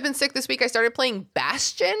since I've been sick this week, I started playing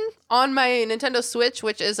Bastion on my Nintendo Switch,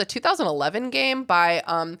 which is a 2011 game by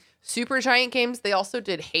Supergiant Games. They also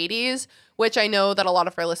did Hades, which I know that a lot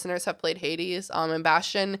of our listeners have played Hades and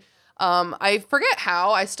Bastion. I forget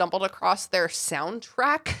how I stumbled across their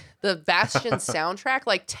soundtrack the Bastion soundtrack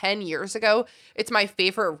like 10 years ago. It's my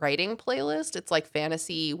favorite writing playlist. It's like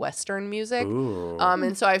fantasy Western music. Ooh.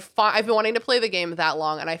 And so I've been wanting to play the game that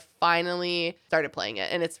long, and I finally started playing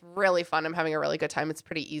it, and it's really fun. I'm having a really good time. It's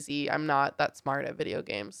pretty easy. I'm not that smart at video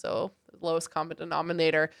games, so lowest common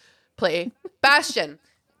denominator, play Bastion.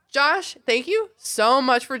 Josh, thank you so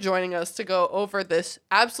much for joining us to go over this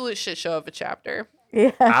absolute shit show of a chapter.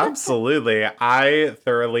 Yeah. Absolutely. I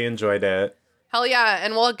thoroughly enjoyed it. Hell yeah.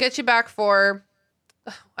 And we'll get you back for,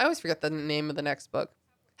 I always forget the name of the next book.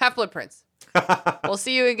 Half-Blood Prince. We'll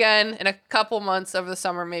see you again in a couple months over the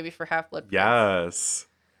summer, maybe for Half-Blood Prince. Yes.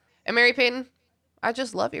 And Mary Payton, I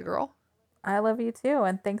just love you, girl. I love you too.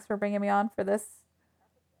 And thanks for bringing me on for this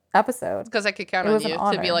episode. Because I could count It on was an you to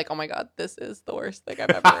honor. be like, oh my God, this is the worst thing I've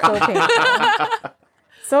ever read. So painful.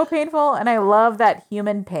 So painful. And I love that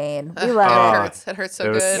human pain. We love It it. hurts. It hurts so It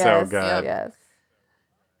was good. so Yes, good. Yes.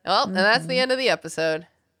 Well, and that's the end of the episode.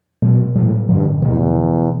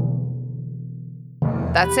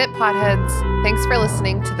 That's it, potheads. Thanks for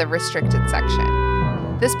listening to the Restricted section.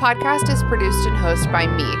 This podcast is produced and hosted by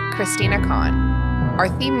me, Christina Kahn. Our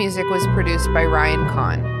theme music was produced by Ryan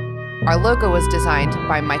Kahn. Our logo was designed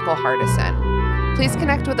by Michael Hardison. Please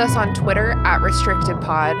connect with us on Twitter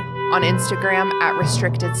 @RestrictedPod, on Instagram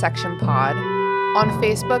 @RestrictedSectionPod, on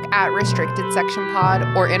Facebook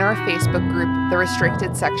 @RestrictedSectionPod, or in our Facebook group, The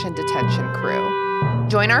Restricted Section Detention Crew.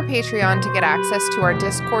 Join our Patreon to get access to our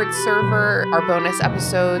Discord server, our bonus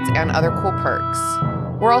episodes, and other cool perks.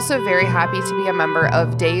 We're also very happy to be a member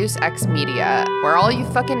of Deus Ex Media, where all you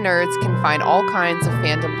fucking nerds can find all kinds of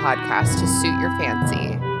fandom podcasts to suit your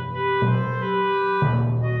fancy.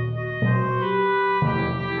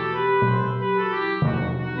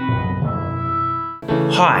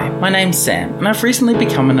 Hi, my name's Sam, and I've recently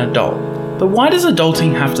become an adult. But why does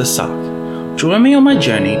adulting have to suck? Join me on my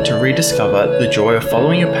journey to rediscover the joy of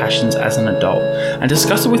following your passions as an adult and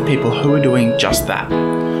discuss it with people who are doing just that.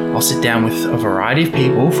 I'll sit down with a variety of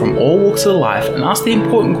people from all walks of life and ask the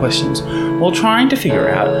important questions while trying to figure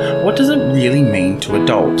out what does it really mean to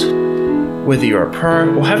adult. Whether you're a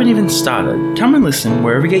pro or haven't even started, come and listen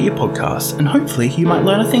wherever you get your podcasts, and hopefully you might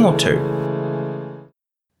learn a thing or two.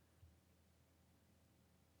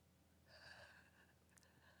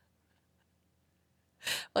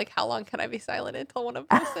 Like, how long can I be silent until one of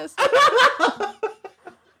us says?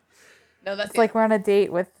 No, that's It's like we're on a date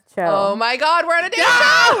with Cho. Oh my God, we're on a date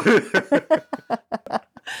show!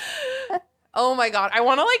 Oh my God, I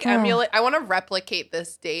want to like emulate. I want to replicate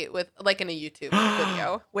this date with like in a YouTube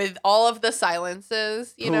video with all of the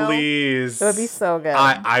silences. You know, Please. It would be so good.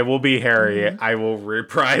 I will be Harry. I will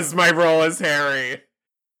reprise my role as Harry.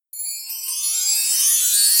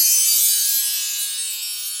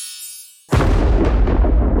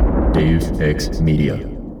 Deus Ex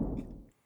Media.